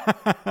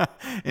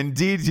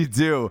 Indeed, you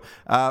do.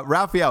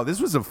 Raphael, this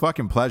was a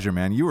fucking pleasure,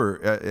 man. You were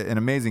an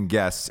amazing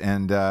guest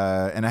and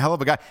a hell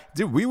of a guy,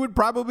 dude. We would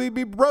probably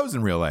be bros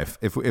in real life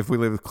if we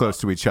lived close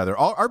to each other.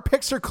 Our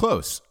picks are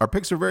close. Our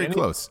picks are very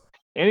close.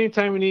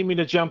 Anytime you need me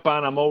to jump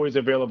on, I'm always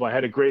available. I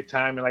had a great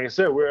time, and like I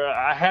said,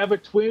 I have a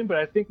twin, but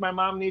I think my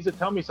mom needs to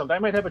tell me something. I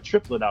might have a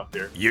triplet out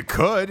there. You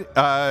could.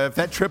 If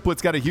that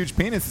triplet's got a huge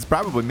penis, it's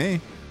probably me.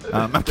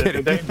 I'm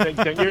kidding.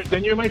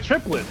 Then you're my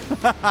triplet.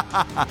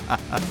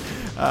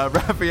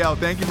 Raphael,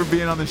 thank you for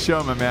being on the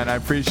show, my man. I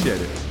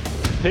appreciate it.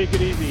 Take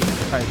it easy.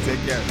 All right, take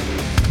care.